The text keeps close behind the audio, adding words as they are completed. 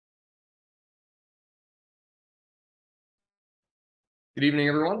Good evening,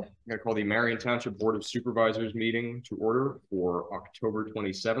 everyone. I'm going to call the Marion Township Board of Supervisors meeting to order for October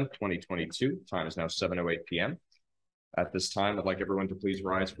 27th, 2022. Time is now 7:08 p.m. At this time, I'd like everyone to please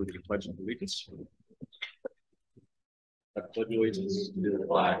rise for the Pledge of Allegiance. I pledge allegiance to the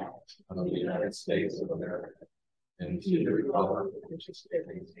flag of the United States of America and to the republic which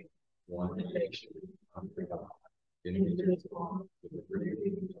stands one nation under God, indivisible, with liberty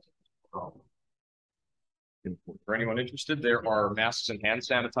and justice for all. For anyone interested, there are masks and hand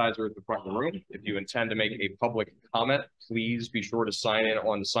sanitizer at the front of the room. If you intend to make a public comment, please be sure to sign in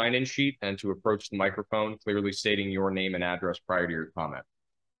on the sign-in sheet and to approach the microphone, clearly stating your name and address prior to your comment.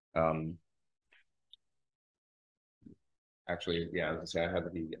 Actually, yeah, I was gonna say I have I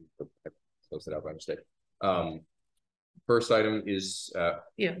closed it out by mistake. First item is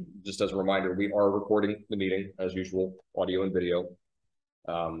just as a reminder, we are recording the meeting as usual, audio and video.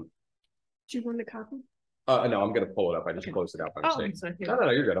 Do you want a copy? No, I'm going to pull it up. I just closed it out by mistake. No,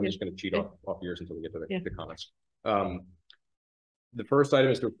 you're good. I'm just going to cheat off yours until we get to the comments. The first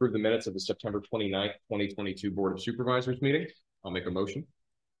item is to approve the minutes of the September 29th, 2022 Board of Supervisors meeting. I'll make a motion.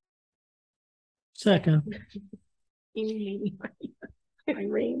 Second. Irene.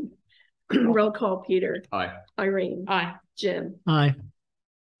 Roll call, Peter. Aye. Irene. Aye. Jim. Aye.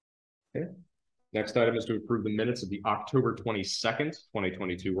 Okay. Next item is to approve the minutes of the October 22nd,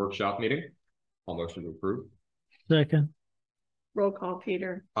 2022 workshop meeting. I'll motion to approve. Second. Roll call,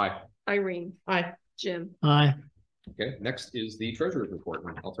 Peter. Aye. Irene. Aye. Jim. Aye. Okay, next is the treasurer's report.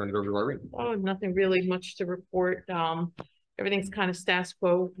 I'll turn it over to Irene. Oh, nothing really much to report. Everything's kind of status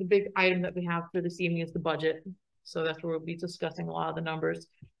quo. The big item that we have for this evening is the budget. So that's where we'll be discussing a lot of the numbers,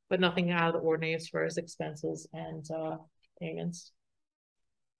 but nothing out of the ordinary as far as expenses and payments.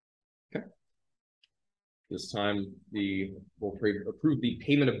 Okay. This time, we'll approve the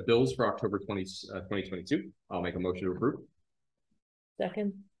payment of bills for October 2022. I'll make a motion to approve.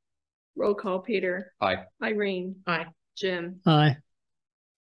 Second. Roll call, Peter. Aye. Irene. Aye. Jim. Aye.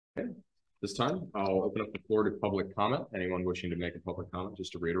 Okay. This time, I'll open up the floor to public comment. Anyone wishing to make a public comment,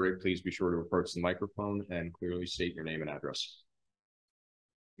 just to reiterate, please be sure to approach the microphone and clearly state your name and address.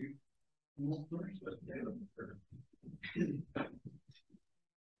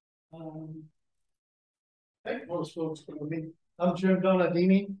 Thank most folks for me. I'm Jim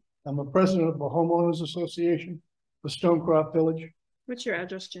Donadini. I'm a president of the Homeowners Association for Stonecroft Village. What's your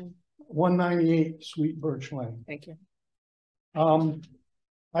address, Jim? 198 Sweet Birch Lane. Thank you. I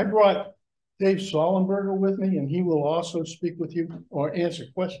brought Dave Sollenberger with me, and he will also speak with you or answer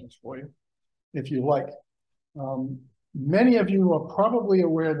questions for you, if you like. Many of you are probably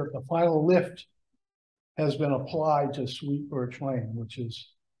aware that the final lift has been applied to Sweet Birch Lane, which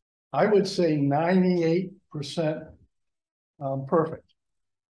is, I would say, 98% perfect.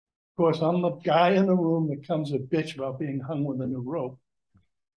 Of course, I'm the guy in the room that comes a bitch about being hung with a new rope.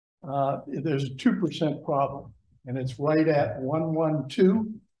 There's a 2% problem, and it's right at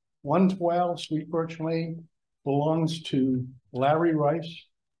 112 Sweet Birch Lane, belongs to Larry Rice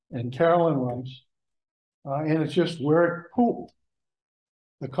and Carolyn Rice, and it's just where it pooled.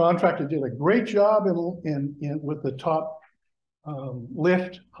 The contractor did a great job with the top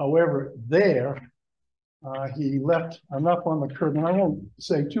lift. However, he left enough on the curb, and I won't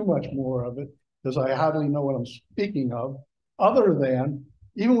say too much more of it because I hardly know what I'm speaking of, other than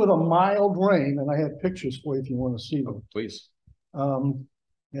even with a mild rain, and I have pictures for you if you want to see them. Oh, please.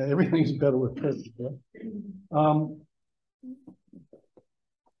 Yeah, everything's better with pictures.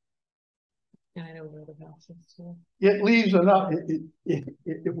 And I know where the house is. So. It leaves enough.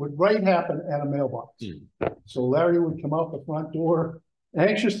 It would happen at a mailbox. So Larry would come out the front door,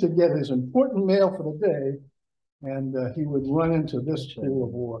 anxious to get his important mail for the day, and he would run into this pool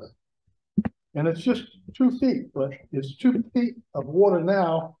of water. And it's just 2 feet, but it's 2 feet of water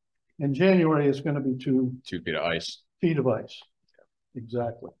now. In January, it's going to be 2 feet of ice. Feet of ice.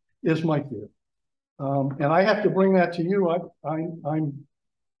 Exactly. Is my fear. And I have to bring that to you. I'm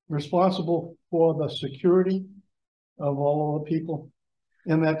responsible for the security of all of the people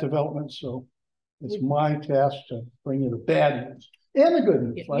in that development. So it's my task to bring you the bad news and the good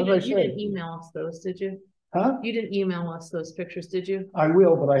news. You didn't email us those, did you? Huh? You didn't email us those pictures, did you? I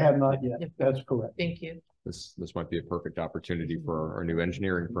will, but I have not yet. That's correct. Thank you. This might be a perfect opportunity for our new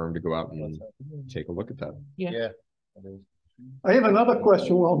engineering firm to go out and take a look at that. Yeah. I have another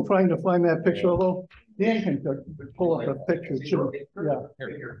question while I'm trying to find that picture, although Dan can pull up the picture too. Yeah.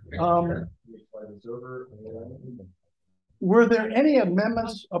 Were there any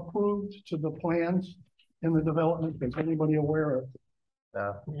amendments approved to the plans in the development? Is anybody aware of?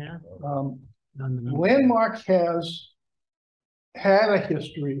 Yeah. Landmark has had a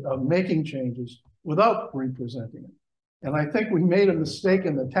history of making changes without representing it. And I think we made a mistake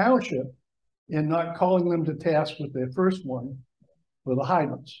in the township in not calling them to task with their first one for the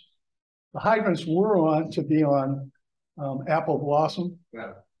hydrants. The hydrants were to be on Apple Blossom.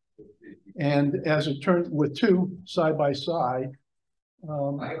 Yeah. And as it turned with two side by side,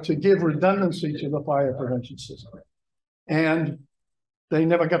 to give redundancy to the fire prevention system. And they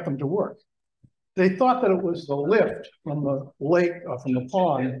never got them to work. They thought that it was the lift from the lake or from the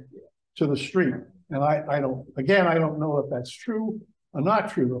pond to the street. And I don't know if that's true or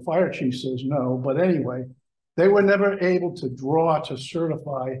not true. The fire chief says no, but anyway, they were never able to draw to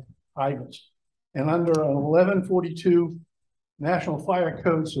certify hydrants. And under an 1142 National Fire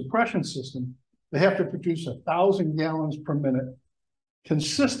Code suppression system, they have to produce 1,000 gallons per minute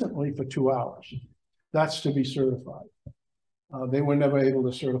consistently for 2 hours. That's to be certified. They were never able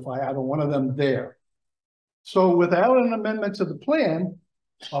to certify either one of them there. So without an amendment to the plan,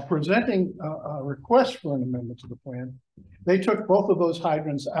 presenting a request for an amendment to the plan, they took both of those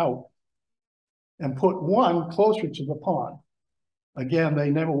hydrants out and put one closer to the pond. Again,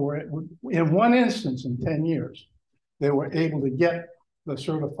 they never were, in one instance in 10 years, they were able to get the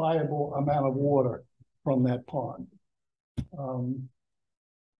certifiable amount of water from that pond.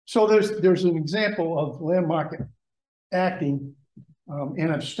 So there's an example of landmark acting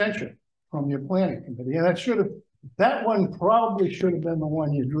in abstention from your planning committee. And that one probably should have been the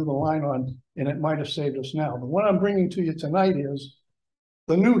one you drew the line on, and it might have saved us now. The one I'm bringing to you tonight is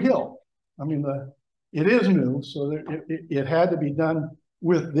the new hill. I mean, it is new, so it had to be done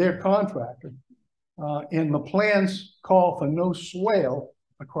with their contractor. And the plans call for no swale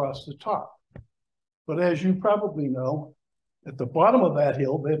across the top. But as you probably know, at the bottom of that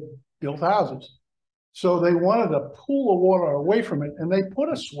hill, they built houses. So they wanted to pull the water away from it, and they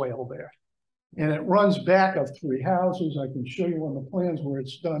put a swale there. And it runs back of 3 houses. I can show you on the plans where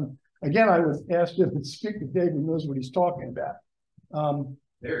it's done. Again, I was asked if the speaker, David, knows what he's talking about.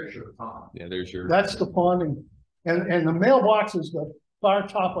 There's your pond. Yeah, there's your. That's the pond, and the mailbox is the far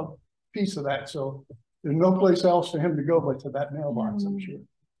top of piece of that. So there's no place else for him to go but to that mailbox, I'm sure.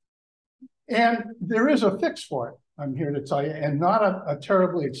 And there is a fix for it, I'm here to tell you, and not a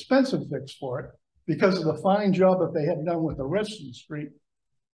terribly expensive fix for it because of the fine job that they had done with the rest of the street.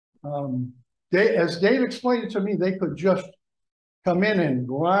 As Dave explained it to me, they could just come in and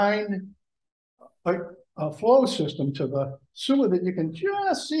grind a flow system to the sewer that you can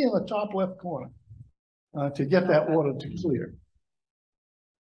just see in the top left corner to get that water to clear.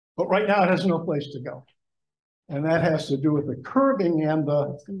 But right now it has no place to go. And that has to do with the curbing and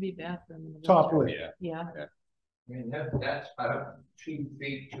the It's gonna be bathroom in the top winter. lip. Yeah. Yeah. I mean, that's about 2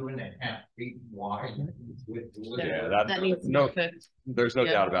 feet, 2.5 feet wide. Yeah, That needs to be no, fixed. there's no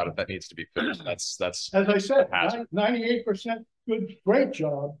Yeah. doubt about it. That needs to be fixed. That's As I said, Hazard. 98% good, great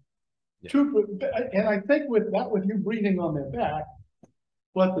job. Yeah. And I think with you breathing on their back,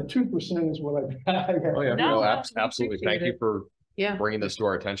 but the 2% is what I have. Oh yeah, No, no, I absolutely. Thank appreciate you for Yeah. bringing this to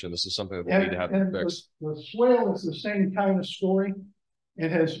our attention. This is something that we And, need to have and fixed. the swale is the same kind of story. It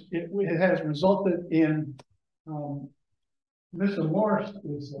has resulted in Mr. Morris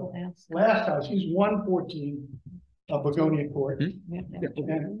is last house. He's 114 of Begonia Court,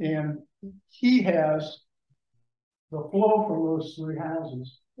 and he has the flow from those 3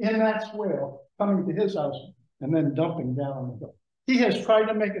 houses in that swale coming to his house and then dumping down on the hill. He has tried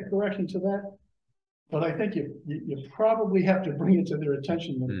to make a correction to that, but I think you probably have to bring it to their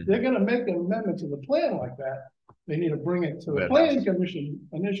attention. That if they're going to make an amendment to the plan like that, they need to bring it to the planning commission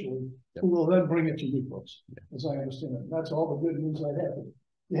initially, who will then bring it to you folks, as I understand it. That's all the good news I have.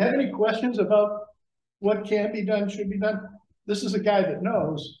 You have any questions about what can be done, should be done? This is a guy that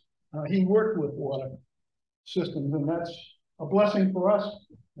knows. He worked with water systems, and that's a blessing for us,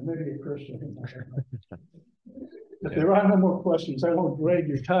 and maybe a curse to him. If there are no more questions, I won't drag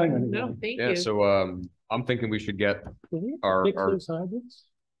your time anymore. No, thank Yeah, you. so I'm thinking we should get our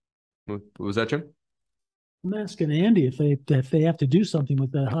what was that, Jim? I'm asking Andy if they have to do something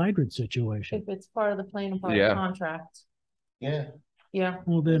with that hydrant situation. If it's part of the plan and part of Yeah. the contract. Yeah. Yeah.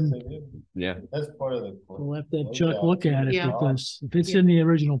 Well, then Yeah. That's part of the. we'll have to have Chuck look at it Yeah. because if it's in the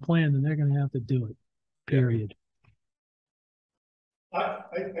original plan, then they're gonna have to do it, period. I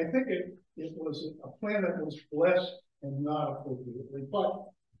think it was a plan that was blessed and not appropriately, but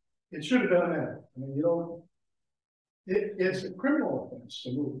it should have been amended. I mean, it's a criminal offense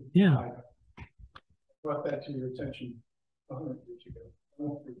to move. Yeah. I brought that to your attention 100 years ago. I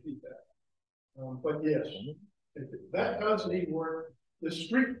won't repeat that. But yes, that does need work. The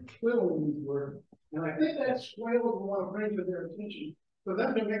street clearly needs work. And I think that's what we want to bring to their attention for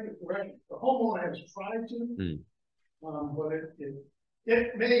them to make the correction. The homeowner has tried to, but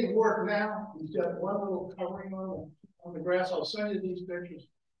It may work now. He's got one little covering on the grass. I'll send you these pictures.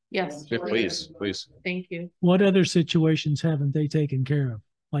 Yes, Yeah, please, please. thank you. What other situations haven't they taken care of?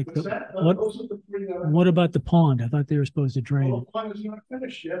 Like, What's that? what, Those are the three that what about the pond? I thought they were supposed to drain well, it. the one is not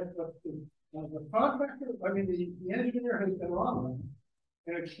finished yet, but the contractor, I mean, the engineer has been on them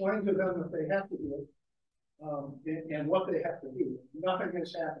and explained to them that they have to do it, and what they have to do. Nothing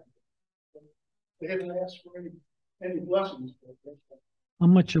has happened. They haven't asked for any blessings. How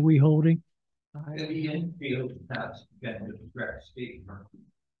much are we holding? The infield has been addressed.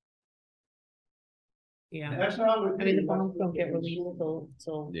 Yeah, That's not what. I mean, the bonds don't get released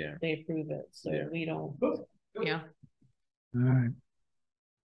till Yeah. they approve it, so Yeah. we don't, yeah. All right.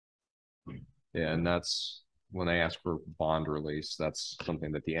 Yeah, and that's when they ask for bond release, that's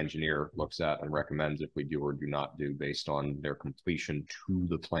something that the engineer looks at and recommends if we do or do not do based on their completion to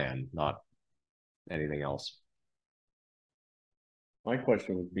the plan, not anything else. My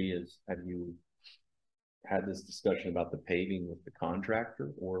question would be is, have you had this discussion about the paving with the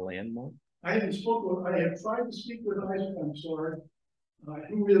contractor or landmark? I have tried to speak with Isaac, I'm sorry,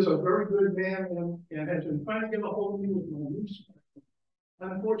 who is a very good man and has been trying to get a hold of me with my new smartphone.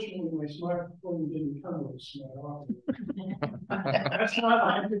 Unfortunately, my smartphone didn't come with a smart operator. That's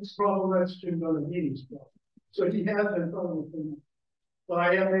not Isaac's problem, that's Jim Donaghy's problem. So he has been talking with him, but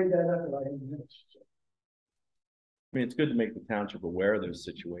I have made that effort, I haven't missed. I mean, it's good to make the township aware of those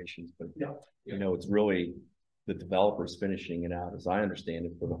situations, but Yeah. you know, it's really the developers finishing it out, as I understand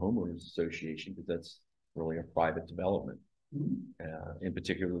it, for the homeowners association, because that's really a private development, in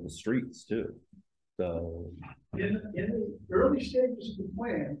particular the streets too. So In the early stages of the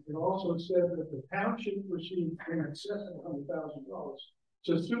plan, it also said that the township received in excess of $100,000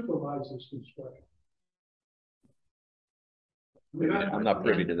 to supervise this construction. I mean, I'm not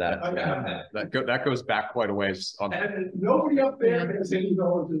privy to that. That goes back quite a ways on. And nobody up there has any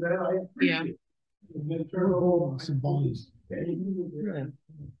knowledge of that. I appreciate it. And then turn it over. Some bonds. In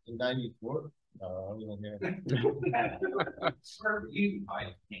 94? We don't hear. Sir, you,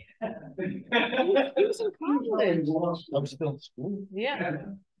 I can't. He was in college. I'm still in school. Yeah,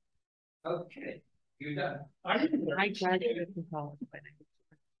 Okay, you're done. I graduated from college by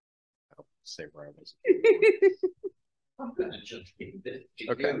Say where I was. I'm gonna just give this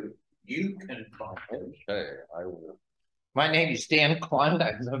to Okay. you. You can follow. Okay, I will. My name is Dan Klund.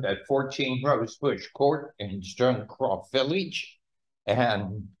 I live at 14 Rosebush Court in Stonecroft Village.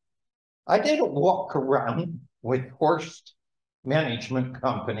 And I did a walk around with Horst Management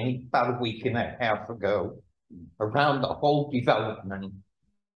Company about a week and a half ago around the whole development.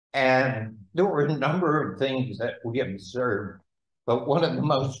 And there were a number of things that we observed, but one of the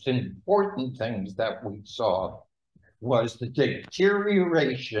most important things that we saw was the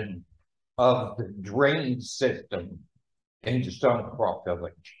deterioration of the drain system in Stonecroft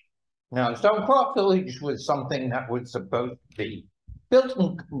Village. Now, Stonecroft Village was something that was supposed to be built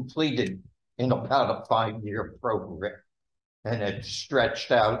and completed in about a 5-year program. And it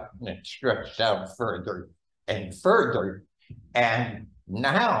stretched out and it stretched out further and further. And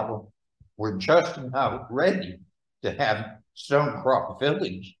now we're just about ready to have Stonecroft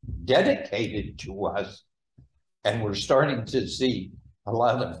Village dedicated to us. And we're starting to see a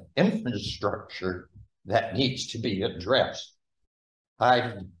lot of infrastructure that needs to be addressed.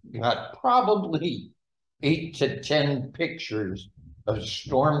 I've got probably 8 to 10 pictures of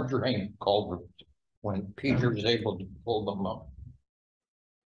storm drain culverts when Peter's able to pull them up.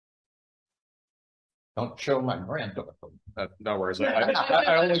 Don't show my granddaughter. No worries.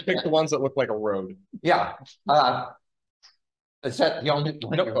 I only picked the ones that look like a road. Yeah, is that the only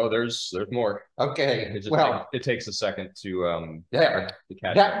one? Nope. Oh, there's more. Okay, It just well, it takes a second to there,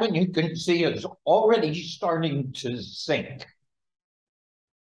 catch that up. one you can see is already starting to sink.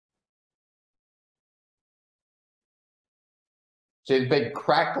 See the big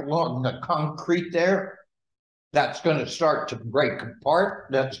crack along the concrete there? That's going to start to break apart.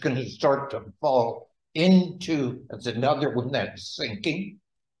 That's going to start to fall into, that's another one that's sinking.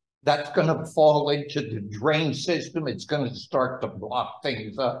 That's going to fall into the drain system. It's going to start to block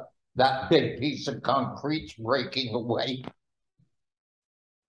things up. That big piece of concrete's breaking away.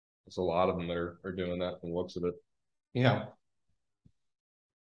 There's a lot of them that are doing that from the looks of it. You know,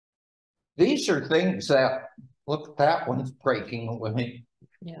 these are things that, look, that one's breaking away.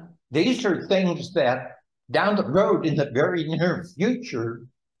 Yeah. These are things that down the road in the very near future,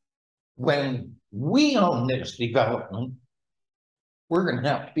 when we own this development, we're going to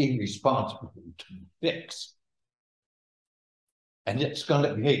have to be responsible to fix. And it's going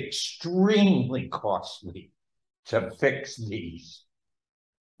to be extremely costly to fix these.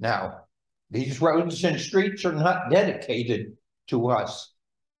 Now, these roads and streets are not dedicated to us.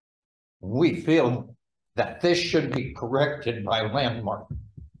 We feel that this should be corrected by Landmark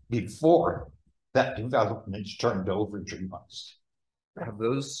before that development is turned over to us.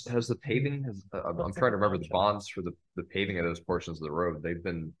 Has the paving, I'm trying to remember the bonds for the paving of those portions of the road, they've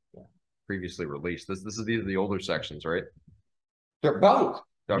been previously released. These are the older sections, right? They're both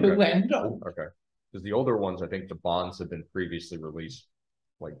new Okay, and old. okay. Because the older ones, I think the bonds have been previously released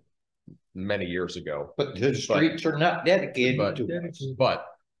like many years ago. But the streets are not dedicated to us. But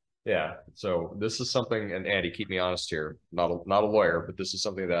yeah, so this is something, and Andy, keep me honest here, not a lawyer, but this is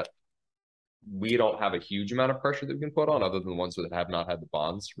something that we don't have a huge amount of pressure that we can put on other than the ones that have not had the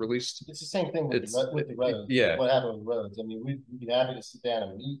bonds released. It's the same thing with the roads. Yeah. What happened with roads? I mean, we'd be happy to sit down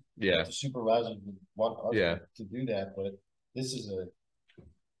and meet. Yeah. The supervisors would want us Yeah. to do that, but this is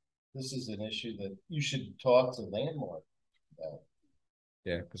an issue that you should talk to Landmark about.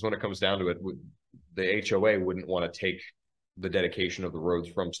 Yeah, because when it comes down to it, the HOA wouldn't want to take the dedication of the roads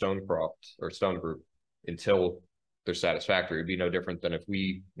from Stonecroft or Stone Group until they're satisfactory. It'd be no different than if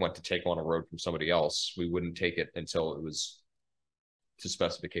we went to take on a road from somebody else. We wouldn't take it until it was to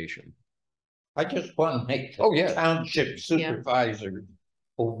specification. I just want to make the township supervisor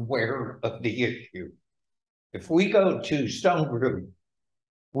aware of the issue. If we go to Stone Group,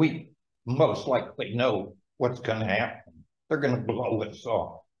 we most likely know what's going to happen. They're going to blow us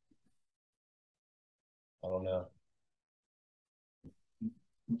off. I don't know.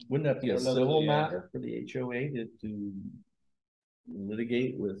 Wouldn't that be I a don't know civil the matter for the HOA to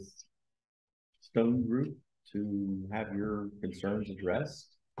litigate with Stone Group to have your concerns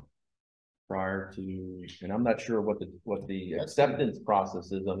addressed prior to, and I'm not sure what the acceptance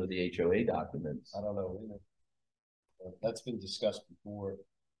process is under the HOA documents. I don't know either. That's been discussed before.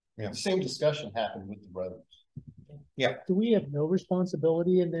 Yeah. The same discussion happened with the roads. Do we have no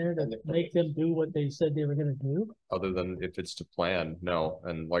responsibility in there to make them do what they said they were gonna do? Other than if it's to plan, no.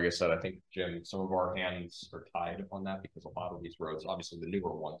 And like I said, I think, Jim, some of our hands are tied on that because a lot of these roads, obviously the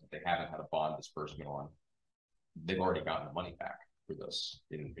newer ones that they haven't had a bond disbursement on, they've already gotten the money back for this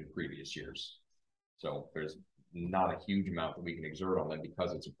in previous years. So there's not a huge amount that we can exert on them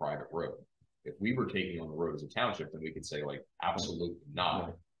because it's a private road. If we were taking on the road as a township, then we could say like, absolutely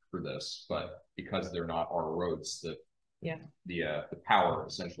not for this, but because they're not our roads, the power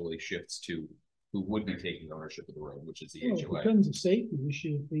essentially shifts to who would be taking ownership of the road, which is the Well, it HOA. becomes a safety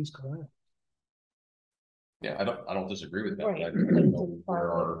issue if these collapse. Yeah, I don't disagree with that. Right. But I don't know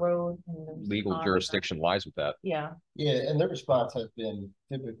where our Road and there's legal not- jurisdiction lies with that. Yeah, Yeah, and their response has been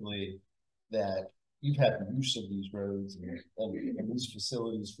typically that you've had use of these roads and these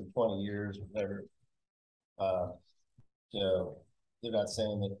facilities for 20 years or whatever. So they're not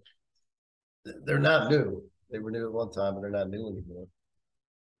saying that they're not new. They were new at one time, but they're not new anymore.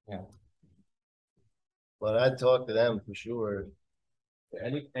 Yeah. But I'd talk to them for sure.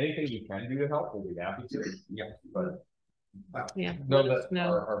 Anything you can do to help, we'll be happy to. Yeah, but let no, us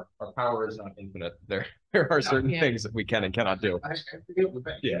know. our power is not infinite. There are certain things that we can and cannot do. I feel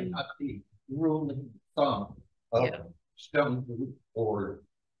that not the ruling thumb of Stone Group or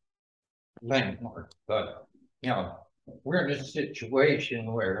Landmark, but you know, we're in a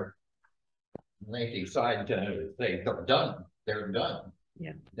situation where they decide to say they're done, they're done.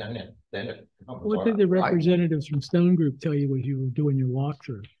 Yeah. Then it comes What did the representatives from Stone Group tell you when you were doing your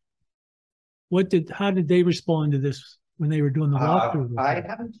walkthrough? How did they respond to this when they were doing the walkthrough? I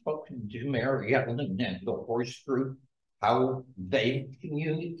haven't spoken to Mary Ellen and the horse group, how they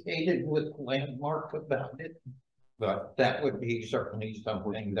communicated with Landmark about it. But that would be certainly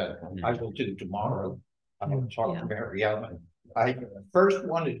something that I will do tomorrow. I will talk to Mary Ellen. I first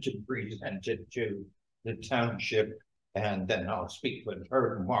wanted to present it to the township, and then I'll speak with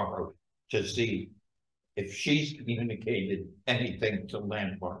her tomorrow to see if she's communicated anything to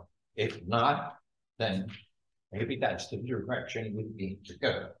Landmark. If not, then maybe that's the direction we need to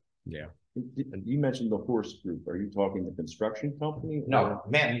go. Yeah. You mentioned the horse group. Are you talking the construction company? No,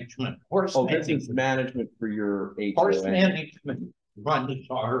 management. Horse Oh, this management. is management for your HOA. Horse management runs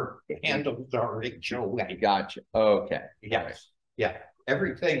handles our HOA. Gotcha. Okay. Yes, yeah,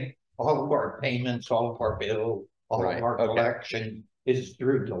 everything, all of our payments, all of our bills, all of our collection is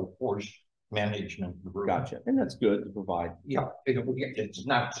through the horse management group. Gotcha. And that's good to provide. Yeah, it's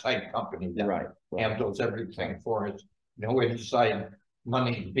an outside company that Right. handles everything for us. No inside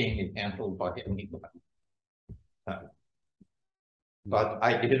money being handled by anybody. But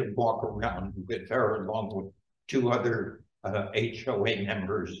I did a walk around with her along with two other HOA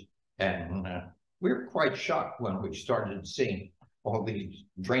members, and we were quite shocked when we started seeing all these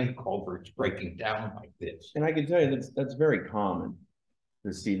drain culverts breaking down like this. And I can tell you that's very common.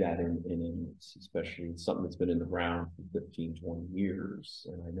 to see that in especially something that's been in the ground for 15, 20 years.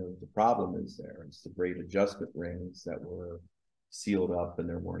 And I know what the problem is there. It's the great adjustment rings that were sealed up and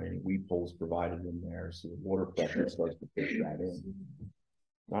there weren't any weep holes provided in there. So the water pressure starts to push that in.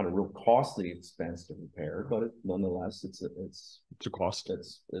 Not a real costly expense to repair, but nonetheless, it's a cost.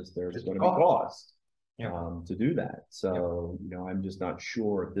 There's going to be cost to do that. So, you know, I'm just not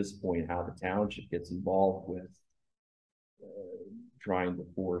sure at this point how the township gets involved with trying to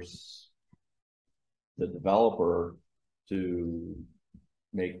force the developer to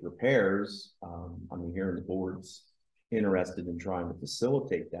make repairs. I mean, here in the board's interested in trying to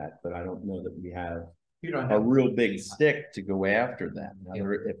facilitate that, but I don't know that we have a real big stick to go after them.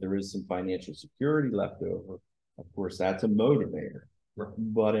 Now, if there is some financial security left over, of course, that's a motivator. Right.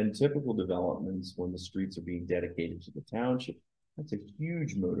 But in typical developments, when the streets are being dedicated to the township, that's a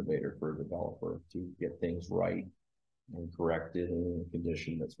huge motivator for a developer to get things right and corrected in a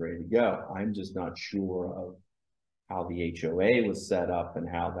condition that's ready to go. I'm just not sure of how the HOA was set up and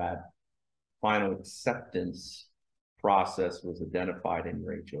how that final acceptance process was identified in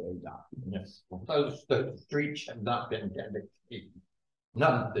your HOA document. Yes. Those streets have not been dedicated.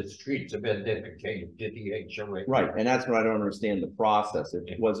 None of the streets have been dedicated to the HOA. Right, and that's what I don't understand the process.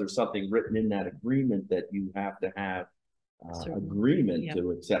 Was there something written in that agreement that you have to have agreement to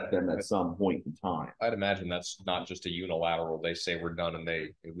accept them at some point in time? I'd imagine that's not just a unilateral, they say we're done and they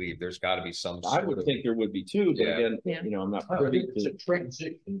leave. There's got to be some I would think there would be too, but again, you know, I'm not privy It's a to.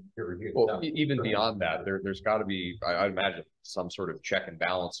 transition period. well, even beyond that, there's got to be, I'd imagine, some sort of check and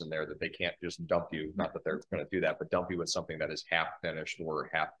balance in there that they can't just dump you, not that they're going to do that, but dump you with something that is half finished or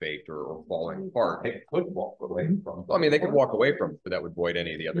half baked or falling apart. They could walk away from. Well, I mean, they could walk away from it, but that would void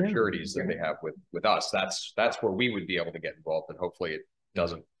any of the other Yeah. sureties that they have with us. That's where we would be able to get involved, and hopefully it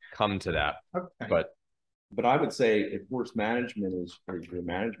doesn't come to that. Okay. But I would say if Force Management is for your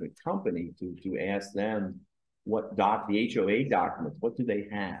management company to ask them what the HOA documents, what do they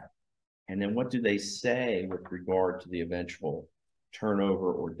have? And then what do they say with regard to the eventual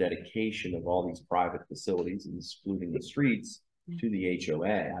turnover or dedication of all these private facilities, excluding the streets, to the HOA?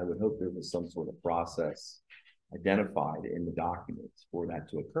 I would hope there was some sort of process identified in the documents for that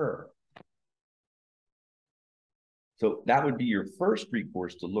to occur. So that would be your first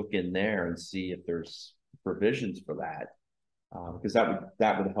recourse, to look in there and see if there's provisions for that, because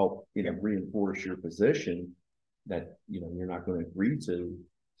that would help, you know, reinforce your position that, you know, you're not going to agree to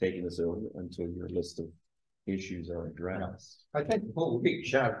taking this over until your list of issues are addressed. I think we'll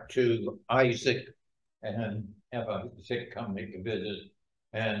reach out to Isaac and have Isaac come make a visit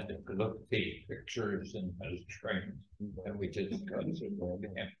and look at the pictures and his training, and we just discuss it with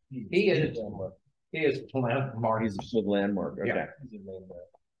him. He is landmark. He's a landmark. Okay. Yeah.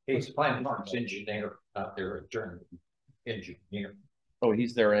 He's landmarks engineer out there, a journey engineer. Oh,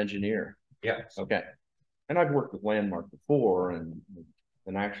 he's their engineer. Yes. Okay. And I've worked with Landmark before, and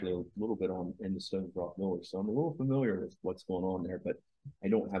actually a little bit in the Stonecroft Millers, so I'm a little familiar with what's going on there, but I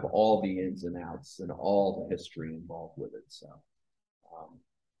don't have all the ins and outs and all the history involved with it. So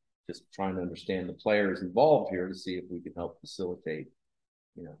just trying to understand the players involved here to see if we can help facilitate,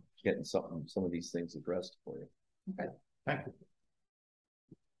 you know, getting some of these things addressed for you. Okay, thank you.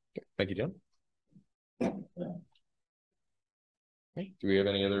 Thank you, Jim. Okay. Do we have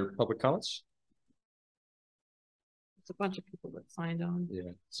any other public comments? It's a bunch of people that signed on.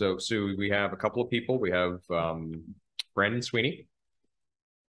 Yeah. So Sue, we have a couple of people. We have Brandon Sweeney,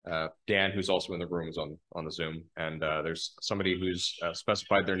 Dan, who's also in the room, is on the Zoom, and there's somebody who's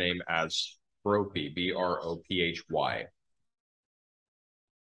specified their name as Brophy, B-R-O-P-H-Y.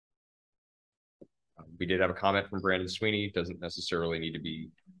 We did have a comment from Brandon Sweeney. Doesn't necessarily need to be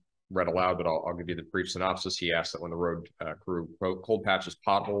read aloud, but I'll give you the brief synopsis. He asked that when the road crew cold patches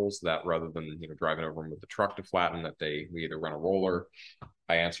potholes, that rather than driving over them with the truck to flatten, that we either run a roller.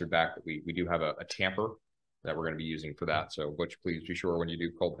 I answered back that we do have a tamper that we're going to be using for that. So Butch, please be sure when you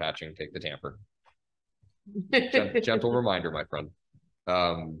do cold patching, take the tamper. Gentle reminder, my friend.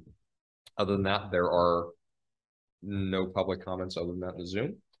 Other than that, there are no public comments other than that in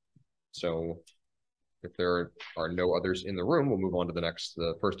Zoom. So if there are no others in the room, we'll move on to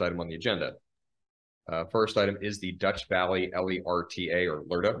the first item on the agenda. First item is the Dutch Valley LERTA or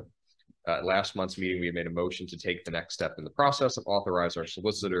LERTA. Last month's meeting, we made a motion to take the next step in the process and authorize our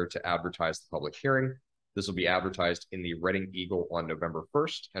solicitor to advertise the public hearing. This will be advertised in the Reading Eagle on November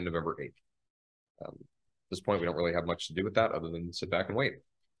 1st and November 8th. At this point, we don't really have much to do with that other than sit back and wait.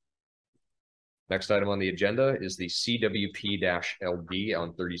 Next item on the agenda is the CWP-LD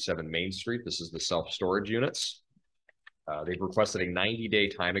on 37 Main Street. This is the self-storage units. They've requested a 90-day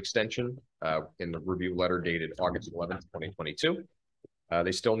time extension in the review letter dated August 11th, 2022.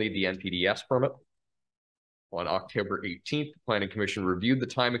 They still need the NPDS permit. On October 18th, the Planning Commission reviewed the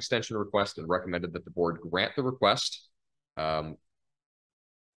time extension request and recommended that the board grant the request. I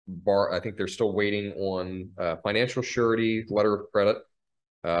think they're still waiting on financial surety, letter of credit,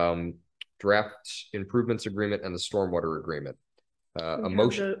 draft improvements agreement, and the stormwater agreement. A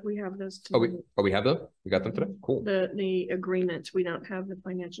motion. We have those. Oh, we have them? We got them today? Cool. The agreements, we don't have the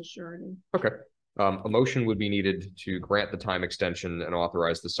financial surety. Okay. A motion would be needed to grant the time extension and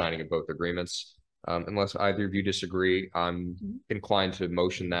authorize the signing of both agreements. Unless either of you disagree, I'm inclined to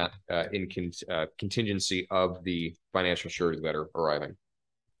motion that in contingency of the financial surety letter arriving.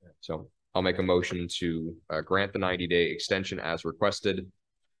 So I'll make a motion to grant the 90-day extension as requested,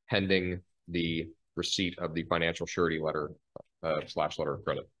 pending the receipt of the financial surety letter / letter of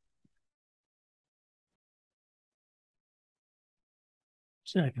credit.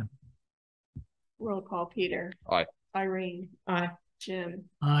 Second. Roll call, Peter. Aye. Irene. Aye. Jim.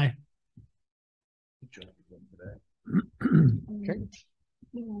 Aye. Okay.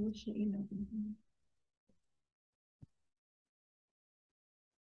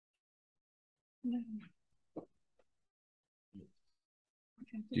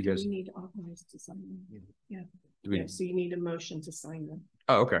 You guys- You need to authorize to sign them. Yeah. Do we? Yeah, so you need a motion to sign them.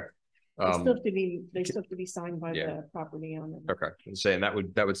 Oh, okay. They still have to be, signed by yeah. the property owner. Okay. And saying that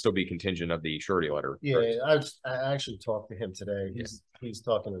would still be contingent of the surety letter. Yeah, I actually talked to him today. He's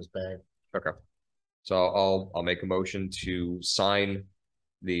talking to his bank. Okay. So I'll make a motion to sign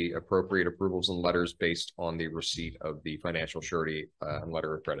the appropriate approvals and letters based on the receipt of the financial surety and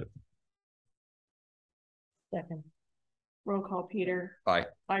letter of credit. Second. Roll call, Peter. Aye.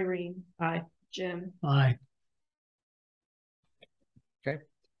 Irene. Aye. Jim. Aye.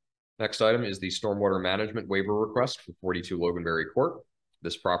 Next item is the stormwater management waiver request for 42 Loganberry Court.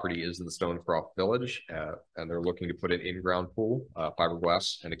 This property is in the Stonecroft Village, and they're looking to put an in-ground pool,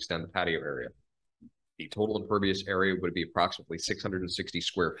 fiberglass, and extend the patio area. The total impervious area would be approximately 660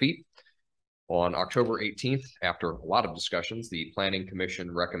 square feet. On October 18th, after a lot of discussions, the Planning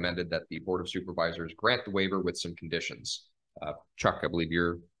Commission recommended that the Board of Supervisors grant the waiver with some conditions. Chuck, I believe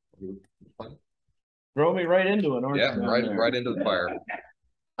you're... Throw me right into it, aren't you? Yeah, right into the fire.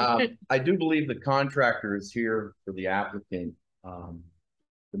 I do believe the contractor is here for the applicant.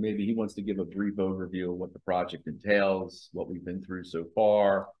 So maybe he wants to give a brief overview of what the project entails, what we've been through so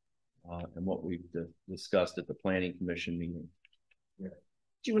far, and what we've discussed at the Planning Commission meeting. Do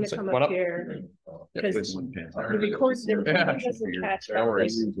you want to come One up up. here? Yeah, Because please. the record's Yeah. doesn't catch No that.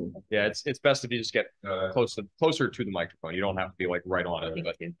 worries. Yeah, it's best if you just get closer to the microphone. You don't have to be like right on it,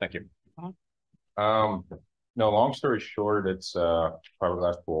 but thank you. No, long story short, it's a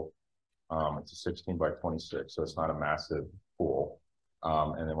fiberglass pool. It's a 16 by 26, so it's not a massive pool.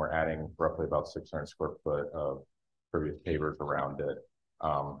 And then we're adding roughly about 600 square foot of pervious pavers around it.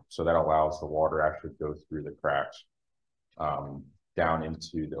 So that allows the water actually to go through the cracks down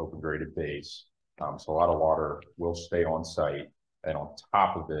into the open graded base. So a lot of water will stay on site, and on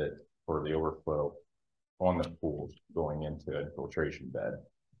top of it for the overflow on the pools going into an infiltration bed.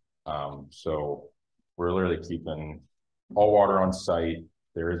 So we're literally keeping all water on site.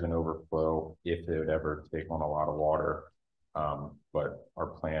 There is an overflow if they would ever take on a lot of water. But our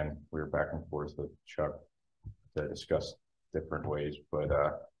plan, we were back and forth with Chuck to discuss different ways, but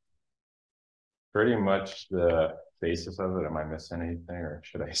pretty much the basis of it. Am I missing anything, or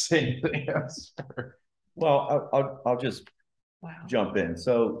should I say anything else? Well, I'll just jump in.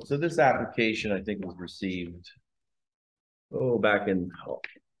 So this application, I think, was received back in,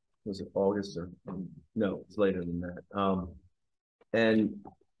 was it August or no, it's later than that. And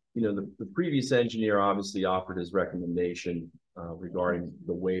you know, the previous engineer obviously offered his recommendation regarding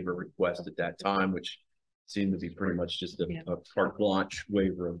the waiver request at that time, which seemed to be pretty much just a carte blanche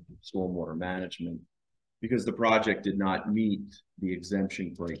waiver of stormwater management, because the project did not meet the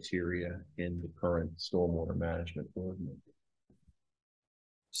exemption criteria in the current stormwater management ordinance.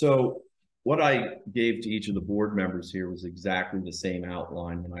 So what I gave to each of the board members here was exactly the same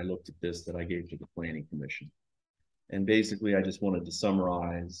outline when I looked at this that I gave to the Planning Commission. And basically, I just wanted to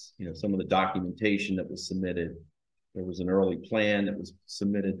summarize, you know, some of the documentation that was submitted. There was an early plan that was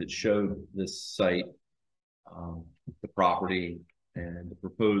submitted that showed this site, the property, and the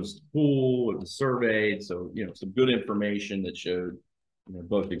proposed pool. It was surveyed, so you know, some good information that showed, you know,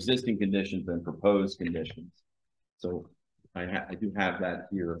 both existing conditions and proposed conditions. So I do have that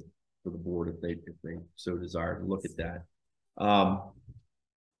here for the board if they so desire to look at that.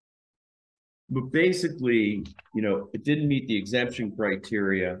 But basically, you know, it didn't meet the exemption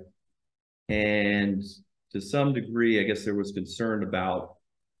criteria, and to some degree, I guess there was concern about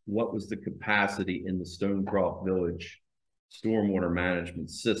what was the capacity in the Stonecroft Village stormwater management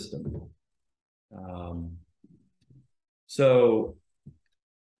system. So,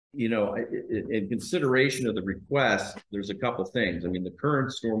 you know, in consideration of the request, there's a couple things. I mean, the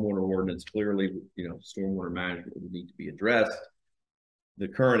current stormwater ordinance clearly, you know, stormwater management would need to be addressed. The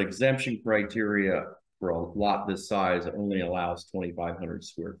current exemption criteria for a lot this size only allows 2,500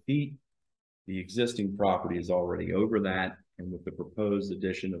 square feet. The existing property is already over that, and with the proposed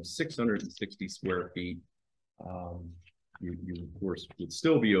addition of 660 square feet, you of course would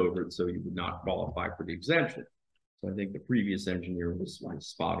still be over it, so you would not qualify for the exemption. So I think the previous engineer was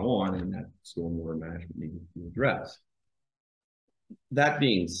spot on, and that stormwater management needed to be addressed. That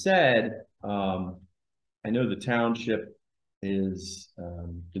being said, I know the township is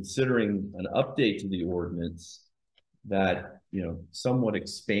considering an update to the ordinance that, you know, somewhat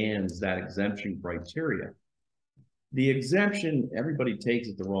expands that exemption criteria. The exemption, everybody takes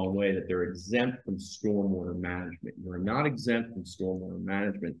it the wrong way, that they're exempt from stormwater management. You're not exempt from stormwater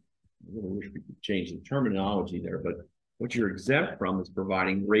management. I really wish we could change the terminology there, but what you're exempt from is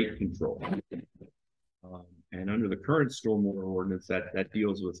providing rate control. And under the current stormwater ordinance, that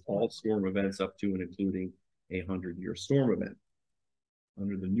deals with all storm events up to and including a 100-year storm event.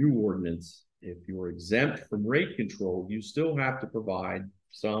 Under the new ordinance, if you're exempt from rate control, you still have to provide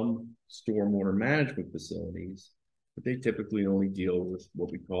some stormwater management facilities, but they typically only deal with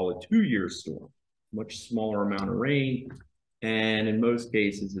what we call a 2-year storm, much smaller amount of rain. And in most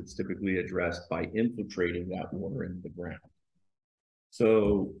cases, it's typically addressed by infiltrating that water into the ground.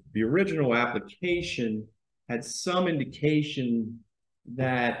 So the original application had some indication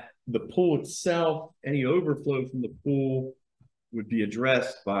that the pool itself, any overflow from the pool, would be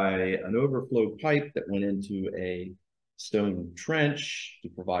addressed by an overflow pipe that went into a stone trench to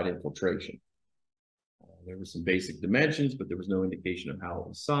provide infiltration. There were some basic dimensions, but there was no indication of how it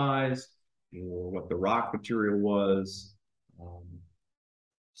was sized or what the rock material was.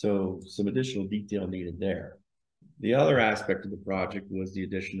 So some additional detail needed there. The other aspect of the project was the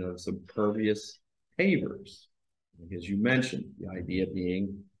addition of some pervious pavers. As you mentioned, the idea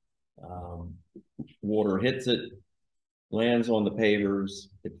being water hits it, lands on the pavers,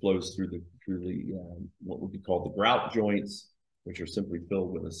 it flows through the what would be called the grout joints, which are simply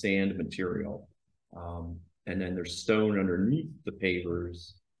filled with a sand material. And then there's stone underneath the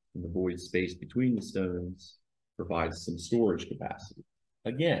pavers, and the void space between the stones provides some storage capacity.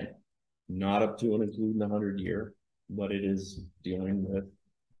 Again, not up to and including the 100-year, but it is dealing with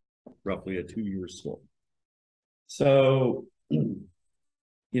roughly a 2-year storm. So, you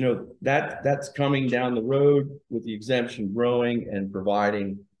know, that's coming down the road with the exemption growing and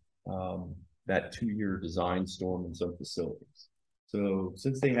providing that 2-year design storm in some facilities. So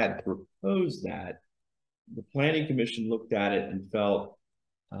since they had proposed that, the Planning Commission looked at it and felt,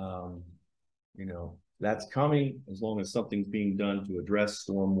 you know, that's coming as long as something's being done to address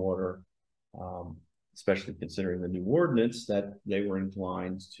stormwater, especially considering the new ordinance, that they were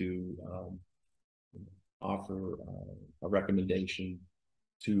inclined to offer a recommendation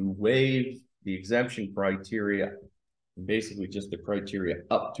to waive the exemption criteria, and basically just the criteria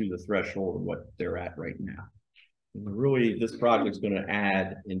up to the threshold of what they're at right now. And really, this project is going to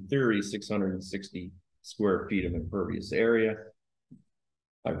add, in theory, 660 square feet of impervious area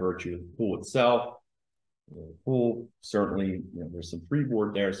by virtue of the pool itself. The pool, certainly, you know, there's some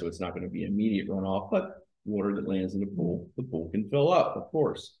freeboard there, so it's not going to be immediate runoff, but water that lands in the pool can fill up, of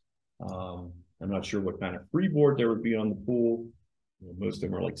course. I'm not sure what kind of freeboard there would be on the pool. You know, most of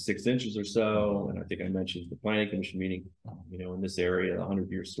them are like 6 inches or so. And I think I mentioned the Planning Commission meeting, you know, in this area, the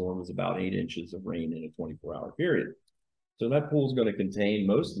 100-year storm was about 8 inches of rain in a 24-hour period. So that pool is going to contain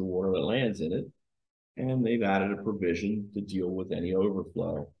most of the water that lands in it. And they've added a provision to deal with any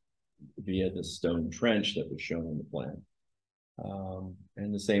overflow via the stone trench that was shown on the plan.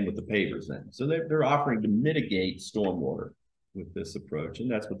 And the same with the pavers then. So they're offering to mitigate stormwater with this approach. And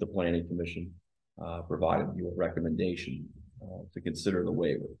that's what the Planning Commission provided you a recommendation to consider the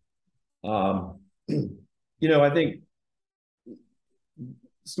waiver. You know, I think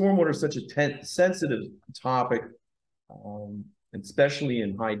stormwater is such a sensitive topic, especially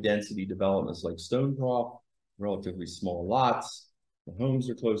in high density developments like Stonecroft, relatively small lots. The homes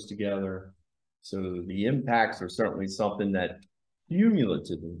are close together. So the impacts are certainly something that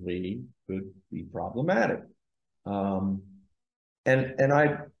cumulatively could be problematic. And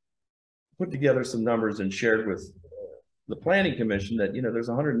I put together some numbers and shared with the Planning Commission that, you know, there's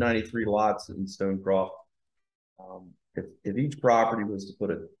 193 lots in Stonecroft. If each property was to put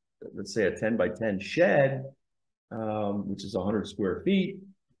a, let's say, a 10 by 10 shed, which is 100 square feet,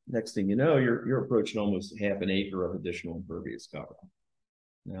 next thing you know, you're approaching almost half an acre of additional impervious cover.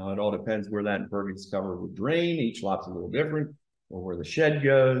 Now, it all depends where that impervious cover would drain. Each lot's a little different, or where the shed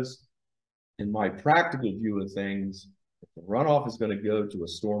goes. In my practical view of things, if the runoff is going to go to a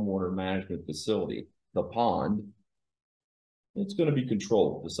stormwater management facility, the pond, it's going to be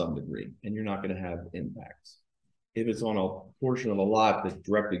controlled to some degree, and you're not going to have impacts. If it's on a portion of a lot that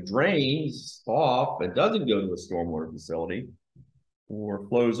directly drains off and doesn't go to a stormwater facility, or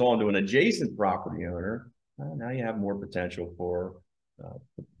flows onto an adjacent property owner, now you have more potential for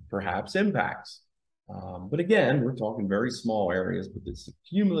perhaps impacts. But again, we're talking very small areas, but it's a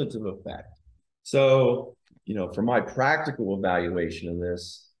cumulative effect. So, you know, for my practical evaluation of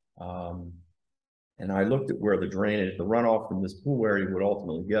this, and I looked at where the drainage, the runoff from this pool area would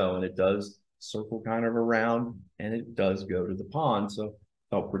ultimately go, and it does circle kind of around, and it does go to the pond. So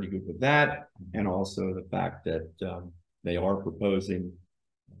felt pretty good with that. And also the fact that they are proposing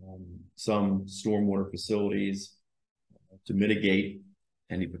some stormwater facilities to mitigate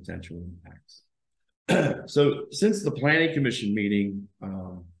any potential impacts. So since the Planning Commission meeting,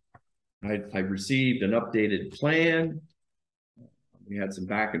 I received an updated plan. We had some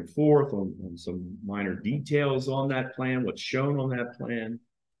back and forth on some minor details on that plan, what's shown on that plan.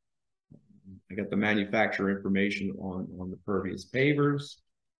 I got the manufacturer information on the pervious pavers.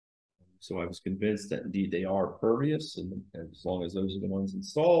 So I was convinced that indeed they are pervious, and as long as those are the ones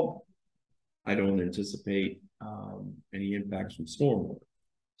installed, I don't anticipate any impacts from stormwater.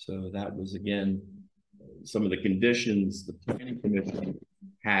 So that was, again, some of the conditions the Planning Commission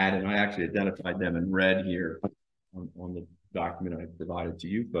had, and I actually identified them in red here on the document I provided to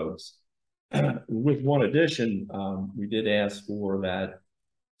you folks. With one addition, we did ask for that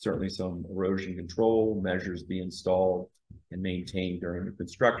certainly some erosion control measures be installed and maintained during the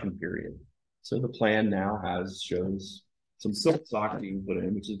construction period. So the plan now shows some silt sock being put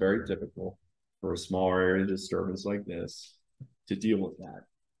in, which is very typical for a small area disturbance like this to deal with that.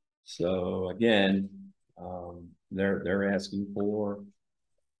 So again, they're asking for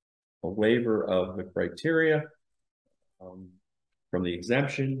a waiver of the criteria from the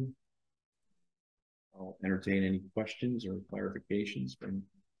exemption. I'll entertain any questions or clarifications from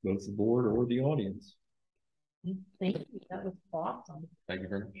both the board or the audience. Thank you. That was awesome. Thank you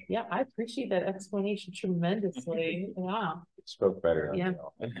very much. Yeah, I appreciate that explanation tremendously. Wow. It spoke better. Yeah.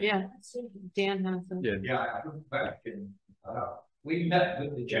 Yeah. Dan Hanson. Yeah, I have a question. We met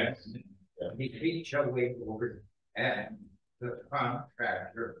with the gentleman, he reached a way forward, and the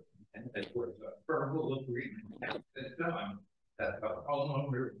contractor, and it was a verbal agreement that's done, that the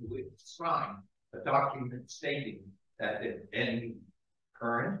homeowner would sign a document stating that if any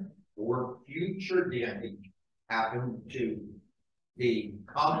current or future damage happened to the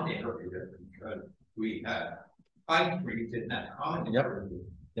common area, because we had pine trees in that common area.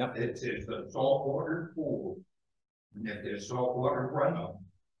 Yep. It's a saltwater pool. And if there's saltwater runoff,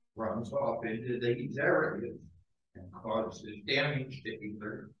 runs off into these areas and causes damage to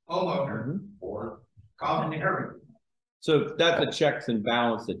either homeowner or common area. So that's a checks and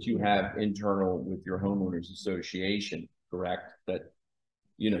balance that you have internal with your homeowners association, correct? That,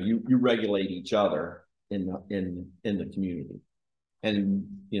 you know, you regulate each other in the community. And,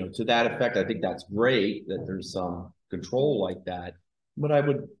 you know, to that effect, I think that's great that there's some control like that. But I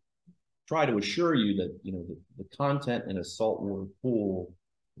would try to assure you that, you know, the content in a saltwater pool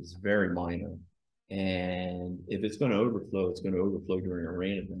is very minor. And if it's going to overflow, it's going to overflow during a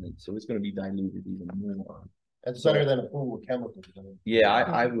rain event. So it's going to be diluted even more. That's better than a pool with chemicals in it. Yeah,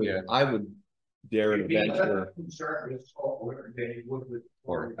 I would dare to venture. Concerned with saltwater than you would with.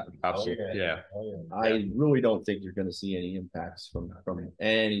 Absolutely, yeah. I really don't think you're going to see any impacts from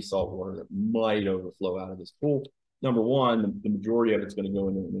any salt water that might overflow out of this pool. Number one, the majority of it's going to go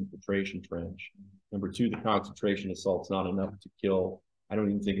into an infiltration trench. Number two, the concentration of salt's not enough to kill. I don't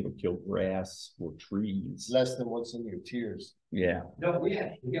even think it'll kill grass or trees. Less than what's in your tiers. Yeah. No, we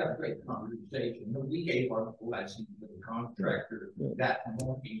had a great conversation. We gave our blessing to the contractor that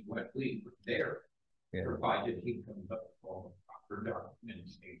morning when we were there, provided he comes up with all the proper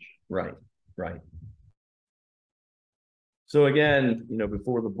documentation. Right, right. So again, you know,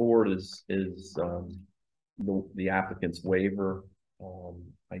 before the board is the applicant's waiver.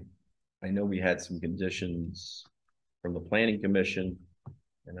 I know we had some conditions from the Planning Commission,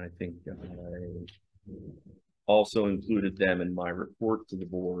 and I think I also included them in my report to the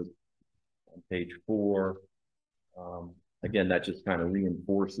board on page 4. Again, that just kind of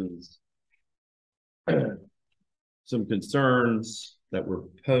reinforces some concerns that were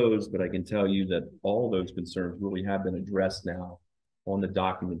posed, but I can tell you that all those concerns really have been addressed now on the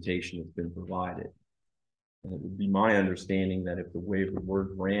documentation that's been provided. And it would be my understanding that if the waiver were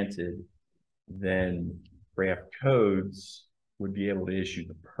granted, then draft codes would be able to issue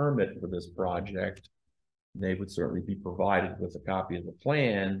the permit for this project, they would certainly be provided with a copy of the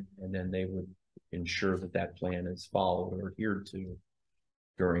plan, and then they would ensure that that plan is followed or adhered to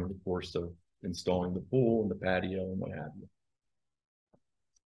during the course of installing the pool and the patio and what have you.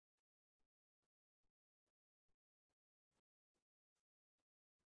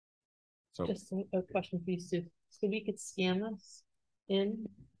 So Just a question for you, Sue. So we could scan this in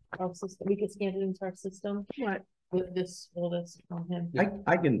our system, we could scan it into our system What? with this, all this from him.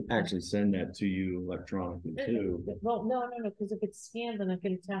 I can actually send that to you electronically too. Well, no, because if it's scanned, then I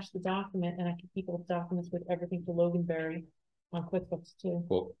can attach the document and I can keep all the documents with everything to Loganberry on QuickBooks too.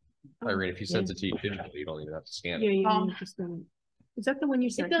 well, Irene, if he sends it to you digitally, you don't even have to scan Yeah, it. you just is that the one you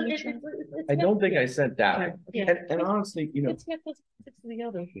It sent? does, me, it- Sean? I don't think I sent that. Okay. one. Yeah. And honestly, you know, Let's get this fixed to the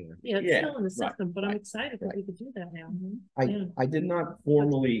other. Yeah, it's Yeah, still in the right, system, but I'm excited that we could do that now. Yeah. I did not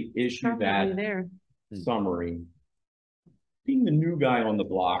formally issue Probably that there. summary. Being the new guy on the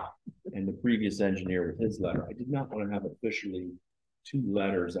block and the previous engineer with his letter, I did not want to have officially two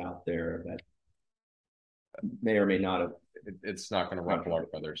letters out there that may or may not have. It's not gonna ruffle our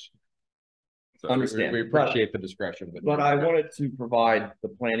feathers. So Understand, we appreciate the discretion, But I wanted to provide the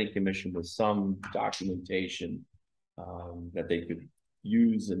planning commission with some documentation that they could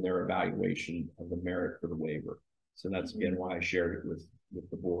use in their evaluation of the merit for the waiver. So that's again why I shared it with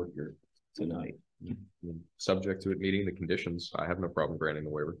the board here tonight. subject to it meeting the conditions, I have no problem granting the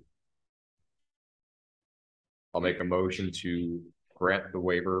waiver. I'll make a motion to grant the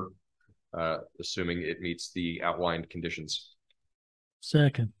waiver, assuming it meets the outlined conditions.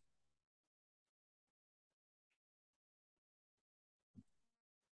 Second.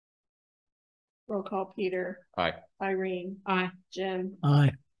 Roll call, Peter. Aye. Irene. Aye. Jim.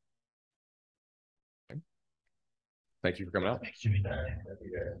 Aye. Thank you for coming out.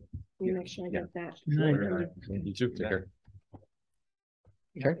 You make sure I get that. Night. You too, take care.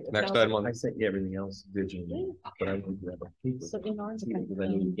 Okay, next item on, I sent you everything else digitally, but I wouldn't grab a paper. So in ours, Because I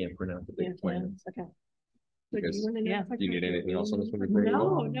know you can't print out the Yeah, big plan. Okay. You guys- Yeah. do you need anything else on this one? before we move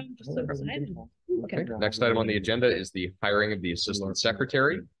on? No, I'm just so excited. Okay, next item on the agenda is the hiring of the assistant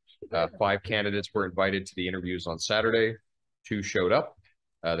secretary. 5 candidates were invited to the interviews on Saturday. 2 showed up.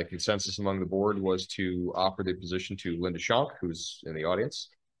 The consensus among the board was to offer the position to Linda Schonk, who's in the audience.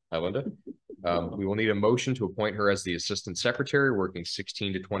 Hi, Linda. We will need a motion to appoint her as the assistant secretary, working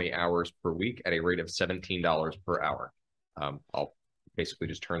 16 to 20 hours per week at a rate of $17 per hour. I'll basically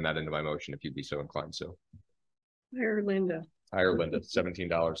just turn that into my motion if you'd be so inclined. So Hire Linda. hire Linda,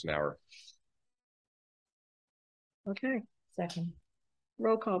 $17 an hour. Okay. Second.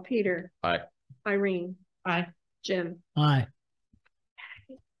 Roll call, Peter. Aye. Irene. Aye. Jim. Aye.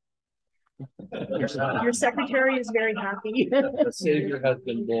 Your secretary is very happy. The savior has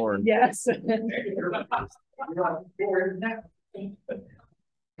been born. Yes.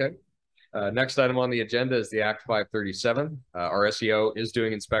 Next item on the agenda is the Act 537. Our SEO is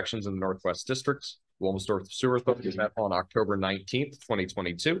doing inspections in the Northwest Districts. Wilmsdorf Sewer Authority met on October 19th,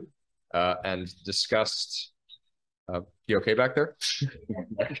 2022, and discussed, you okay back there?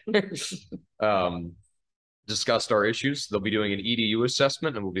 Discussed our issues. They'll be doing an EDU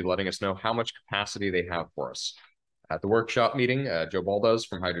assessment and will be letting us know how much capacity they have for us. At the workshop meeting, Joe Baldoz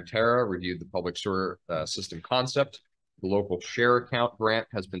from Hydroterra reviewed the public sewer system concept. The local share account grant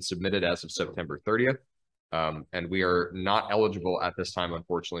has been submitted as of September 30th. And we are not eligible at this time,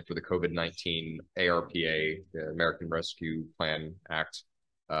 unfortunately, for the COVID-19 ARPA, the American Rescue Plan Act,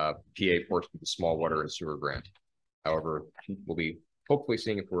 PA portion of the small water and sewer grant. However, we'll be hopefully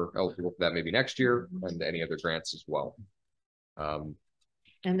seeing if we're eligible for that maybe next year and any other grants as well.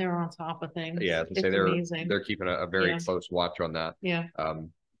 And they're on top of things. Yeah, It's say amazing. they're keeping a very Yeah. close watch on that. Yeah.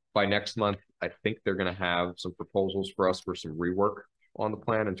 By next month, I think they're going to have some proposals for us for some rework on the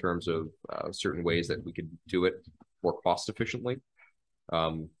plan in terms of certain ways that we could do it more cost efficiently.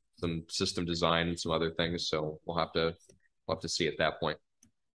 Some system design and some other things. So we'll have to see at that point.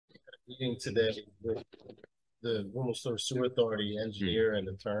 Meeting today with the Wilmsdorf Sewer Authority engineer and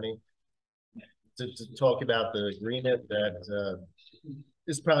attorney to talk about the agreement that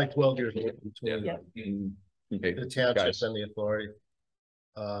is probably 12 years old between the township guys. and the authority.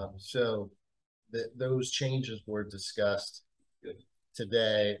 So those changes were discussed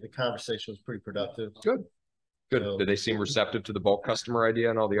today. The conversation was pretty productive. Good. Good. So- Did they seem receptive to the bulk customer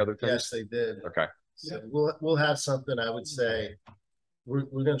idea and all the other things? Yes, they did. Okay. So we'll have something, I would say, we're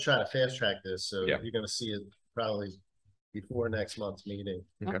going to try to fast track this. So Yeah. you're going to see it probably before next month's meeting.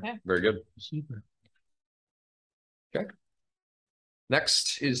 Okay. Okay. Very good. Super.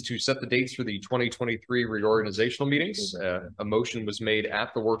 Next is to set the dates for the 2023 reorganizational meetings. A motion was made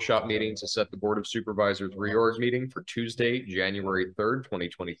at the workshop meeting to set the Board of Supervisors reorg meeting for Tuesday, January 3rd,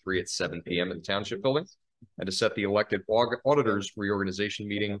 2023 at 7 p.m. in the Township Building, and to set the elected auditors reorganization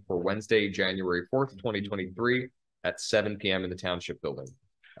meeting for Wednesday, January 4th, 2023 at 7 p.m. in the Township Building.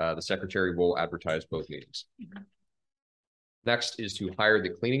 The Secretary will advertise both meetings. Next is to hire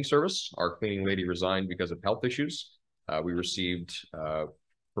the cleaning service. Our cleaning lady resigned because of health issues. We received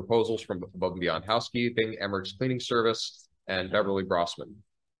proposals from Above and Beyond Housekeeping, Emmerich's Cleaning Service, and Beverly Grossman.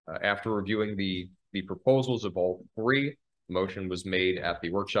 After reviewing the proposals of all three, the motion was made at the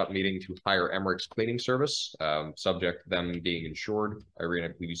workshop meeting to hire Emmerich's Cleaning Service, subject to them being insured. Irene, I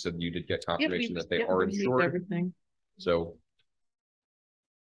believe you said you did get confirmation that they are insured. Everything. So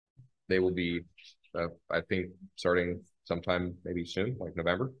they will be, I think, starting sometime maybe soon, like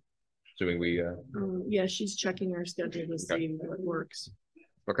November. Assuming we yeah, she's checking our schedule to see what works.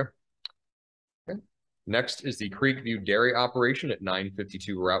 Okay. Next is the Creekview Dairy operation at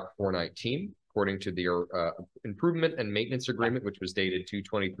 952 Route 419. According to the improvement and maintenance agreement, which was dated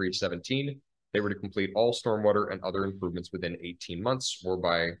 2/23/17, they were to complete all stormwater and other improvements within 18 months or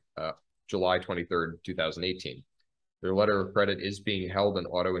by July 23rd, 2018. Their letter of credit is being held and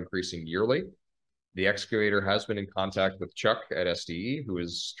auto increasing yearly. The excavator has been in contact with Chuck at SDE, who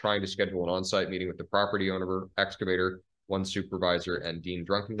is trying to schedule an on-site meeting with the property owner, excavator, one supervisor, and Dean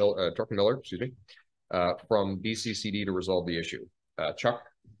Druckenmiller, excuse me, from BCCD to resolve the issue. Chuck,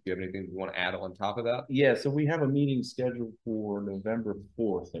 do you have anything you want to add on top of that? Yeah, so we have a meeting scheduled for November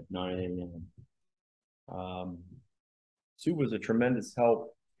 4th at 9 a.m. Sue was a tremendous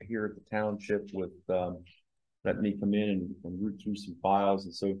help here at the township with letting me come in and root through some files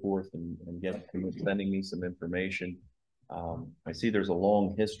and so forth and sending me some information. I see there's a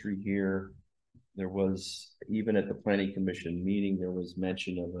long history here. There was, even at the Planning Commission meeting, there was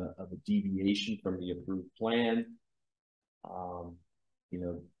mention of a deviation from the approved plan. You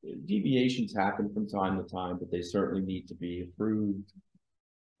know, deviations happen from time to time, but they certainly need to be approved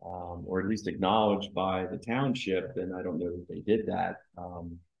or at least acknowledged by the township. And I don't know that they did that.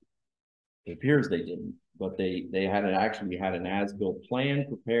 It appears they didn't, but they actually had an as-built plan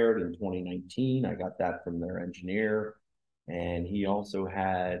prepared in 2019. I got that from their engineer, and he also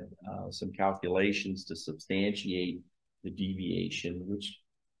had some calculations to substantiate the deviation, which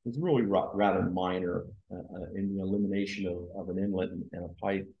was really rather minor in the elimination of an inlet and a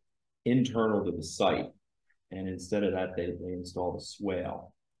pipe internal to the site. And instead of that, they installed a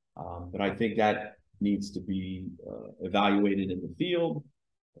swale. But I think that needs to be evaluated in the field,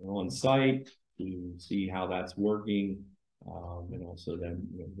 on site, to see how that's working, and also then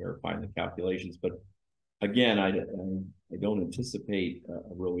verifying the calculations. But again, I don't anticipate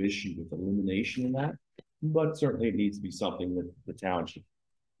a real issue with elimination in that, but certainly it needs to be something that the township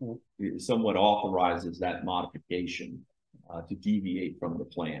somewhat authorizes that modification to deviate from the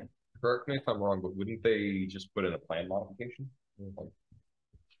plan. Correct me if I'm wrong, but wouldn't they just put in a plan modification?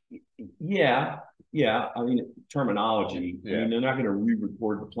 Yeah. I mean, terminology. Yeah. I mean, they're not going to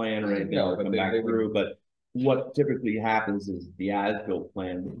re-record the plan or anything. No, come back through. But what typically happens is the as-built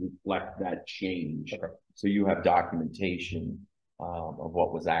plan would reflect that change. Okay. So you have documentation of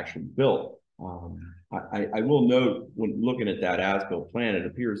what was actually built. I will note, when looking at that as-built plan, it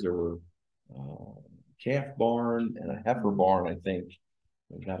appears there were calf barn and a heifer barn, I think,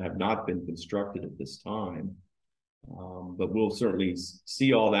 that have not been constructed at this time. But we'll certainly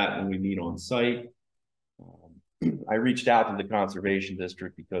see all that when we meet on site. I reached out to the Conservation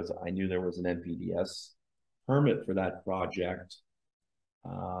District because I knew there was an NPDES permit for that project.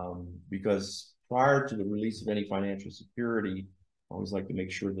 Because prior to the release of any financial security, I always like to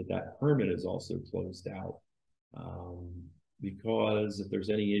make sure that that permit is also closed out. Because if there's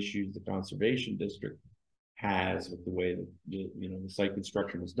any issues the Conservation District has with the way that the site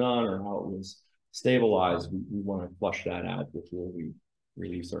construction was done or how it was stabilized, we want to flush that out before we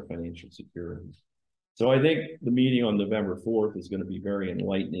release our financial security. So I think the meeting on November 4th is going to be very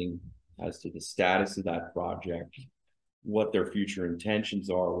enlightening as to the status of that project, what their future intentions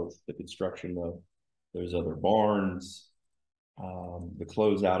are with the construction of those other barns, the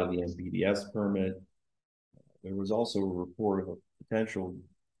closeout of the NPDES permit. There was also a report of a potential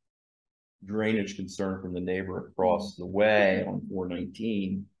drainage concern from the neighbor across the way on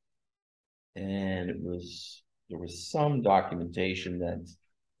 419. And there was some documentation that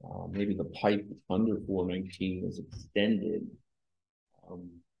maybe the pipe under 419 was extended,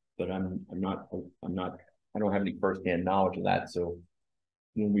 but I don't have any firsthand knowledge of that. So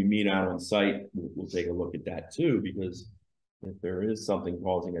when we meet out on site, we'll take a look at that too, because if there is something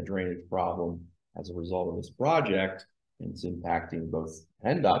causing a drainage problem as a result of this project, and it's impacting both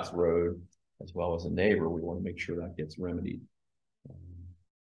PennDOT's road as well as a neighbor, we want to make sure that gets remedied.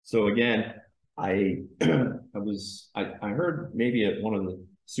 So again, I heard maybe one of the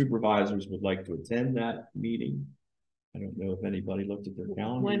supervisors would like to attend that meeting. I don't know if anybody looked at their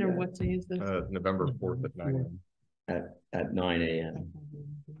calendar. When or yet. what day is this? November 4th at 9 a.m. At 9 a.m.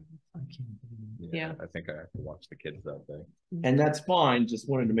 Yeah. I think I have to watch the kids that day. And that's fine, just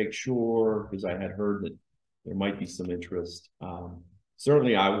wanted to make sure, because I had heard that there might be some interest.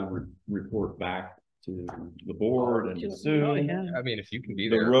 Certainly I will report back to the board and Oh, soon. yeah. I mean, if you can be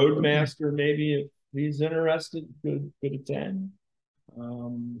The there. roadmaster, maybe if he's interested, could attend.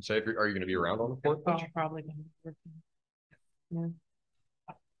 Say, are you going to be around on the 4th? Oh, probably gonna be working.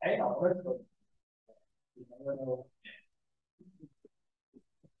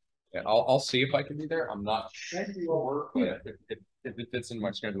 Yeah, I'll see if I can be there. I'm not sure, but if it fits in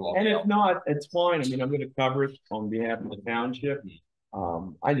my schedule. And if not, it's fine. I mean, I'm going to cover it on behalf of the township.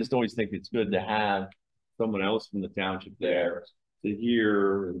 I just always think it's good to have someone else from the township there to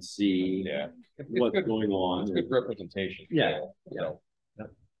hear and see what's going on. It's good representation. Yeah. So,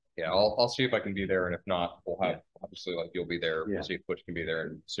 yeah, I'll see if I can be there, and if not, we'll have, obviously, like, you'll be there. Yeah. We'll see if Butch can be there,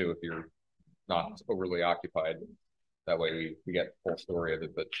 and Sue, if you're not overly occupied. That way we get the full story of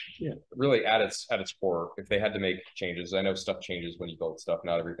it, but yeah, really at its core, if they had to make changes, I know stuff changes when you build stuff,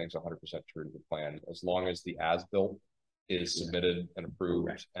 not everything's 100% true to the plan. As long as the as-built is submitted and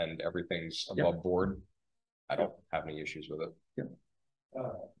approved and everything's above board, I don't have any issues with it.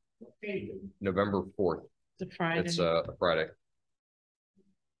 November 4th. It's a Friday. It's a Friday.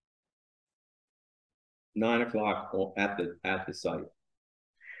 9 o'clock at the site.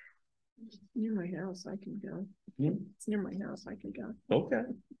 Near my house, I can go. It's near my house, I can go. Okay,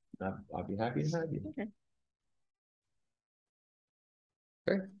 I'll be happy to have you. Okay.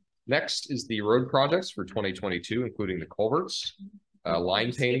 Okay. Next is the road projects for 2022, including the culverts,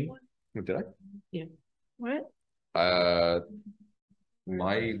 line painting. Did I? Yeah. What?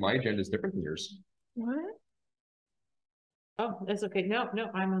 My agenda is different than yours. What? Oh, that's okay. No,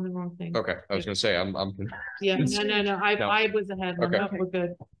 I'm on the wrong thing. Okay, I was gonna say I'm Yeah, no. I was ahead. No, Okay. no, we're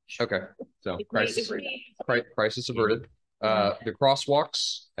good. okay. So crisis It's crisis averted. The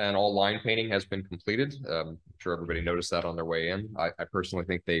crosswalks and all line painting has been completed. I'm sure everybody noticed that on their way in. I personally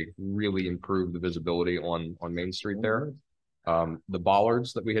think they really improved the visibility on Main Street there. The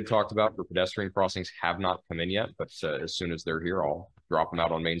bollards that we had talked about for pedestrian crossings have not come in yet, but as soon as they're here, I'll drop them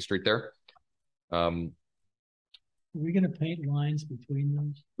out on Main Street there. Are we gonna paint lines between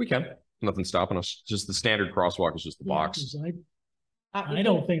those? We can. Nothing's stopping us. Just the standard crosswalk is just the Yeah, box. 'cause I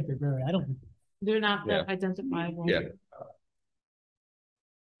don't think they're very, I don't. They're not Yeah. that identifiable. Yeah.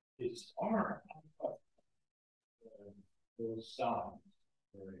 It's hard. Those signs.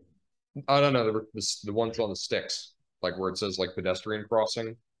 I don't know, the ones on the sticks, like where it says like pedestrian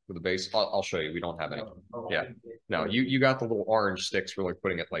crossing with the base. I'll show you. We don't have any. Yeah. No, you got the little orange sticks for like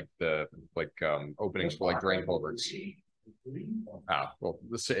putting it like the openings for like drain culverts. Ah, well,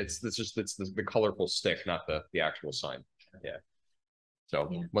 it's the colorful stick, not the actual sign. Yeah. So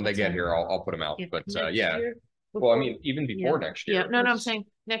Yeah, when they that's get fine. here, I'll put them out. Yeah, But next yeah. year, Well, I before- mean, even before next year. Yeah, no, I'm it's- saying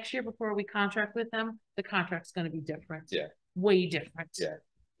next year before we contract with them, the contract's gonna be different. Yeah. Way different. Yeah.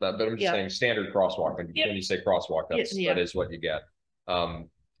 But I'm just Yeah. saying standard crosswalk, when Yeah. you say crosswalk, Yeah. that is what you get.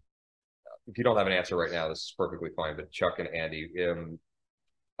 If you don't have an answer right now, this is perfectly fine, but Chuck and Andy,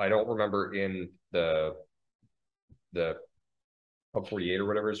 I don't remember in the Hub 48 or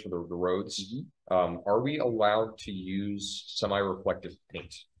whatever it is for the roads. Are we allowed to use semi-reflective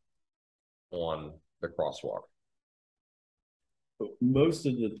paint on the crosswalk? Most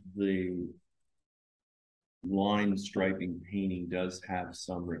of the line striping painting does have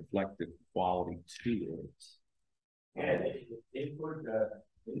some reflective quality to it. Yeah, they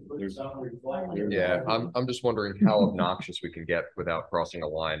put some reflective. Yeah, I'm just wondering how obnoxious we can get without crossing a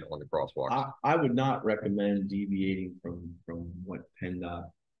line on the crosswalk. I would not recommend deviating from what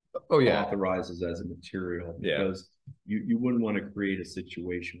PennDOT Oh yeah, authorizes as a material, Yeah. because you wouldn't want to create a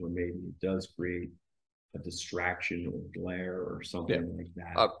situation where maybe it does create a distraction or glare or something like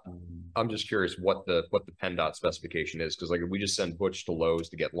that. I'm just curious what the PennDOT specification is, because like if we just send Butch to Lowe's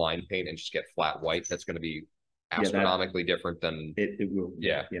to get line paint and just get flat white, that's going to be that- astronomically different than It will.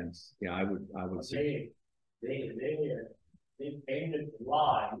 Yeah. Yes. Yeah, I would say. They painted the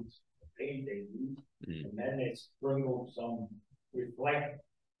lines, paint they used, Mhm. and then they sprinkled some reflect.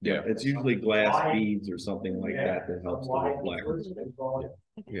 yeah. It's usually glass beads or something like that that helps the reflect.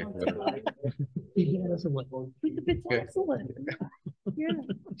 Yeah. Yeah, that's what- It's Okay. excellent. Yeah,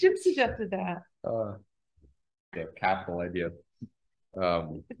 Jim suggested that. Yeah, capital idea.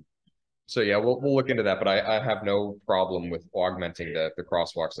 So yeah, we'll look into that, but I have no problem with augmenting the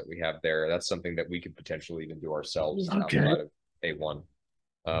crosswalks that we have there. That's something that we could potentially even do ourselves Okay. outside of A1.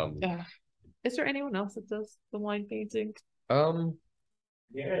 Yeah. Is there anyone else that does the line painting?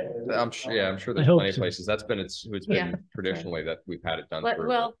 Yeah. I'm sure there's hope plenty of so. places. It's been Yeah. traditionally that we've had it done But through.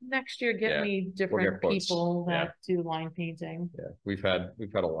 well, next year get Yeah. me We'll different get quotes. people Yeah. that do line painting. Yeah, we've had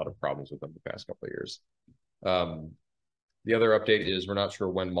a lot of problems with them the past couple of years. The other update is we're not sure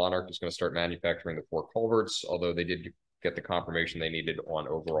when Monarch is going to start manufacturing the 4 culverts, although they did get the confirmation they needed on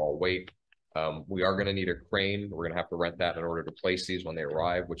overall weight. We are going to need a crane. We're going to have to rent that in order to place these when they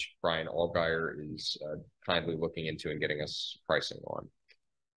arrive, which Brian Allgaier is kindly looking into and getting us pricing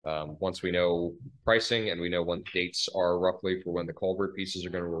on. Once we know pricing and we know when dates are roughly for when the culvert pieces are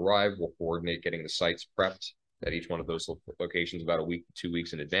going to arrive, we'll coordinate getting the sites prepped at each one of those locations about a week, 2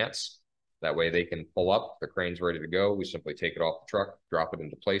 weeks in advance. That way they can pull up, the crane's ready to go. We simply take it off the truck, drop it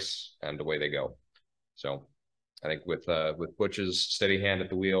into place, and away they go. So I think with Butch's steady hand at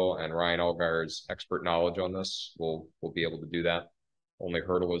the wheel and Ryan Allgaier's expert knowledge on this, we'll be able to do that. Only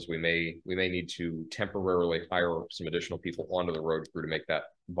hurdle is we may need to temporarily hire some additional people onto the road crew to make that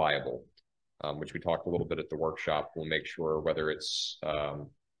viable, which we talked a little bit at the workshop. We'll make sure whether it's a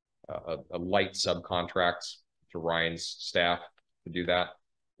light subcontract to Ryan's staff to do that,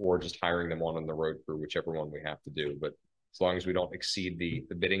 or just hiring them on the road crew, whichever one we have to do. But as long as we don't exceed the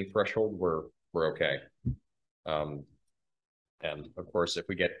bidding threshold, we're okay. And of course, if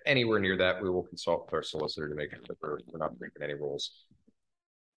we get anywhere near that, we will consult with our solicitor to make sure that we're not breaking any rules.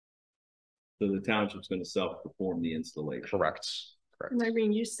 So the township's going to self-perform the installation. Correct. And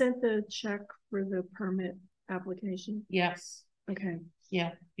Irene, you sent the check for the permit application? Yes. Okay.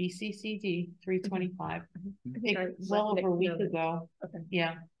 Yeah. BCCD 325. I think I well over a week know that. ago. Okay.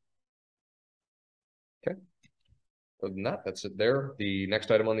 Yeah. Other than that, that's it there. The next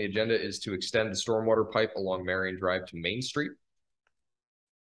item on the agenda is to extend the stormwater pipe along Marion Drive to Main Street.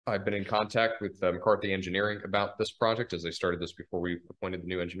 I've been in contact with McCarthy Engineering about this project as they started this before we appointed the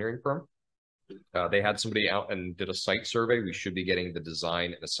new engineering firm. They had somebody out and did a site survey. We should be getting the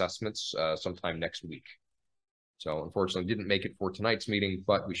design and assessments sometime next week. So unfortunately didn't make it for tonight's meeting,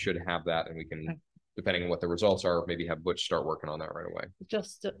 but we should have that, and we can, depending on what the results are, maybe have Butch start working on that right away.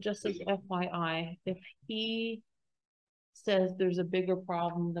 Just as FYI, if he says there's a bigger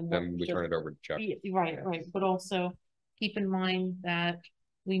problem than Then we turn it over to Chuck. Right. But also keep in mind that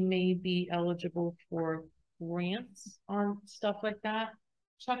we may be eligible for grants on stuff like that.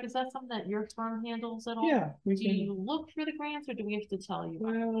 Chuck, is that something that your firm handles at all? Yeah. Do you look for the grants, or do we have to tell you?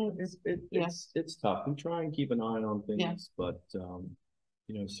 Well, it's tough. We try and keep an eye on things, but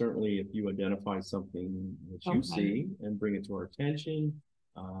you know, certainly if you identify something that you see and bring it to our attention,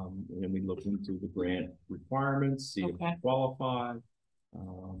 and we look into the grant requirements, see if we qualify,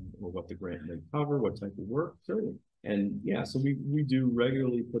 or what the grant may cover, what type of work, certainly. And yeah, so we do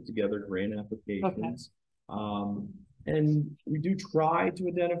regularly put together grant applications. And we do try to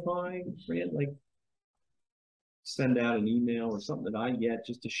identify grant, like send out an email or something that I get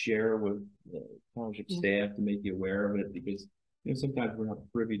just to share with the township staff to make you aware of it, because you know, sometimes we're not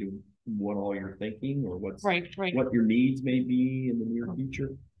privy to what all you're thinking or what's what your needs may be in the near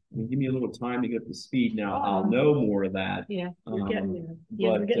future. I mean, give me a little time to get up to speed. Now I'll know more of that. You're getting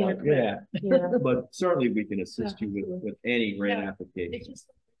there. But Getting there. but certainly we can assist you with any grant application. It's just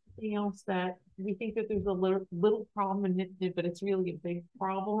something else that we think that there's a little problem in it, but it's really a big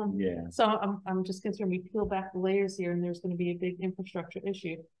problem. Yeah. So I'm just concerned we peel back the layers here, and there's going to be a big infrastructure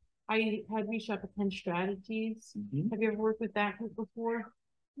issue. I had reached out to Penn Strategies. Have you ever worked with that group before?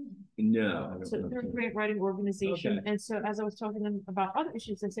 No. So they're a grant writing organization. And so as I was talking to them about other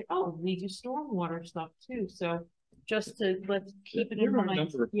issues, they say, oh, we do stormwater stuff too. So just to let's keep it in mind. There are a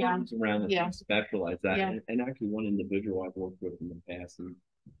number of firms around that specialize that. And actually one individual I've worked with in the past.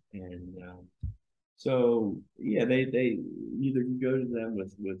 And so yeah, they either you go to them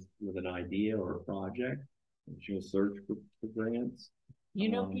with an idea or a project, and she'll search for grants. You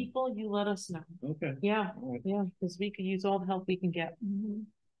know, people, you let us know. Okay. Yeah. Yeah. Because we could use all the help we can get.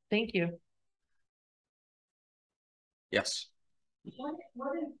 Thank you. Yes. What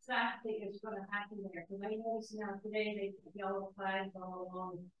exactly is going to happen there? Because I noticed now today they put yellow flags all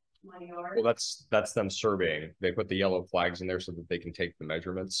along my yard. Well, that's them surveying. They put the yellow flags in there so that they can take the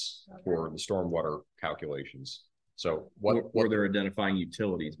measurements for the stormwater calculations. So what they're identifying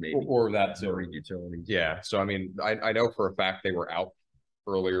utilities, maybe, or that utilities. Yeah. So I mean, I know for a fact they were out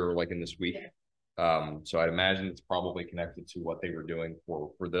earlier, like in this week. So I'd imagine it's probably connected to what they were doing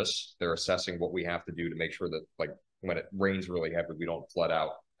for this. They're assessing what we have to do to make sure that, like, when it rains really heavy, we don't flood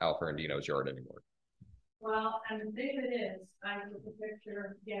out Al Ferrandino's yard anymore. Well, and the thing of it is, I took a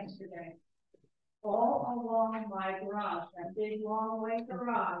picture yesterday. All along my garage, that big long white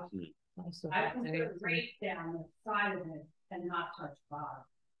garage, I put the grate down the side of it and not touch bottom.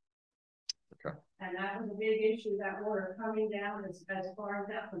 Okay. And that was a big issue, that water coming down as far as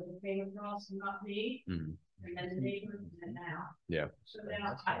that, but it came across, not me, Mhm. and then the neighbors, and now. Yeah. So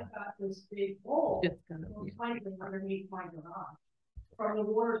now I've got this big hole, It's gonna be- slightly underneath my garage. From the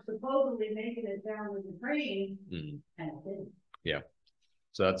water supposedly making it down with the drain, Mhm. and it didn't. Yeah.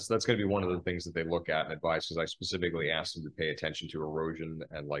 So that's going to be one of the things that they look at and advise, because I specifically asked them to pay attention to erosion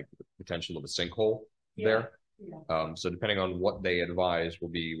and like the potential of a sinkhole there. Yeah. So depending on what they advise will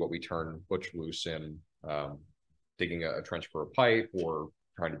be what we turn Butch loose in, digging a trench for a pipe or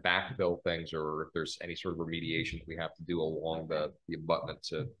trying to backfill things, or if there's any sort of remediation that we have to do along the abutment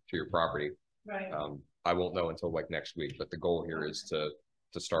to your property. Right, I won't know until like next week, but the goal here is to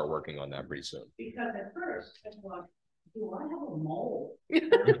start working on that pretty soon. because at first, I thought, do I have a mole?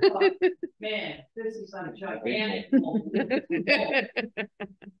 And I thought, man, this is a gigantic mole.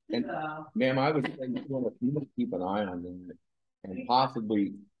 Ma'am, I would say you must keep an eye on that and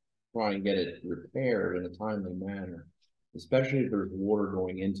possibly try and get it repaired in a timely manner, especially if there's water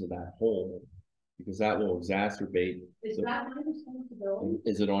going into that hole, because that will exacerbate. Is that my responsibility?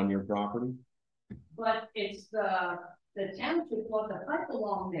 Is it on your property? But it's the township brought the pipe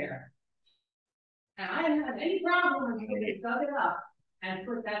along there. And I didn't have any problem until they dug it up and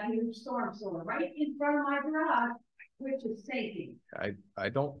put that huge storm sewer right in front of my garage, which is safety. I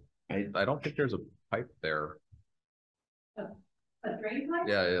don't think there's a pipe there. A drain pipe?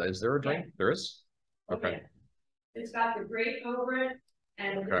 Yeah, is there a drain? Yeah. There is? Okay. It's got the grate over it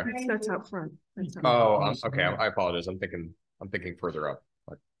and. the Okay. drain That's is- out front. That's out Oh, front. okay. I apologize. I'm thinking further up.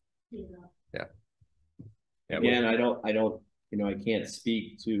 Yeah. Yeah. Yeah. Again, I don't, I can't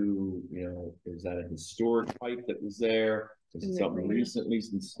speak to, is that a historic pipe that was there? Is it something recently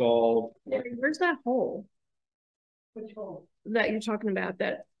installed? Where's that hole Which hole? that you're talking about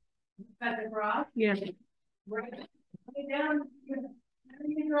that? At the garage? Yeah. Right, coming down,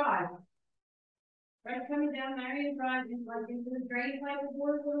 Marion Drive. Right, coming down Marion Drive, is like into the drain pipe of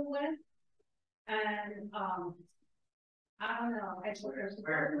water going west. And, I don't know, it's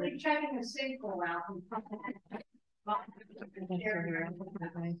we're checking a sinkhole out. in front of it.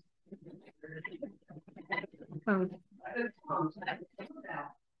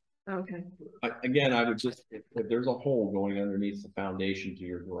 Okay. Again, I would just, if there's a hole going underneath the foundation to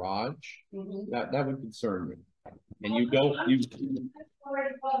your garage, Mhm. that would concern me. And you don't, you, I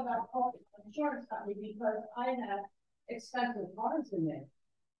already thought about calling the insurance company because I have expensive cars in there.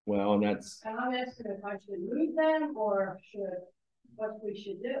 well, and that's, And I'm asking if I should move them or what we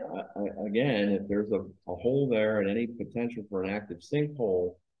should do. again, if there's a hole there and any potential for an active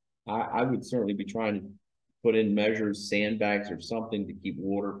sinkhole, I would certainly be trying to put in measures, sandbags or something to keep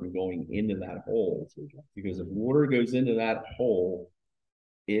water from going into that hole. Because if water goes into that hole,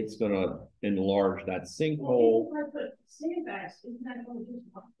 it's gonna enlarge that sinkhole. Well, if I put sandbags, isn't that going to just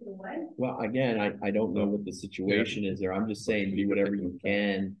wash it away? Well, again, I don't know what the situation is there. I'm just saying, do whatever you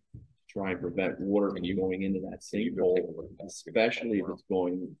can to try and prevent water from going into that sinkhole, especially if it's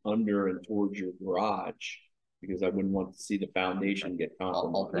going under and towards your garage, because I wouldn't want to see the foundation get I'll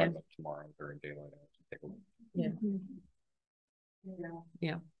compromised. drive up tomorrow during daylight hours and take a look.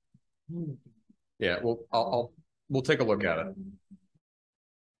 Yeah. Yeah, well, we'll take a look at it.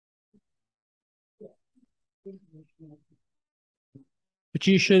 But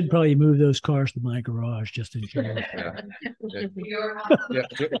you should probably move those cars to my garage just in case. Yeah. You're, Yeah,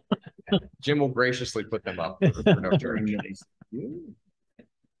 Jim will graciously put them up for no charge. Very nice. You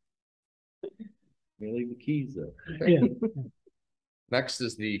leave the keys though. Yeah. Next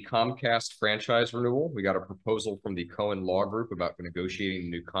is the Comcast franchise renewal. We got a proposal from the Cohen Law Group about negotiating a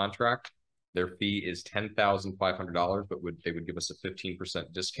new contract. Their fee is $10,500, but they would give us a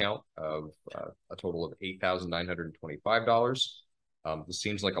 15% discount of a total of $8,925. This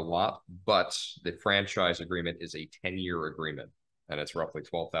seems like a lot, but the franchise agreement is a 10-year agreement, and it's roughly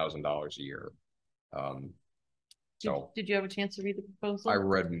 $12,000 a year. So Did you have a chance to read the proposal? I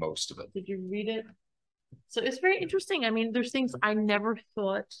read most of it. Did you read it? So it's very interesting. I mean, there's things I never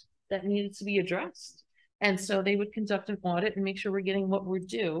thought that needed to be addressed. And so they would conduct an audit and make sure we're getting what we're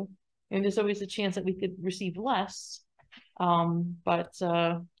due. And there's always a chance that we could receive less. But They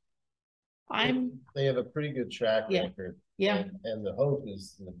have a pretty good track Yeah. record. Yeah. And the hope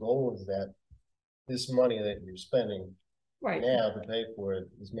is, the goal is that this money that you're spending right. now to pay for it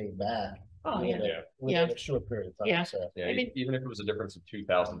is made back. Oh, within yeah. a- Within a short period of time. Yeah. So, Yeah, I mean- even if it was a difference of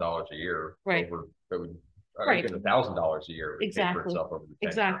 $2,000 a year, Right. over, it would, Right. even $1,000 a year. It would pay for Exactly. itself over the 10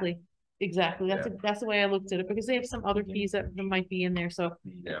 years. Exactly. Exactly, that's the way I looked at it, because they have some other fees that might be in there, so.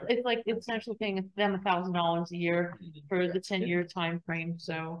 Yeah. It's like, it's actually paying them $1,000 a year for the 10-year time frame.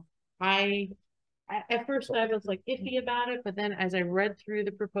 So at first I was like iffy about it, but then as I read through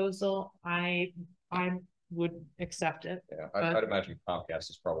the proposal, I would accept it. Yeah, But- I'd imagine Comcast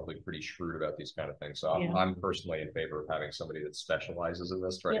is probably pretty shrewd about these kind of things, so Yeah. I'm personally in favor of having somebody that specializes in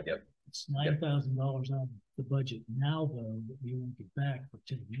this, try to get. It's $9,000 out of the budget now, though, that we won't get back for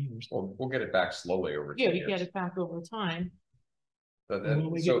 10 years. We'll get it back slowly over Yeah, 10 we years. get it back over time. But And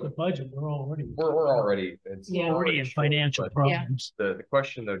when we so get the budget, we're already. we're already, it's Yeah. Already in short, financial but problems. The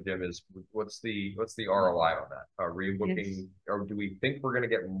question though, Jim, is what's the ROI on that? Are we looking, or do we think we're gonna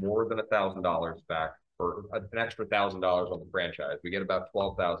get more than $1,000 back for an extra $1,000 on the franchise? We get about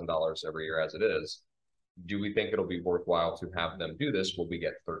 $12,000 every year as it is. Do we think it'll be worthwhile to have them do this? Will we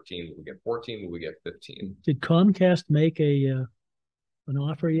get 13? Will we get 14? Will we get 15? Did Comcast make an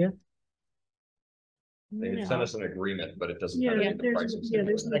offer yet? They sent us an agreement, but it doesn't. Yeah, tell you the there's- pricing yeah,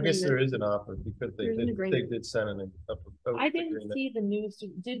 there's standpoint. I guess there is an offer because There's an they agreement. did send a proposed I didn't agreement. see the news.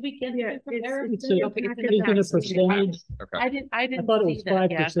 Did we get Yeah, it from it's- Eric? It's a, Okay, it's in the isn't it a packet. percentage? Okay. I didn't I thought it see was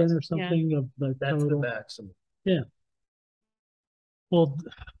that yet. 5% or Yeah. something of the That's the total. maximum. Well,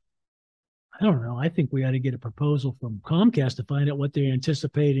 I don't know. I think we ought to get a proposal from Comcast to find out what they're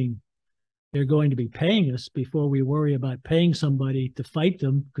anticipating they're going to be paying us before we worry about paying somebody to fight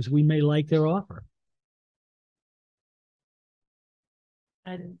them, because we may like their offer.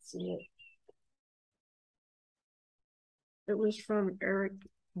 I didn't see it. It was from Eric.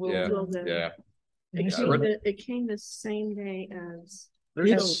 Yeah, Wilden. yeah. It Yeah, I came, read- it came the same day as.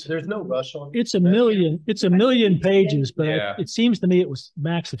 There's no rush on. It's a million pages, but Yeah. it seems to me it was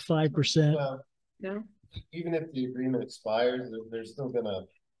max of 5%. Well, No, even if the agreement expires, they're still gonna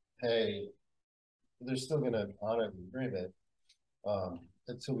pay. They're still gonna honor the agreement,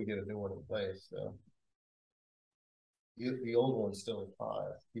 until we get a new one in place, so. The old one's still at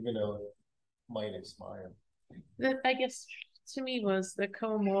 5, even though it might expire. That, I guess, to me was the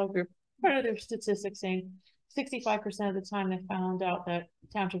co-moral group, part of their statistics saying 65% of the time they found out that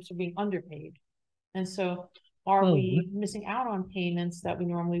townships are being underpaid. And so are Oh, we missing out on payments that we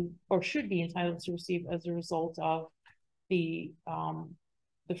normally, or should be entitled to receive as a result of the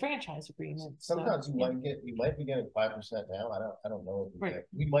franchise agreement? So, Sometimes yeah. you might be getting 5% now, I don't know. If Right.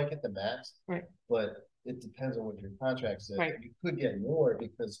 we might get the max. Right. But it depends on what your contract says. Right. You could get more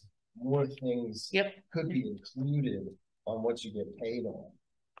because more things. Yep. Could be included on what you get paid on.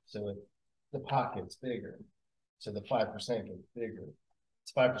 So if the pocket's bigger, so the 5% gets bigger.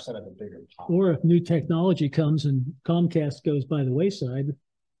 It's 5% of a bigger pot. Or if new technology comes and Comcast goes by the wayside,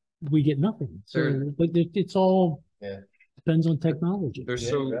 we get nothing. So, There- but it's all Yeah. depends on technology. They're Yeah,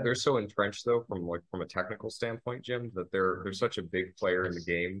 so right. they're so entrenched though, from a technical standpoint, Jim, that they're such a big player in the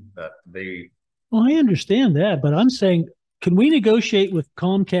game that they. Well, I understand that, but I'm saying, can we negotiate with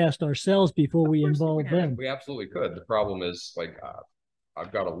Comcast ourselves before we course we involve can. them? We absolutely could. The problem is like,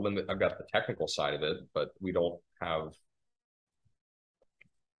 I've got the technical side of it, but we don't have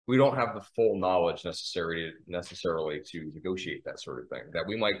the full knowledge necessarily to negotiate that sort of thing. That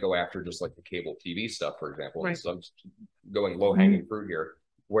we might go after just like the cable TV stuff, for example. Right. So I'm just going low hanging fruit here.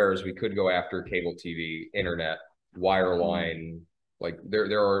 Whereas we could go after cable TV, internet, wireline, like there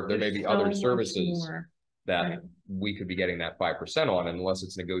may be There's other so much services more. that Right. we could be getting that 5% on, and unless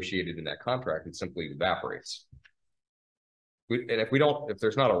it's negotiated in that contract, it simply evaporates. And if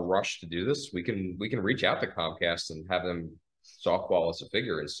there's not a rush to do this, we can reach out to Comcast and have them softball us a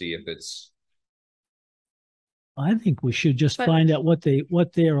figure and see if it's. I think we should just But- find out what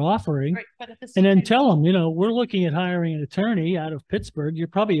they're offering. Right, but at the And same then time- tell them, we're looking at hiring an attorney out of Pittsburgh. You're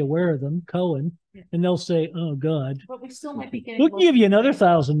probably aware of them, Cohen. Yeah. And they'll say, oh, God, But we still might be getting. we'll give you another Right.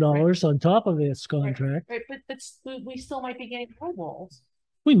 $1,000 on top of this contract. Right, but we still might be getting low balls.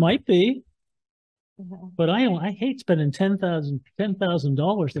 We might be, Mhm. but I hate spending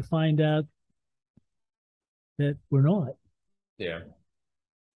 $10,000 to find out that we're not. Yeah.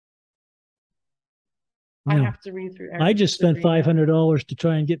 I No. have to read through. I just spent agreement. $500 to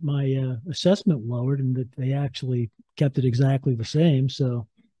try and get my assessment lowered, and that they actually kept it exactly the same. So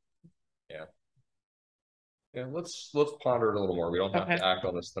Yeah, let's ponder it a little more. We don't have Okay. to act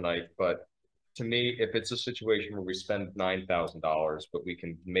on this tonight, but to me, if it's a situation where we spend $9,000, but we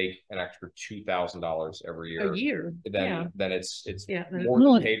can make an extra $2,000 every year, A year, yeah. then it's Yeah, then- more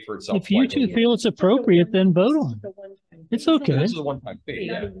Well, than paid for itself. if you two slightly. feel it's appropriate, then vote on it. It's okay. This is a one-time fee,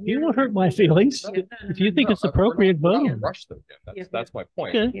 yeah. You won't hurt my feelings. Yeah. If you think No, it's appropriate, we're vote not in a on it. rush though, Jim. Yeah. That's my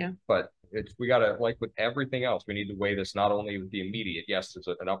point. Okay. Yeah. But we gotta, like with everything else, we need to weigh this not only with the immediate, yes, there's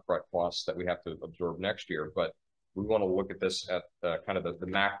an upfront cost that we have to absorb next year, but we want to look at this at kind of the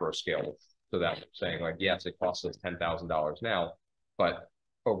macro scale. So that we're saying like, yes, it costs us $10,000 now, but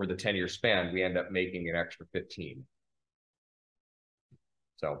over the 10-year span, we end up making an extra 15.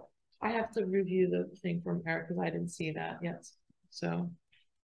 So I have to review the thing from Eric because I didn't see that yet. So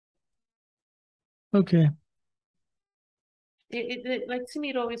Okay. it like to me,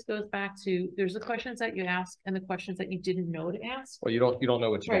 it always goes back to there's the questions that you ask and the questions that you didn't know to ask. well, you don't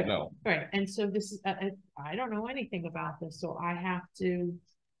know what you Right. don't know. Right. And so this is I don't know anything about this, so I have to,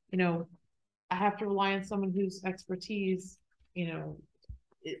 you know, I have to rely on someone whose expertise, you know,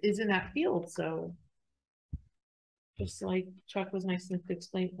 is in that field. So just like Chuck was nice enough to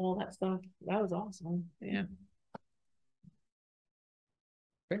explain all that stuff. That was awesome. Yeah.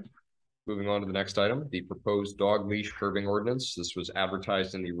 Okay. Moving on to the next item, the proposed dog leash curbing ordinance. This was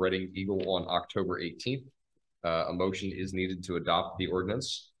advertised in the Reading Eagle on October 18th. A motion is needed to adopt the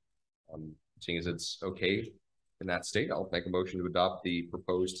ordinance. Seeing as it's okay in that state, I'll make a motion to adopt the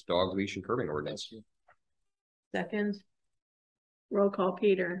proposed dog leash and curbing ordinance. Second. Roll call,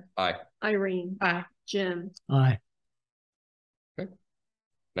 Peter. Aye. Irene. Aye. Jim. Aye.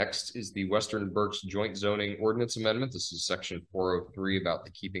 Next is the Western Berks Joint Zoning Ordinance Amendment. This is section 403 about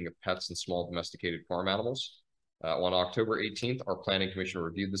the keeping of pets and small domesticated farm animals. On October 18th, our planning commission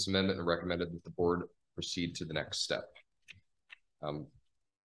reviewed this amendment and recommended that the board proceed to the next step.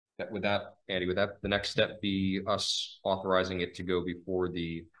 With that, Andy, would that the next step be us authorizing it to go before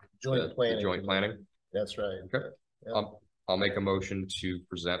the joint planning? That's right. Okay. Yeah. I'll make a motion to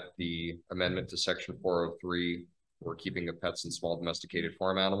present the amendment to section 403 for keeping of pets and small domesticated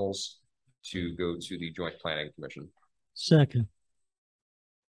farm animals to go to the Joint Planning Commission. Second.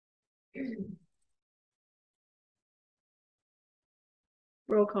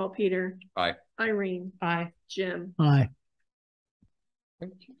 Roll call, Peter. Aye. Irene. Aye. Jim. Aye. Do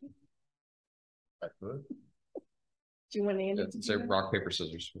you want Andy to Say do rock, paper,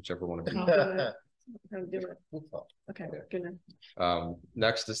 scissors, whichever one of you. it? I'll do it. Okay, good.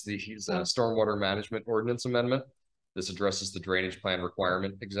 Next is the stormwater management ordinance amendment. This addresses the drainage plan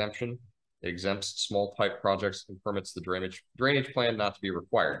requirement exemption. It exempts small type projects and permits the drainage plan not to be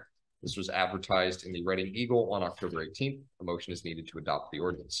required. This was advertised in the Reading Eagle on October 18th. A motion is needed to adopt the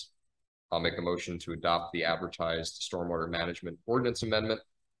ordinance. I'll make a motion to adopt the advertised stormwater management ordinance amendment,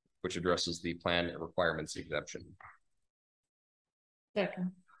 which addresses the plan and requirements exemption.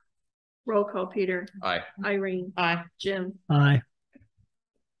 Second. Roll call, Peter. Aye. Irene. Aye. Jim. Aye.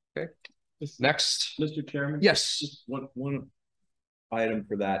 Okay. Next. Mr. Chairman? Yes. Just one item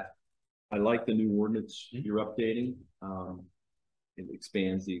for that. I like the new ordinance you're updating. It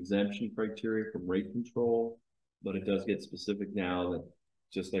expands the exemption criteria from rate control, but it does get specific now that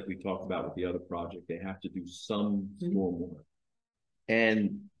just like we talked about with the other project, they have to do some stormwater.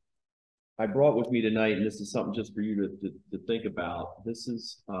 And I brought with me tonight, and this is something just for you to think about. This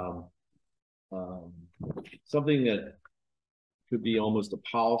is something that could be almost a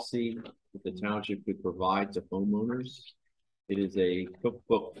policy that the township could provide to homeowners. It is a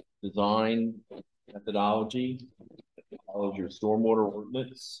cookbook design methodology that follows your stormwater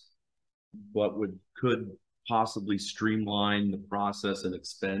ordinance, but could possibly streamline the process and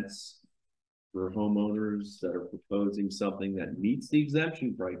expense for homeowners that are proposing something that meets the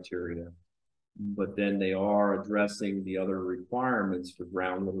exemption criteria, but then they are addressing the other requirements for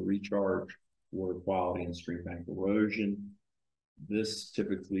groundwater recharge, water quality, and stream bank erosion. This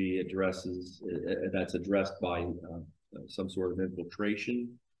typically addresses, that's addressed by some sort of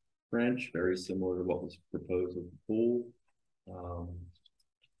infiltration trench, very similar to what was proposed with the pool.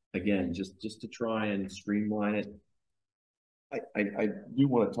 Again, just to try and streamline it. I do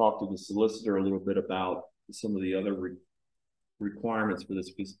want to talk to the solicitor a little bit about some of the other requirements for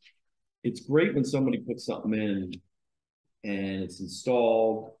this, because it's great when somebody puts something in and it's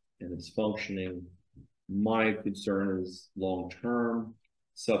installed and it's functioning. My concern is long-term,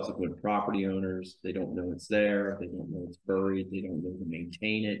 subsequent property owners, they don't know it's there, they don't know it's buried, they don't know to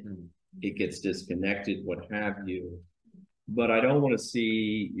maintain it, it gets disconnected, what have you. But I don't want to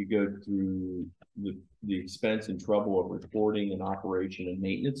see you go through the expense and trouble of recording an operation and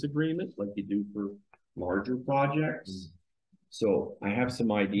maintenance agreement like you do for larger projects. So I have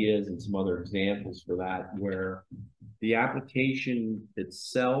some ideas and some other examples for that, where the application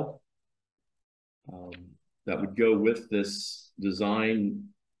itself that would go with this design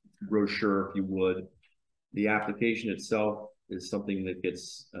brochure, if you would, the application itself is something that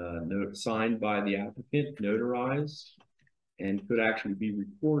gets signed by the applicant, notarized, and could actually be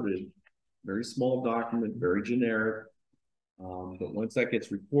recorded. Very small document, very generic. But once that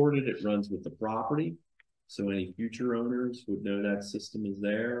gets recorded, it runs with the property. So any future owners would know that system is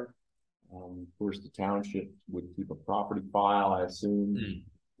there. Of course, the township would keep a property file, I assume,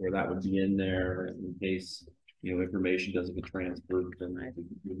 where that would be in there in case, you know, information doesn't get transferred, then I think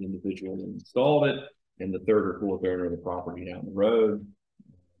the individual that installed it and the third or fourth owner of the property down the road.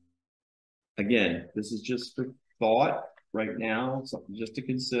 Again, this is just for thought right now, something just to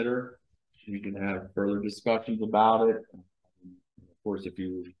consider. We can have further discussions about it. Of course, if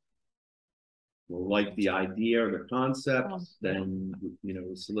you like the idea or the concept, then, you know,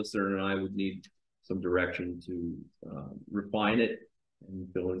 the solicitor and I would need some direction to refine it and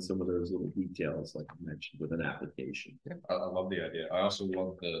fill in some of those little details, like I mentioned, with an application. Yeah, I love the idea. I also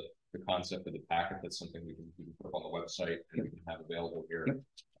love the concept of the packet. That's something we can put on the website and we can have available here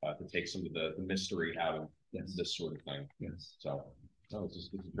to take some of the mystery out of this sort of thing. Yes. So, no, it's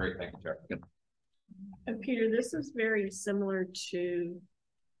a great thing, Jeff. And Peter, this is very similar to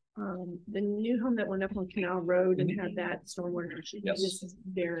the new home that went up on Canal Road and had that stormwater issue. Yes. This is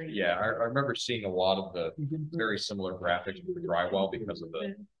very. Yeah, I remember seeing a lot of the very similar graphics with the drywall because of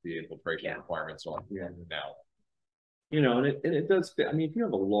the infiltration requirements on now. You know, and it does fit. I mean, if you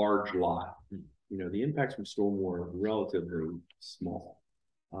have a large lot, you know, the impacts from stormwater are relatively small.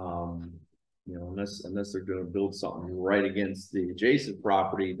 You know, unless they're going to build something right against the adjacent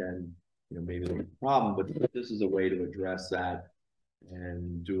property, then, you know, maybe there's a problem. But this is a way to address that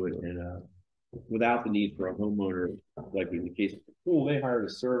and do it in without the need for a homeowner, like in the case of the pool, they hired a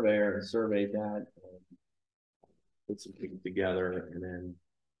surveyor and surveyed that, and put some things together, and then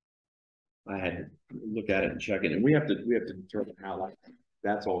I had to look at it and check it, and we have to determine how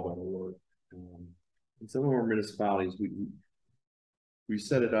that's all going to work. In some of our municipalities, we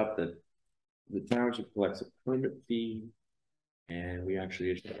set it up that the township collects a permit fee, and we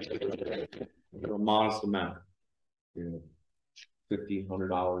actually issue a modest amount, you know,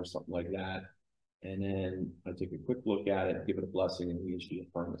 $1,500, something like that. And then I take a quick look at it, give it a blessing, and we issue a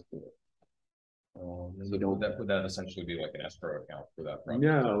permit for it. So would that essentially be like an escrow account for that project?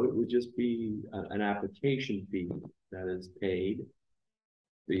 No, it would just be an application fee that is paid.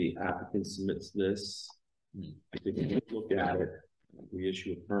 The applicant submits this. I take a quick look at it. We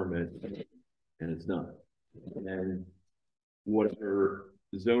issue a permit, and it's done. And then whatever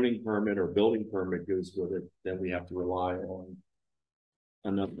zoning permit or building permit goes with it, then we have to rely on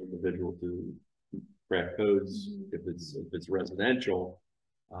another individual to craft codes if it's residential,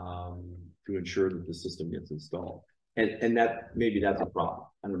 to ensure that the system gets installed. And that maybe that's a problem.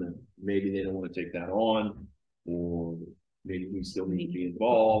 I don't know. Maybe they don't want to take that on, or maybe we still need to be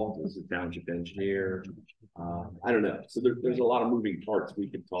involved as a township engineer. I don't know. So there's a lot of moving parts we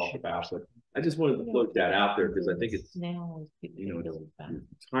can talk about, but I just wanted to float that out there because I think it's, you know,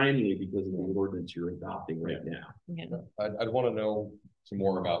 it's timely because of the ordinance you're adopting right now. I'd want to know some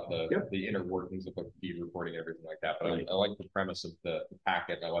more about the inner workings of like feed reporting and everything like that. But I like the premise of the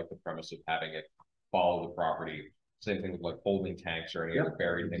packet. I like the premise of having it follow the property. Same thing with like holding tanks or any other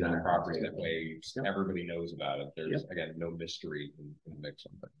buried thing on the property. That way everybody knows about it. There's again no mystery in the mix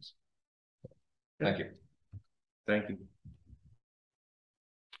of things. Thank you. Thank you.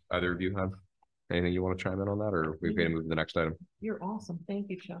 Either of you have anything you want to chime in on that, or we're going to move to the next item? You're awesome. Thank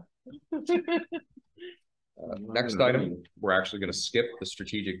you, Chuck. Next item, we're actually going to skip. The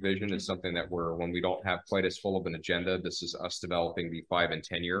strategic vision is something that when we don't have quite as full of an agenda, this is us developing the 5 and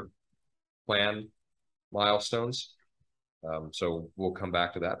 10 year plan milestones. So we'll come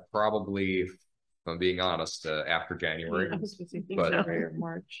back to that probably, if I'm being honest, after January. February or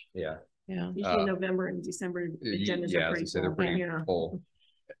March. Yeah. Usually November and December agendas are pretty they're pretty full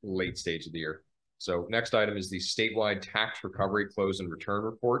late stage of the year. So next item is the statewide tax recovery close and return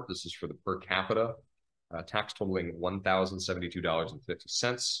report. This is for the per capita tax totaling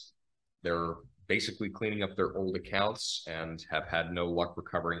 $1,072.50. They're basically cleaning up their old accounts and have had no luck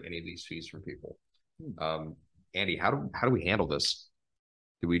recovering any of these fees from people. Andy, how do we handle this?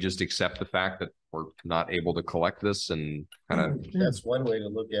 Do we just accept the fact that we're not able to collect this and kind of? That's one way to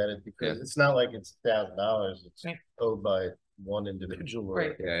look at it, because it's not like it's $1,000. It's owed by one individual or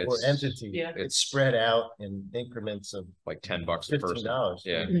entity. It's spread out in increments of like $10 a person.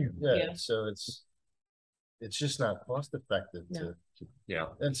 $15. So it's just not cost effective to.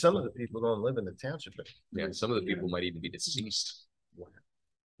 And some of the people don't live in the township. Some of the people might even be deceased.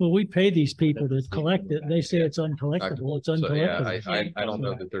 Well, we pay these people to collect it. They say it's uncollectible. It's uncollectible. So, I don't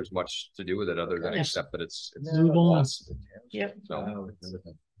know that there's much to do with it other than accept that it's move on. So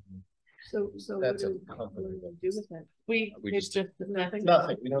that's what do we do with that? We just nothing.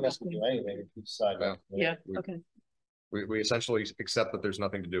 Nothing. We don't have to do anything if we decide. Okay. We essentially accept that there's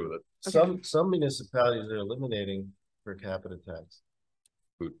nothing to do with it. Some municipalities are eliminating per capita tax.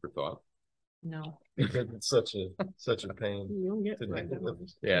 Food for thought. No. It's such a pain. You don't get to right do. now.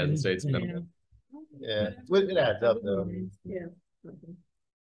 Yeah, the state's Yeah. minimum. Yeah, it adds up though. Yeah.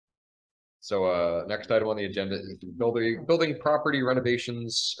 So next item on the agenda is building property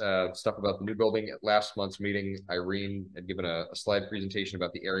renovations, stuff about the new building. At last month's meeting, Irene had given a slide presentation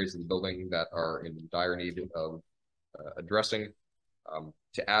about the areas of the building that are in dire need of addressing.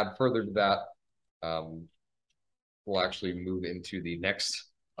 To add further to that, we'll actually move into the next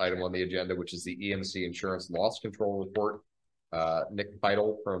item on the agenda, which is the EMC Insurance Loss Control Report. Nick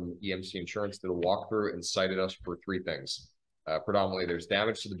Feidel from EMC Insurance did a walkthrough and cited us for 3 things. Predominantly, there's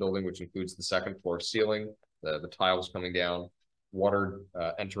damage to the building, which includes the second floor ceiling, the tiles coming down, water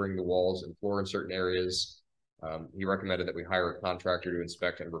entering the walls and floor in certain areas. He recommended that we hire a contractor to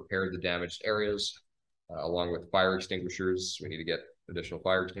inspect and repair the damaged areas, along with fire extinguishers. We need to get additional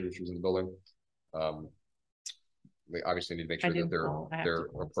fire extinguishers in the building. We obviously need to make sure that they're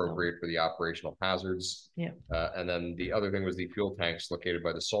appropriate for the operational hazards. Yeah. And then the other thing was the fuel tanks located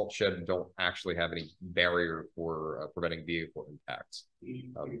by the salt shed don't actually have any barrier for preventing vehicle impacts.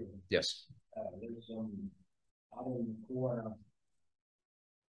 Yes. There's out in the corner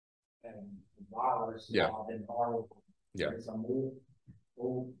and the wireless. Yeah. Yeah. There's some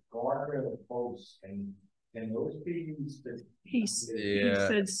old guardrail posts and those be used to. He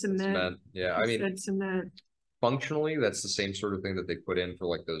said cement. Yeah, He I mean, said cement. functionally, that's the same sort of thing that they put in for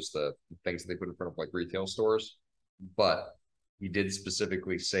like the things that they put in front of like retail stores. But he did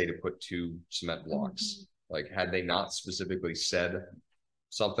specifically say to put 2 cement blocks. Like, had they not specifically said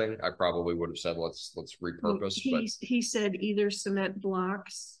something, I probably would have said let's repurpose. Well, he said either cement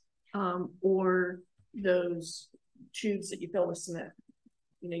blocks or those tubes that you fill with cement.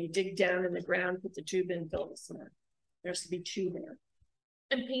 You know, you dig down in the ground, put the tube in, fill with cement. There has to be 2 there.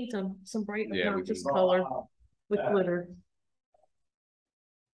 And paint them some bright, just color with glitter.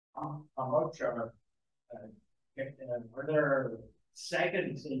 I'm not sure. Are there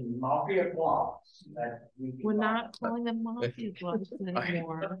seconds in mafia blocks that we're not calling them mafia blocks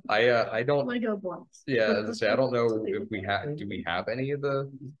anymore? I don't. Lego blocks. Yeah, as I say, I don't know if we have. Do we have any of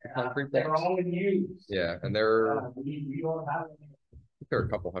the concrete blocks? They're only used. Yeah, and they're. We don't have any. They're a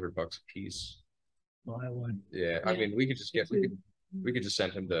couple $100 a piece. Buy one. Yeah, I mean, we could just get. We could just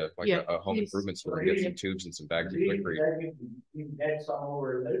send him to like a home improvement store and get some tubes and some bags of quickly. You can get some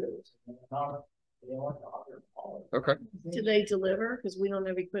over there. Okay. Do they deliver? Because we don't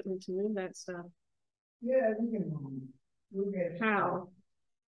have equipment to move that stuff. Yeah, we'll get. How?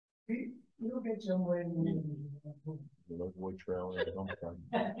 We'll get somewhere.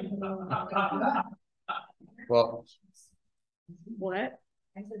 Well, what?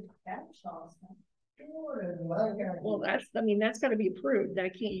 I said, that's awesome. Well, that's gotta be approved.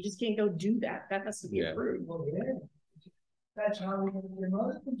 You just can't go do that. That has to be approved. Well, yeah. That's how we get the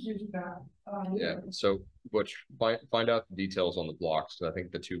most yeah. So, Butch, find out the details on the blocks. I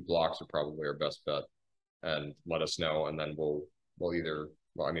think the 2 blocks are probably our best bet, and let us know, and then we'll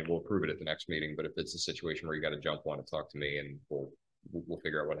approve it at the next meeting. But if it's a situation where you got to jump on and talk to me, and we'll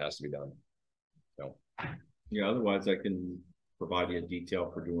figure out what has to be done. So, yeah. Otherwise, I can provide you a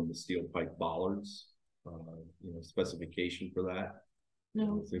detail for doing the steel pipe bollards. Specification for that.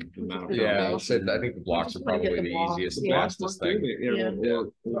 No. Yeah, I'll say that I think the blocks are probably the easiest, fastest thing.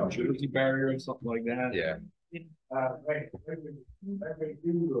 Or Jersey barrier or something like that. Yeah. The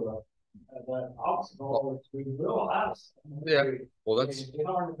obstacle, we will have. Yeah. Well, that's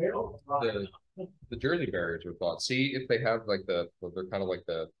the Jersey barriers are thought. See if they have like they're kind of like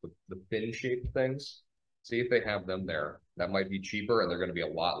the fin shaped things. See if they have them there. That might be cheaper, and they're going to be a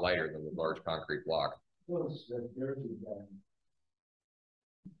lot lighter than the large concrete block. You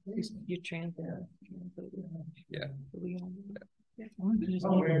transfer. Yeah. Yeah. Yeah,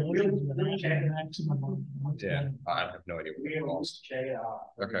 I have no idea what it costs.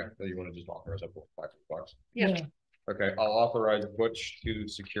 Okay, so you want to just authorize up $5 Yeah. Okay, I'll authorize Butch to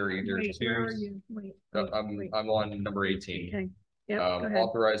secure either Wait, where are 2. you? Wait, I'm on number 18. Okay. Yeah. Go ahead.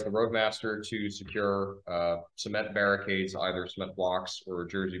 Authorize the roadmaster to secure cement barricades, either cement blocks or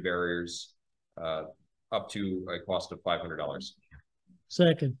Jersey barriers, up to a cost of $500.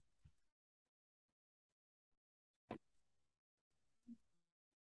 Second.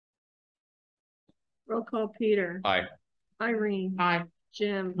 Roll call, Peter. Aye. Irene. Aye.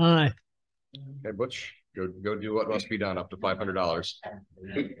 Jim. Aye. Okay, Butch, go do what must be done up to $500.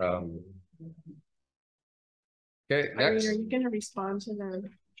 Okay, Irene, next. are you gonna respond to them?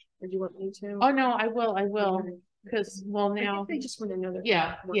 Or do you want me to? Oh, no, I will, because, well, I now, think they just want to know that.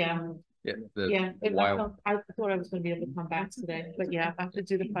 yeah, we're yeah. on. Yeah, Yeah, wild, I thought I was gonna be able to come back today, but yeah, I have to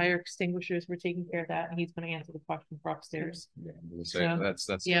do the fire extinguishers. We're taking care of that, and he's gonna answer the question for upstairs. So, that's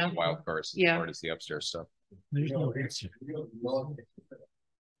yeah. the wild card, Yeah. part is the upstairs stuff. There's no answer.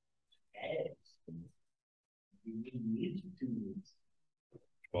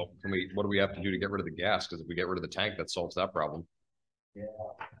 Well, what do we have to do to get rid of the gas? Because if we get rid of the tank, that solves that problem. Yeah.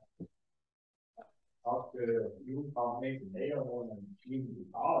 After you combination, they don't want to use the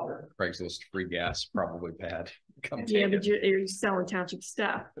power. Craigslist free gas, probably bad. Come Yeah, take but it. you're selling township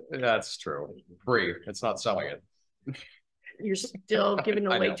stuff. That's true. Free. It's not selling it. You're still giving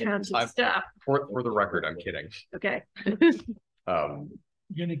I away know. township stuff. For the record, I'm kidding. Okay. You're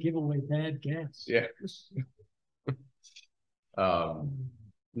gonna give away bad gas. Yeah.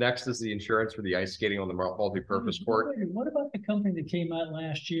 Next is the insurance for the ice skating on the multi-purpose court. What about the company that came out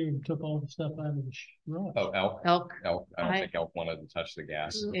last year and took all the stuff out of the garage? Oh, Elk. Elk, I don't think Elk wanted to touch the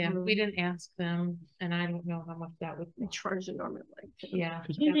gas. yeah, we didn't ask them, and I don't know how much that would, They charge an arm and leg. yeah.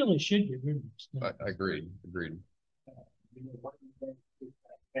 Because we really should get rid of this stuff. Agreed.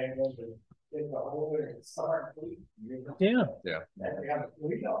 Yeah.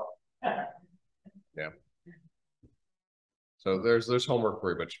 Yeah. So there's homework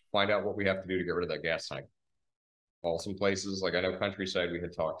for you, but find out what we have to do to get rid of that gas tank. Call some places, like I know Countryside we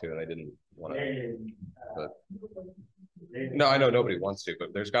had talked to, and I didn't want to. But no, I know nobody wants to,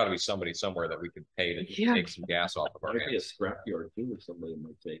 but there's got to be somebody somewhere that we could pay to take some gas off of our Might be a hands. scrapyard too, if somebody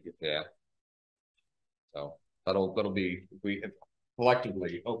might take it. Yeah. So that'll be, we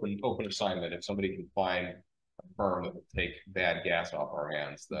collectively open assignment. If somebody can find a firm that will take bad gas off our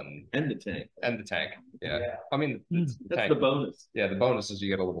hands, then And the tank. Yeah. I mean, it's the That's tank. the bonus. Yeah, the bonus is you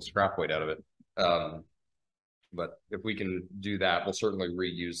get a little scrap weight out of it. But if we can do that, we'll certainly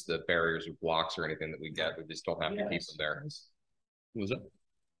reuse the barriers or blocks or anything that we get. We just don't have to keep them there. What was it?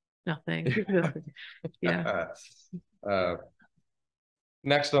 Nothing. Yeah,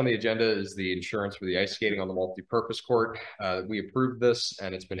 Next on the agenda is the insurance for the ice skating on the multi-purpose court. We approved this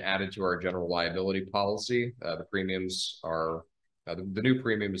and it's been added to our general liability policy. The premiums are, the new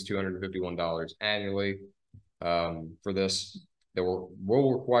premium is $251 annually. For this, there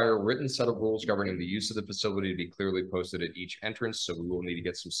will require a written set of rules governing the use of the facility to be clearly posted at each entrance. So we will need to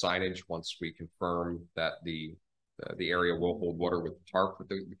get some signage once we confirm that the area will hold water with the tarp that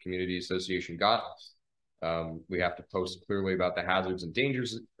the community association got. We have to post clearly about the hazards and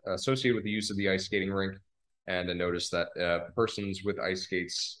dangers associated with the use of the ice skating rink, and a notice that persons with ice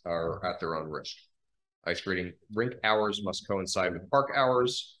skates are at their own risk. Ice skating rink hours must coincide with park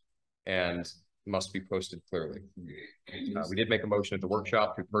hours and must be posted clearly. We did make a motion at the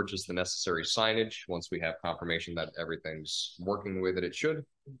workshop to purchase the necessary signage once we have confirmation that everything's working the way that it should,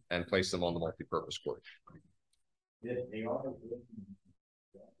 and place them on the multi-purpose court.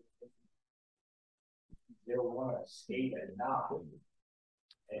 They don't want to skate at night.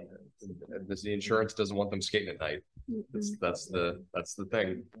 The insurance doesn't want them skating at night. That's the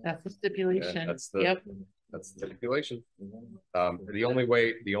thing. that's the stipulation. Yeah, that's Yep. the stipulation. What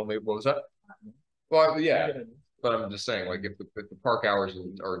was that? Well, yeah, but I'm just saying, like, if the park hours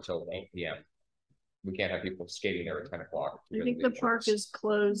are until 8 PM, we can't have people skating there at 10 o'clock. I think the park is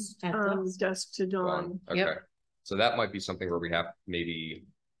closed At dusk. dusk to dawn. Okay, Yep. so that might be something where we have to maybe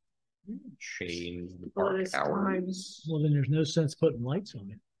change the Well, park it's hours. Well, then there's no sense putting lights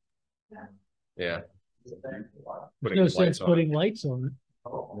on it. Yeah. There's Putting no lights sense on. putting lights on it.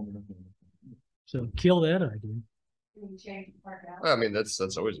 So kill that idea. I mean, that's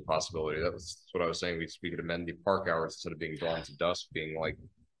always a possibility. That's what I was saying. We could amend the park hours instead of being dawn to dusk, being like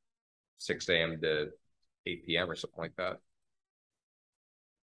 6 AM to 8 PM or something like that.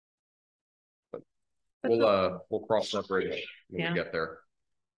 But we'll cross that bridge when Yeah. we get there.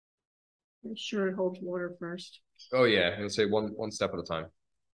 Make sure it holds water first. Oh yeah, I'm gonna say one step at a time.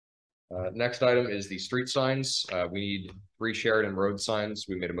 Next item is the street signs. We need 3 Sheridan Road signs.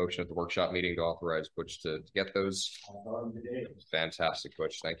 We made a motion at the workshop meeting to authorize Butch to get those. Fantastic,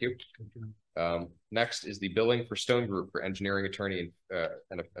 Butch. Thank you. Next is the billing for Stone Group for engineering attorney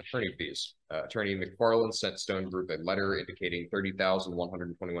and attorney fees. Attorney McFarland sent Stone Group a letter indicating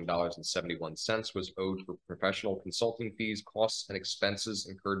 $30,121.71 was owed for professional consulting fees, costs, and expenses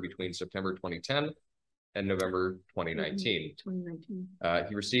incurred between September 2010 and November 2019. 2019.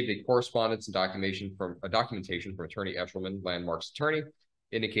 He received a correspondence and documentation from Attorney Eshelman, Landmark's attorney,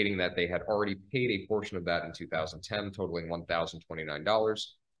 indicating that they had already paid a portion of that in 2010, totaling $1,029.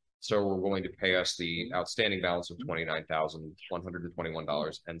 So we're going to pay us the outstanding balance of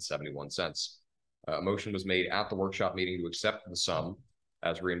 $29,121.71. A motion was made at the workshop meeting to accept the sum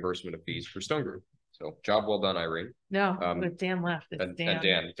as reimbursement of fees for Stone Group. So job well done, Irene. No, Um, but Dan left. It's And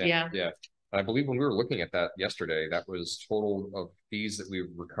Dan, Yeah. yeah. I believe when we were looking at that yesterday, that was total of fees that we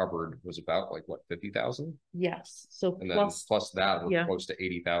recovered was about like what, 50,000? Yes, so And then plus, plus that was yeah. close to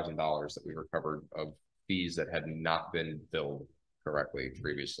 $80,000 that we recovered of fees that had not been billed correctly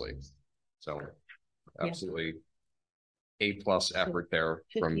previously. So Yeah. absolutely A+ effort there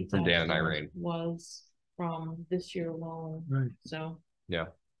from Dan and 50,000 Irene. was from this year alone, Right. so. Yeah.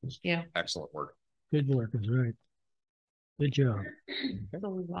 Yeah. Excellent work. Good work, is right. Good job. It's a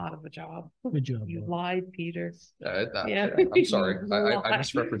lot of a job. Good job. You Bob. lied, Peter. Yeah. I'm sorry. I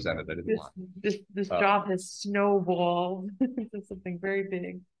misrepresented. I didn't lie. This job has snowballed into something very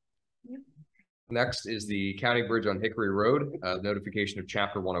big. Next is the County Bridge on Hickory Road, notification of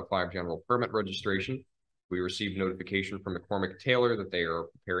Chapter 105 general permit registration. We received notification from McCormick Taylor that they are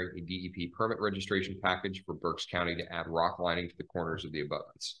preparing a DEP permit registration package for Berks County to add rock lining to the corners of the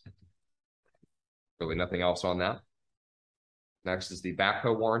abutments. Really nothing else on that. Next is the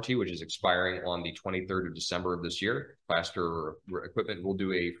backhoe warranty, which is expiring on the 23rd of December of this year. Plaster Equipment will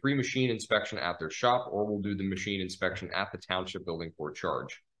do a free machine inspection at their shop, or will do the machine inspection at the township building for a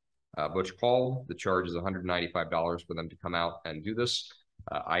charge. Butch called. The charge is $195 for them to come out and do this.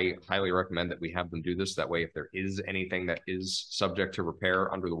 I highly recommend that we have them do this. That way, if there is anything that is subject to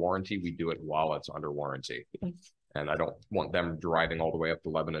repair under the warranty, we do it while it's under warranty. And I don't want them driving all the way up to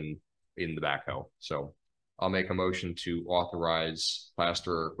Lebanon in the backhoe. So I'll make a motion to authorize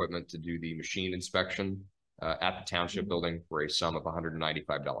Plaster Equipment to do the machine inspection at the township building for a sum of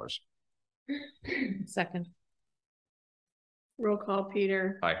 $195. Second. Roll call,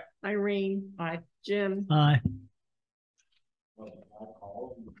 Peter. Aye. Irene. Aye. Jim. Aye.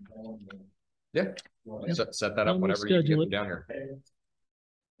 Yeah. Set that up We'll whenever you can get schedule them down here.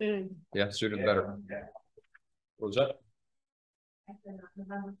 Good. Yeah, sooner the better. What was that?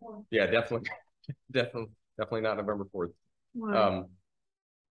 Yeah, definitely. Definitely not November 4th. Wow.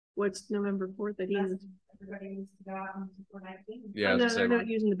 What's November 4th that he is? Everybody needs to go out on 4/19. Yeah, Oh, no, as I say, I'm not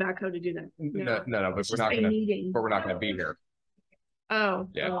using the backhoe to do that. no, but It's we're just not a gonna, meeting. but we're not gonna be here. Oh.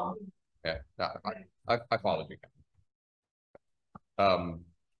 Yeah. well, Yeah, no, I followed you.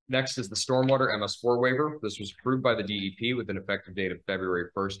 Next is the stormwater MS4 waiver. This was approved by the DEP with an effective date of February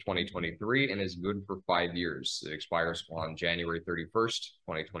 1st, 2023, and is good for 5 years. It expires on January 31st,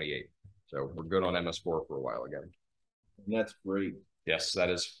 2028. So we're good on MS4 for a while again. And that's great. Yes, that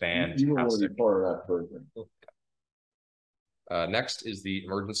is You were fantastic. already part of that program. Next is the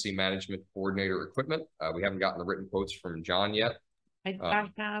emergency management coordinator equipment. We haven't gotten the written quotes from John yet. I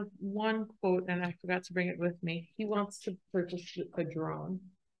have one quote and I forgot to bring it with me. He wants to purchase a drone.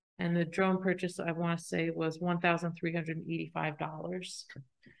 And the drone purchase, I want to say, was $1,385.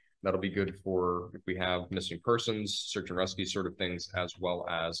 That'll be good for if we have missing persons, search and rescue sort of things, as well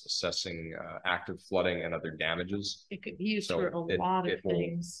as assessing active flooding and other damages. It could be used So for a lot of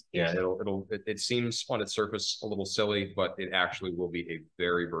things. Yeah, it seems on its surface a little silly, but it actually will be a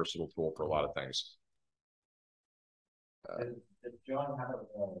very versatile tool for a lot of things. Does John have a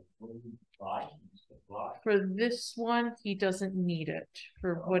license to fly? For this one, he doesn't need it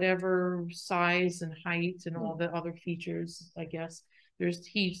for whatever size and height and all the other features, I guess.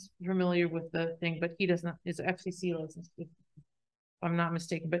 He's familiar with the thing, but he doesn't, is FCC license, if I'm not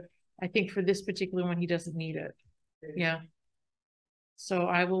mistaken, but I think for this particular one, he doesn't need it. Yeah. So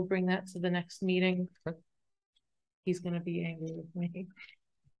I will bring that to the next meeting. He's gonna be angry with me.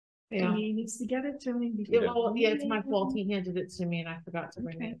 Yeah. He needs to get it to me. Yeah, it's my fault. He handed it to me and I forgot to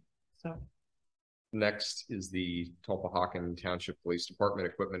bring it. So. Next is the Tulpehocken Township Police Department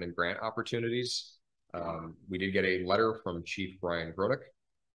equipment and grant opportunities. We did get a letter from Chief Brian Grodick.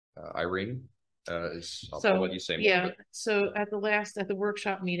 Irene, I'll let you say more. Yeah, so at the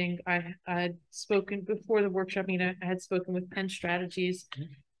workshop meeting, I had spoken before the workshop meeting, I had spoken with Penn Strategies.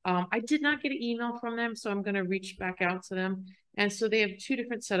 I did not get an email from them, so I'm going to reach back out to them. And so they have two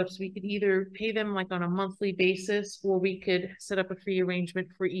different setups. We could either pay them like on a monthly basis, or we could set up a fee arrangement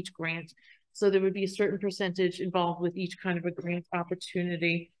for each grant. So there would be a certain percentage involved with each kind of a grant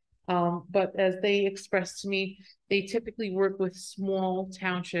opportunity. But as they expressed to me, they typically work with small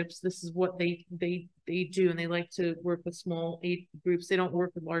townships. This is what they do, and they like to work with small aid groups. They don't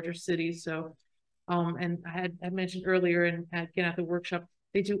work with larger cities. So, and I mentioned earlier, and again at the workshop,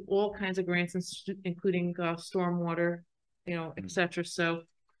 they do all kinds of grants, including stormwater, etc. So,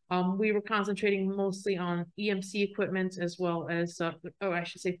 we were concentrating mostly on EMC equipment, as well as I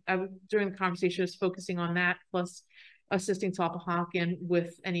should say, during the conversation, I was focusing on that, plus assisting Tulpehocken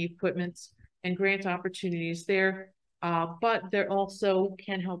with any equipment and grant opportunities there. But they also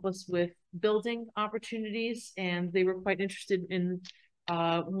can help us with building opportunities, and they were quite interested in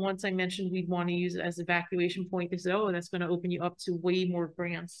Once I mentioned we'd want to use it as evacuation point, they said, oh, that's going to open you up to way more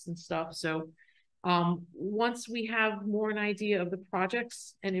grants and stuff. So once we have more an idea of the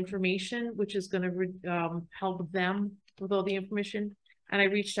projects and information, which is going to help them with all the information. And I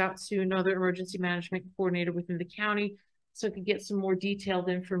reached out to another emergency management coordinator within the county so I could get some more detailed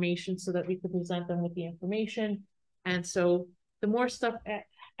information so that we could present them with the information. And so the more stuff,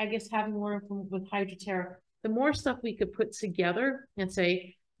 I guess having more information with Hydroterra, the more stuff we could put together and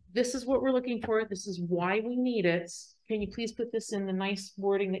say, this is what we're looking for. This is why we need it. Can you please put this in the nice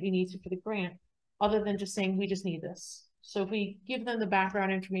wording that you need to for the grant, other than just saying, we just need this. So if we give them the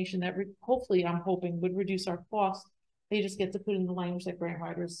background information that hopefully I'm hoping would reduce our cost, they just get to put in the language that grant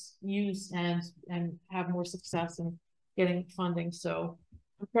writers use and have more success in getting funding. So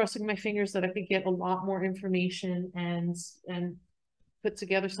I'm crossing my fingers that I could get a lot more information and put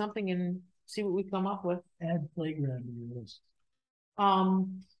together something and see what we come up with. Add playground to your list.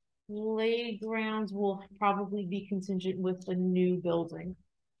 Playgrounds will probably be contingent with a new building.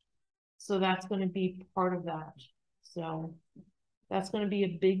 So that's going to be part of that. So that's going to be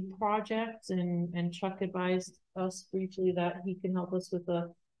a big project, and Chuck advised us briefly that he can help us with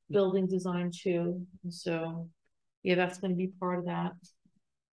the building design too. So yeah, that's going to be part of that.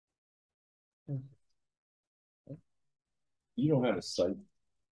 You don't have a site.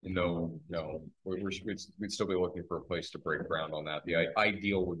 No, we'd still be looking for a place to break ground on that. The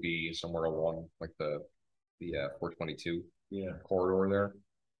ideal would be somewhere along like the 422 corridor there.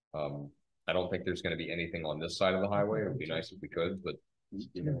 I don't think there's going to be anything on this side of the highway. It would be nice if we could, but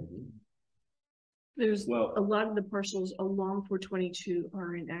you know. There's a lot of the parcels along 422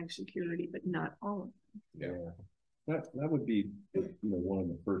 are in ag security, but not all of them. Yeah. That would be, one of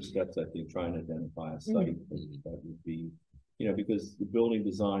the first steps, I think, trying to identify a site that would be, because the building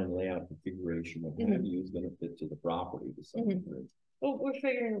design, layout, configuration, what have you, is going to fit to the property to some degree. Well, we're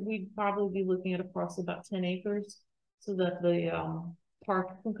figuring we'd probably be looking at a parcel about 10 acres so that the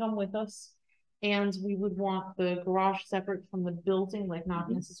park can come with us. And we would want the garage separate from the building, like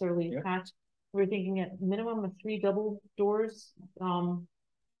not necessarily attached. We're thinking at minimum of 3 double doors. I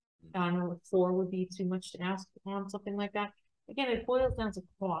don't know if 4 would be too much to ask on something like that. Again, it boils down to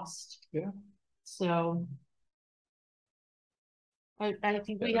cost. Yeah. So I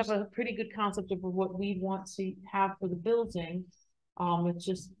think we have a pretty good concept of what we want to have for the building. It's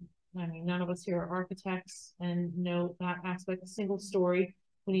just, I mean, none of us here are architects and know that aspect. Single story.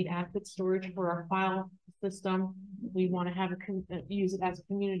 We need adequate storage for our file system. We want to have use it as a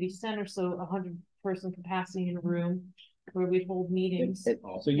community center, so 100-person capacity in a room where we hold meetings.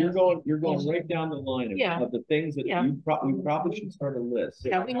 So you're going right down the line of the things that we probably should start a list.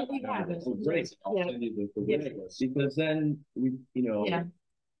 Yeah, we have it. Great. I'll send you the list, because then we've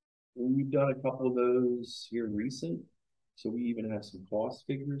done a couple of those here recent, so we even have some cost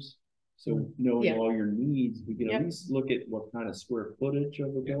figures. So knowing all your needs, we can at least look at what kind of square footage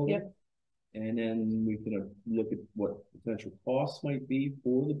of a building. And then we can look at what potential costs might be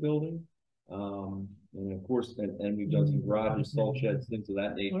for the building. And of course, and we've done some garages, salt sheds, things of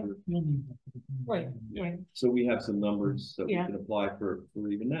that nature. Right. So we have some numbers that we can apply for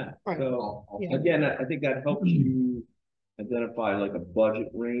even that. Right. So again, I think that helps you identify like a budget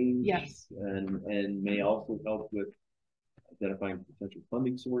range. Yes. And may also help with identifying potential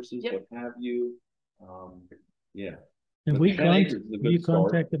funding sources, what have you. Have you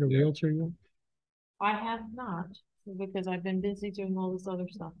contacted a realtor yet? I have not, because I've been busy doing all this other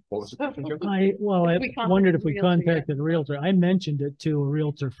stuff. What was the question? I wondered if we contacted a realtor. I mentioned it to a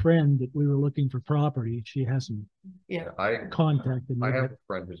realtor friend that we were looking for property. She hasn't contacted me. I have a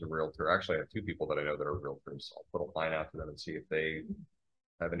friend who's a realtor. Actually, I have 2 people that I know that are realtors. I'll put a line out to them and see if they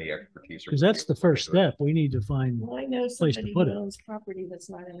have any expertise. Because that's the first step. We need to find I know a place to somebody put who it. owns property that's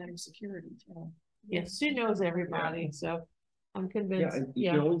not in ag security too. Yes, she knows everybody, so I'm convinced.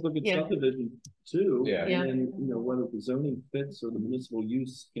 You can always look at subdivision too. Yeah. And whether the zoning fits or the municipal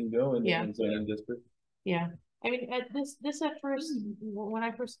use can go in the zoning district. Yeah. I mean, at this at first, when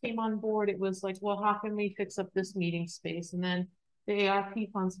I first came on board, it was like, well, how can we fix up this meeting space? And then the ARP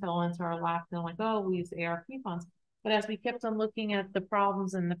funds fell into our lap, and I'm like, oh, we use the ARP funds. But as we kept on looking at the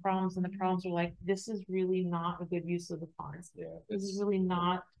problems and the problems and the problems, we're like, this is really not a good use of the funds. Yeah. This is really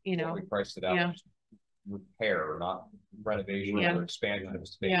not, We priced it out. Repair, not renovation or expansion of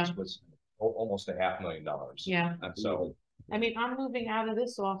space was almost $500,000. Yeah. So I mean, I'm moving out of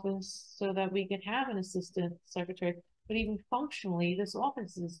this office so that we can have an assistant secretary, but even functionally, this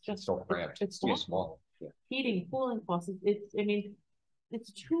office is just so cramped. It's small. Heating, cooling closets.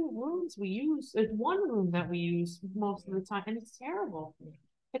 It's 2 rooms we use. It's 1 room that we use most of the time, and it's terrible.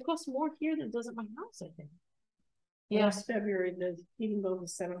 It costs more here than it does at my house, I think. Last February, the heating bill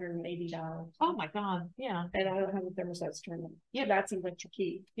was $780. Oh, my God, yeah, And I don't have the thermostats turned on. Yeah. That's electric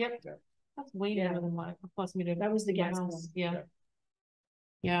heat. yep. That's way Yeah. more than what it cost me to. That was the my gas house. bill. Yeah.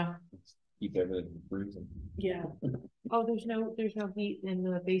 Yeah. Keep everything from freezing. Yeah. Oh, there's no heat in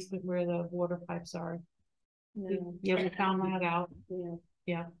the basement where the water pipes are. No. Yeah, we found that out.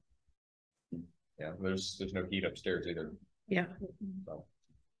 Yeah. Yeah, there's no heat upstairs either. Yeah. So.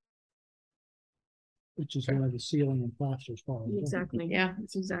 Which is why the ceiling and plaster's falling. Exactly. Yeah.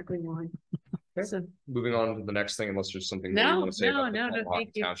 That's exactly why. So, Moving on to the next thing, unless there's something that you No, want to say about the no, Tomahawk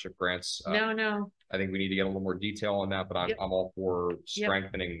thank you. Township grants. no, I think we need to get a little more detail on that, but I'm Yep. I'm all for Yep.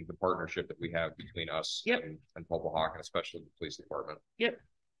 strengthening the partnership that we have between us Yep. and Tomahawk, and especially the police department.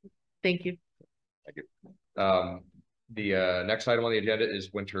 thank you. The next item on the agenda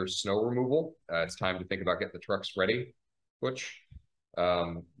is winter snow removal. It's time to think about getting the trucks ready, Butch.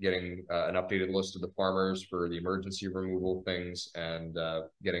 Getting an updated list of the farmers for the emergency removal things, and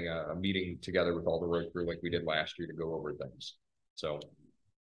getting a meeting together with all the road crew like we did last year to go over things. So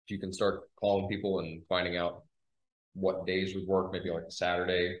if you can start calling people and finding out what days would work, maybe like a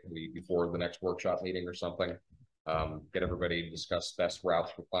Saturday before the next workshop meeting or something. Get everybody to discuss best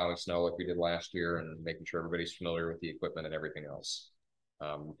routes for plowing snow like we did last year, and making sure everybody's familiar with the equipment and everything else.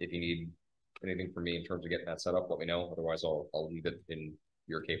 If you need anything from me in terms of getting that set up, let me know. Otherwise, I'll leave it in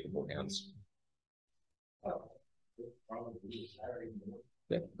your capable hands.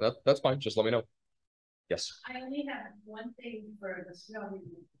 Yeah, that's fine. Just let me know. Yes. I only have one thing for the snow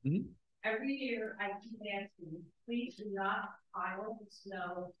removal. Mhm. Every year I keep asking, please do not pile the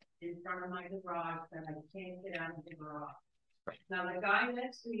snow in front of my garage that I can't get out of the garage. Now, the guy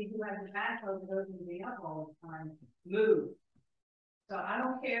next to me who has a backhoe that goes in the up all the time, moved. So I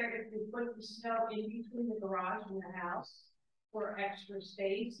don't care if you put the snow in between the garage and the house for extra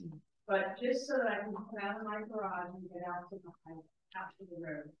space, but just so that I can come out of my garage and get out to the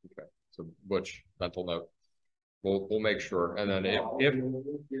road. Okay. So Butch, mental note. We'll make sure, and then if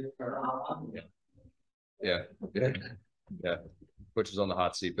yeah, Butch is on the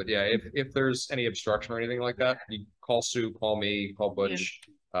hot seat, but yeah, if there's any obstruction or anything like that, you call Sue, call me, call Butch.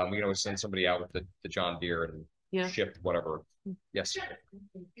 We can always send somebody out with the John Deere and ship whatever. Yes.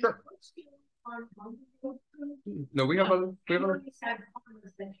 Sure. No, we have a. But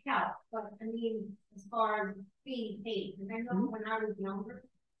I mean, as far as being paid, and I know when I was younger,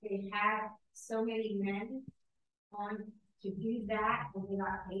 they had so many men on to do that, and they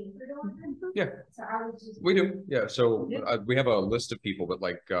got paid for doing it. Yeah. So I was just. We do, yeah. So we have a list of people, but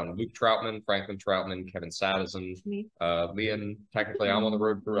like Luke Troutman, Franklin Troutman, Kevin Sadison, Leon. Technically, I'm on the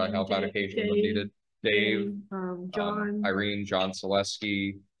road crew. I help out occasionally when needed. Dave, John, Irene, John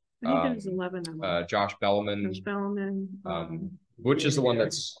Sileski, I think there's 11 of them. Josh Bellman. Josh Bellman, Which is the one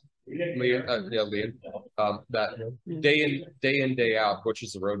that's Leon, Leon. That day in, day out, Butch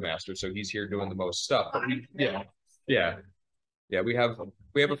is the roadmaster, so he's here doing the most stuff. But we have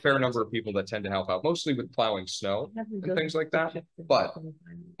a fair number of people that tend to help out, mostly with plowing snow and things like that. But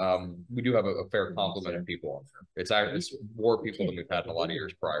we do have a fair complement of people on there. It's more people than we've had in a lot of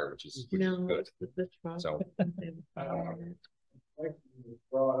years prior, which is good. So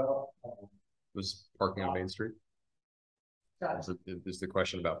was parking on Main Street? Is the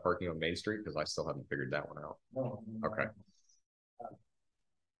question about parking on Main Street? Because I still haven't figured that one out. No. Okay.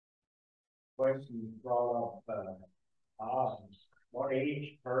 Question brought up, what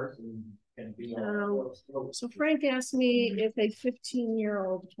age person can be on? so Frank asked me if a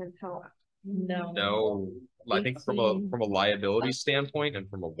 15-year-old can help. No, I think from a liability standpoint and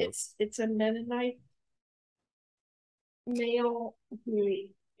from a work. It's a Mennonite male who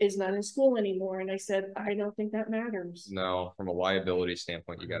is not in school anymore, and I said I don't think that matters. No, from a liability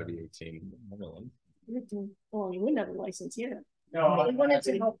standpoint, you got to be 18. Well, you wouldn't have a license yet. No, he wanted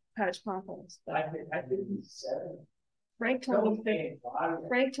to help patch potholes. I think he's 7. Frank told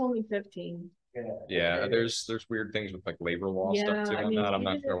me 15. Yeah, there's weird things with like labor law stuff too. I'm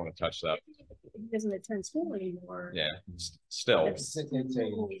not sure I want to touch that. He doesn't attend school anymore. Yeah, still.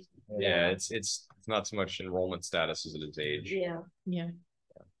 Yeah, it's not so much enrollment status as it is age. Yeah.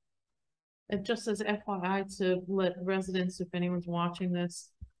 And just as FYI to let residents, if anyone's watching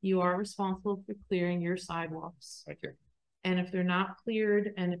this, you are responsible for clearing your sidewalks. Thank you. And if they're not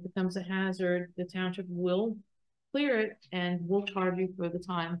cleared and it becomes a hazard, the township will clear it and we'll charge you for the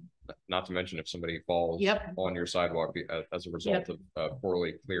time. Not to mention if somebody falls on your sidewalk as a result of a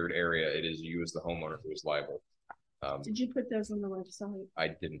poorly cleared area, it is you as the homeowner who is liable. Did you put those on the website? I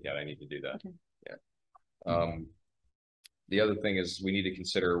didn't yet. I need to do that. Okay. Yeah. The other thing is we need to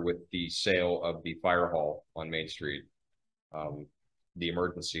consider with the sale of the fire hall on Main Street. the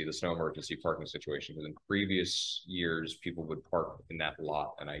emergency, the snow emergency parking situation, because in previous years, people would park in that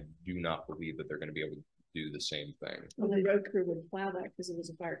lot, and I do not believe that they're gonna be able to do the same thing. Well, the road crew would plow that because it was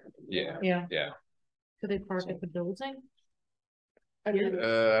a fire company. Yeah, Yeah. yeah. Could they park at the building? I mean,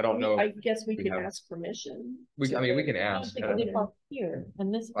 I don't know. I guess we we could have- ask permission. I mean, we can I don't ask. think they park here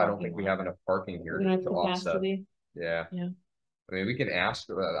in this. I don't think we have enough parking here You know, to offset. capacity. Yeah. Yeah. I mean, we can ask,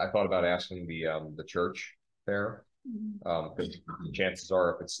 I thought about asking the church there. Because chances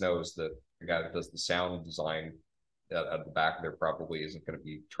are if it snows, the guy that does the sound design at the back there probably isn't going to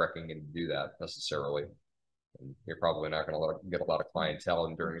be trekking and do that necessarily. And you're probably not going to get a lot of clientele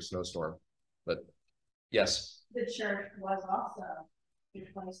in during a snowstorm, but yes. The church was also a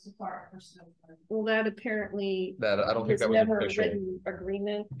place to park for snow. Well, that apparently. That I don't think was that was never official. a written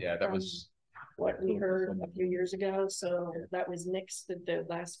agreement. Yeah, that from was what we heard a few years ago, so that was nixed at the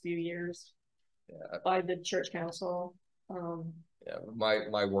last few years by the church council. Yeah,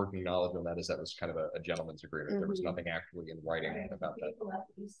 my working knowledge on that is that was kind of a gentleman's agreement. There was nothing actually in writing about that. People at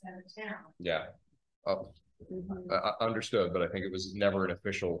the east end of town. Yeah. Understood, but I think it was never an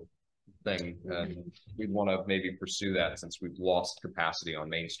official thing, and we'd want to maybe pursue that since we've lost capacity on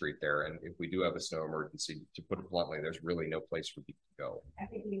Main Street there, and if we do have a snow emergency, to put it bluntly, there's really no place for people to go. I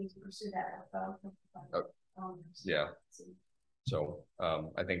think we need to pursue that. Yeah. So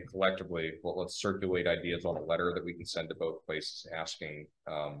I think collectively, well, let's circulate ideas on a letter that we can send to both places asking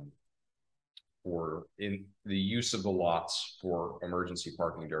for in the use of the lots for emergency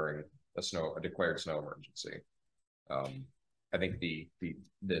parking during a declared snow emergency. I think the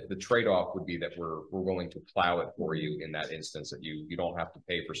trade-off would be that we're willing to plow it for you in that instance, that you don't have to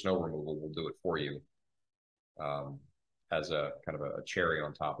pay for snow removal, we'll do it for you. As a kind of a cherry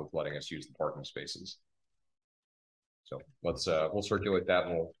on top of letting us use the parking spaces. So let's we'll circulate that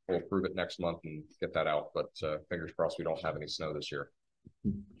and we'll approve it next month and get that out, but fingers crossed we don't have any snow this year.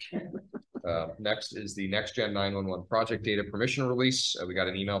 Next is the Next Gen 911 project data permission release. We got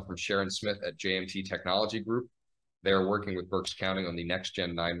an email from Sharon Smith at JMT Technology Group. They're working with Berks County on the Next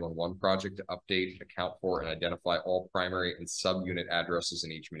Gen 911 project to update, account for, and identify all primary and subunit addresses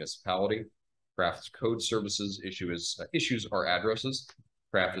in each municipality. Craft's code services issues our addresses.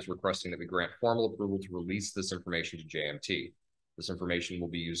 Craft is requesting that we grant formal approval to release this information to JMT. This information will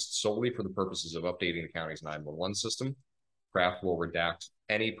be used solely for the purposes of updating the county's 911 system. Craft will redact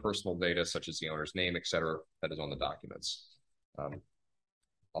any personal data such as the owner's name, etc., that is on the documents.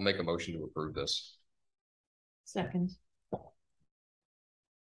 I'll make a motion to approve this. Second.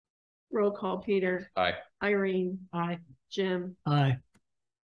 Roll call, Peter. Aye. Irene. Aye. Jim. Aye.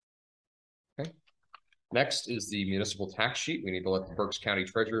 Next is the municipal tax sheet. We need to let the Berks County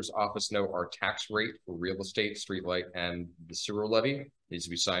Treasurer's Office know our tax rate for real estate, streetlight, and the sewer levy. It needs to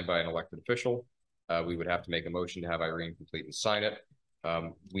be signed by an elected official. We would have to make a motion to have Irene complete and sign it.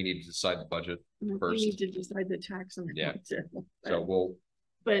 We need to decide the budget first. We need to decide the tax amount. Yeah. So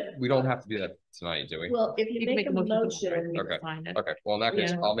we don't have to do that tonight, do we? Well, if you make a motion. Okay. Okay. Well, in that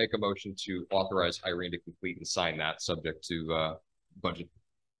case, I'll make a motion to authorize Irene to complete and sign that, subject to budget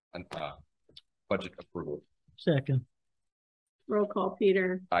and budget approval. Second. Roll call,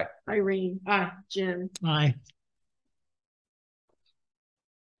 Peter. Aye. Irene. Aye. Jim. Aye.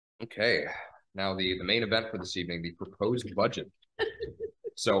 Okay, now the main event for this evening, the proposed budget.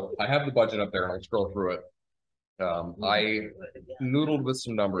 So I have the budget up there and I'll scroll through it. I noodled with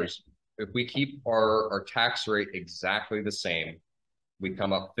some numbers. If we keep our tax rate exactly the same, we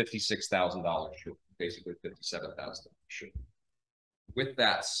come up $56,000, basically $57,000. With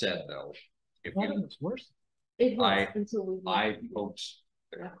that said, though, if It's worse. It was until we. I poked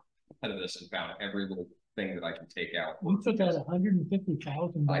ahead of this and found every little thing that I can take out. We took out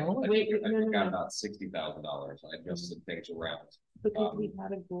 $150,000. I No. got about $60,000. I adjusted things around. Because we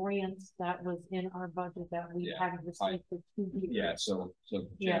had a grant that was in our budget that we hadn't received for 2 years. Yeah, so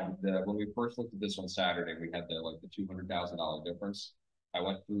Jim, when we first looked at this on Saturday, we had the $200,000 difference. I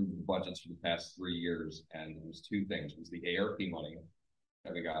went through the budgets for the past 3 years, and there was two things. It was the ARP money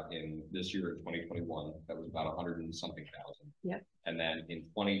that we got in this year in 2021, that was about 100 and something thousand. Yep. And then in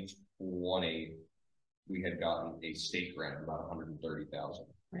 2020, we had gotten a state grant of about 130,000.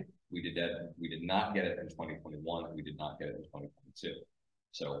 Right. We did not get it in 2021, and we did not get it in 2022.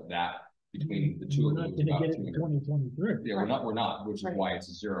 So that between the two of them, we're not going to get it in 2023. Yeah, we're not, which is why it's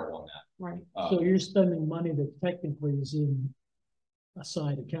a zero on that. Right. So you're spending money that technically is in a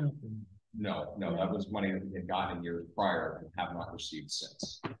side account. No, that was money that we had gotten years prior and have not received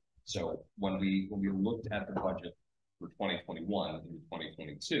since. So when we looked at the budget for 2021 and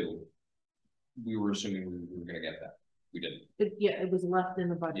 2022, we were assuming we were going to get that. We didn't. Yeah, it was left in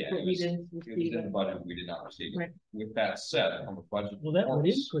the budget, Yeah, but it we was- didn't It was receive in it. the budget, we did not receive it. Right. With that said, on the budget. Well, that would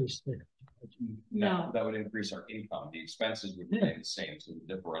reports, increase the, No. that would increase our income. The expenses would remain the same, so the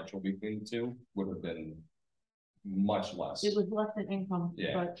differential between the two would have been much less. It was left in income,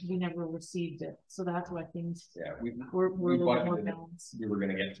 Yeah. but we never received it, so that's why things Yeah, we we're a little more budgeted- balanced. we were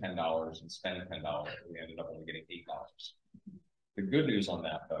gonna get $10 and spend $10. We ended up only getting $8. The good news on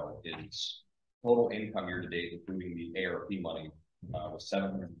that though is total income year to date, including the ARP money, was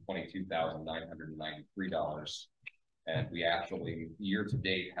 $722,993. And we actually, year to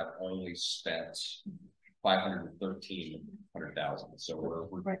date, have only spent $513,000. So we're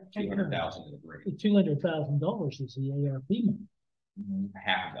Right. 200,000 in the green. $200,000 is the ARP money.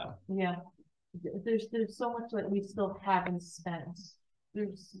 Half of that. Yeah, there's so much that we still haven't spent.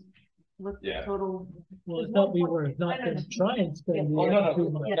 There's, what's the Yeah. total? Well, I thought we were not gonna try and spend. the Oh, no, ARP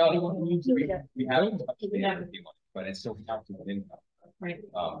money. Yeah. We want to use it. We haven't touched the ARP money, but it's still counted as income. Right,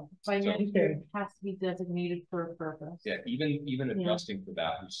 So, financial it has to be designated for a purpose. yeah, even adjusting for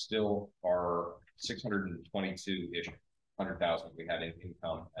that, we still are 622-ish, 100,000 we had in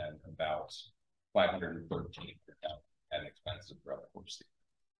income and about 513,000 at expenses throughout the course of the year.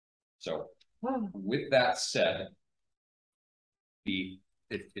 So with that said,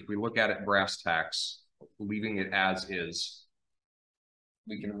 if we look at it brass tacks, leaving it as is,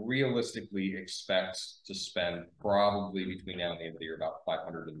 we can realistically expect to spend probably between now and the end of the year about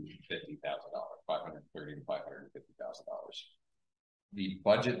 $550,000, $530,000 to $550,000. The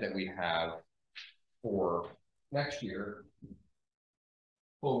budget that we have for next year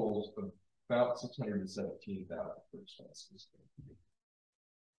totals about $617,000 for expenses.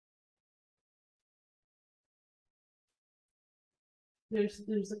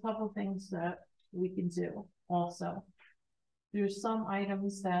 There's a couple things that we can do also. There's some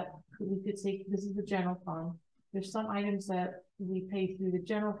items that we could take, this is the general fund. There's some items that we pay through the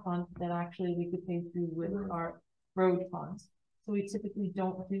general fund that actually we could pay through with our road funds. So we typically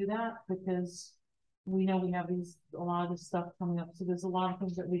don't do that because we know we have a lot of this stuff coming up. So there's a lot of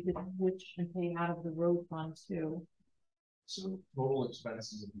things that we could switch and pay out of the road fund too. So total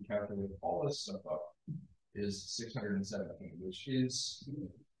expenses, if you calculate all this stuff up, is 617, which is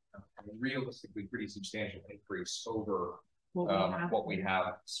a realistically pretty substantial increase over what we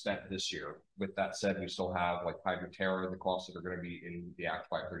have spent this year. With that said, we still have like Hydroterra, the costs that are going to be in the Act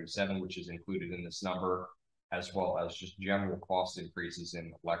 537, which is included in this number, as well as just general cost increases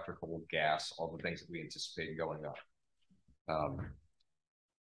in electrical, gas, all the things that we anticipate going up.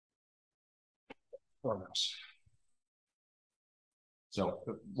 So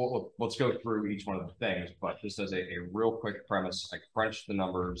let's go through each one of the things, but just as a real quick premise, I crunched the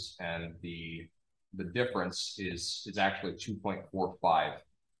numbers and the difference is actually 2.45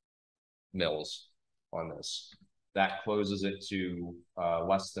 mils on this. That closes it to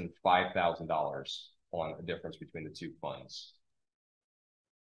less than $5,000 on the difference between the two funds.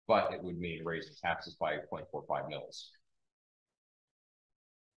 But it would mean raising taxes by 0.45 mils.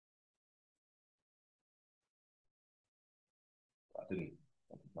 That's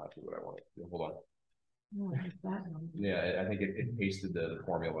not what I wanted. Hold on. No, it's that one. Yeah, I think it pasted the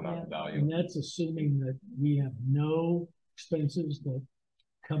formula, not the value. And that's assuming that we have no expenses that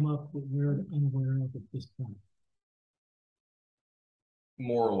come up that we're unaware of at this point.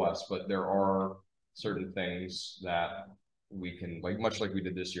 More or less, but there are certain things that we can, like much like we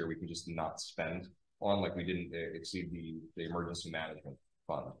did this year, we can just not spend on, like we didn't exceed the emergency management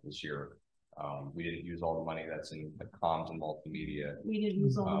fund this year. We didn't use all the money that's in the comms and multimedia. We didn't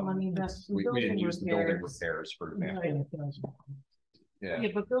use all the money that's. We didn't use the building repairs, for example. Yeah,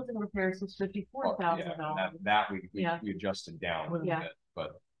 but building repairs was $54,000. That we adjusted down a little Yeah. bit,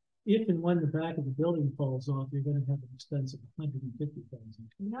 but If and when the back of the building falls off, you're gonna have an expense of $150,000.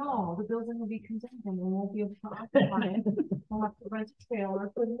 No, the building will be condemned and we won't be able to occupy it. We'll have to rent a trailer,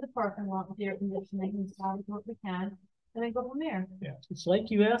 put it in the parking lot with air conditioning and salvage what we can, and then go from there. yeah. It's like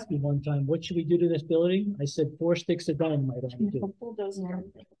you asked me one time, what should we do to this building? I said 4 sticks of dynamite on it. Bulldozer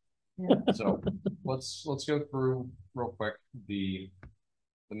and everything. So let's go through real quick the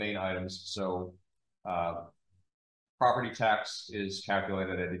main items. So property tax is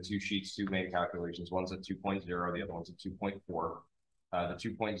calculated at the 2 sheets, 2 main calculations. One's at 2.0, the other one's at 2.4. The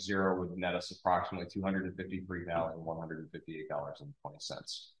 2.0 would net us approximately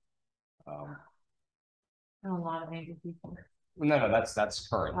 $253,158.20. A lot of angry people. No, that's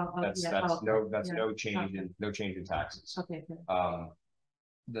current. That's yeah, no change in taxes. Okay, good.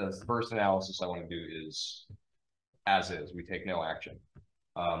 The first analysis I want to do is as is. We take no action.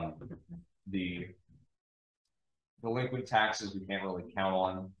 The delinquent taxes we can't really count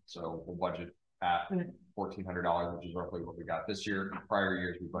on, so we'll budget at $1,400, which is roughly what we got this year. Prior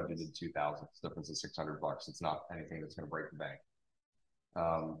years, we budgeted 2,000. The difference is $600. It's not anything that's going to break the bank.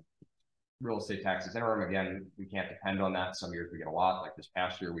 Real estate taxes interim, again, we can't depend on that. Some years we get a lot, like this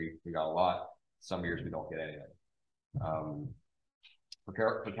past year, we got a lot. Some years we don't get anything.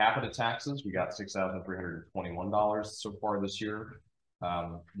 Per capita taxes, we got $6,321 so far this year.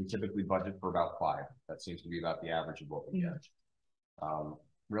 We typically budget for about 5. That seems to be about the average of what we get.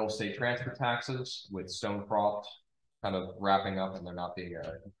 Real estate transfer taxes with Stonecroft kind of wrapping up, and there not being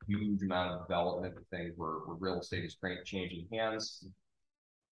a huge amount of development of things where real estate is changing hands.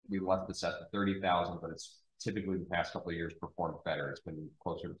 We left this at the 30,000, but it's typically the past couple of years performed better. It's been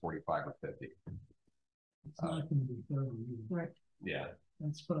closer to 45 or 50. It's not going to be 30. Right. Yeah.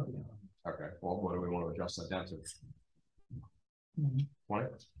 That's probably. Okay. Well, what do we want to adjust that down to? 20?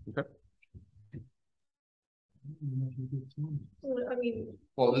 Okay. Well, I mean,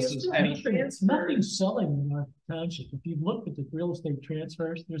 well, this is any nothing selling in our township. If you've looked at the real estate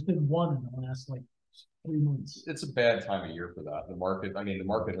transfers, there's been one in the last like 3 months. It's a bad time of year for that. The market, I mean, the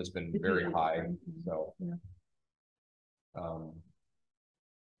market has been very high. So,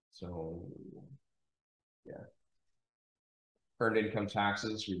 so yeah. Earned income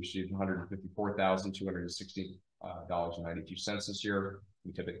taxes, we received $154,260.92 this year.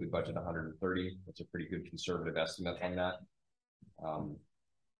 We typically budget 130. That's a pretty good conservative estimate on that.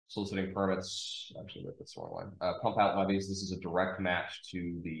 Soliciting permits, actually with this one line. Pump out levies, this is a direct match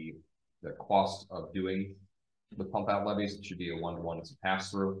to the cost of doing the pump out levies. It should be a 1-to-1, it's a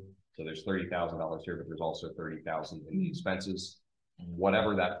pass through. So there's $30,000 here, but there's also $30,000 in the expenses.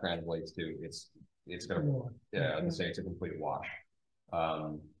 Whatever that translates to, it's gonna, yeah, I'd say it's a complete wash.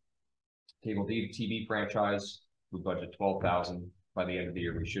 Cable TV franchise, we budget 12,000. By the end of the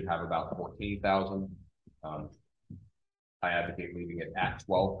year, we should have about 14,000. I advocate leaving it at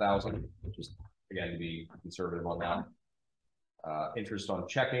 12,000, just again to be conservative on that. Interest on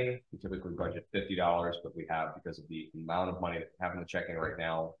checking, we typically budget $50, but we have, because of the amount of money that we have in the checking right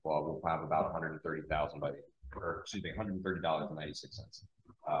now, well, we'll have about 130,000 by the, or excuse me, $130.96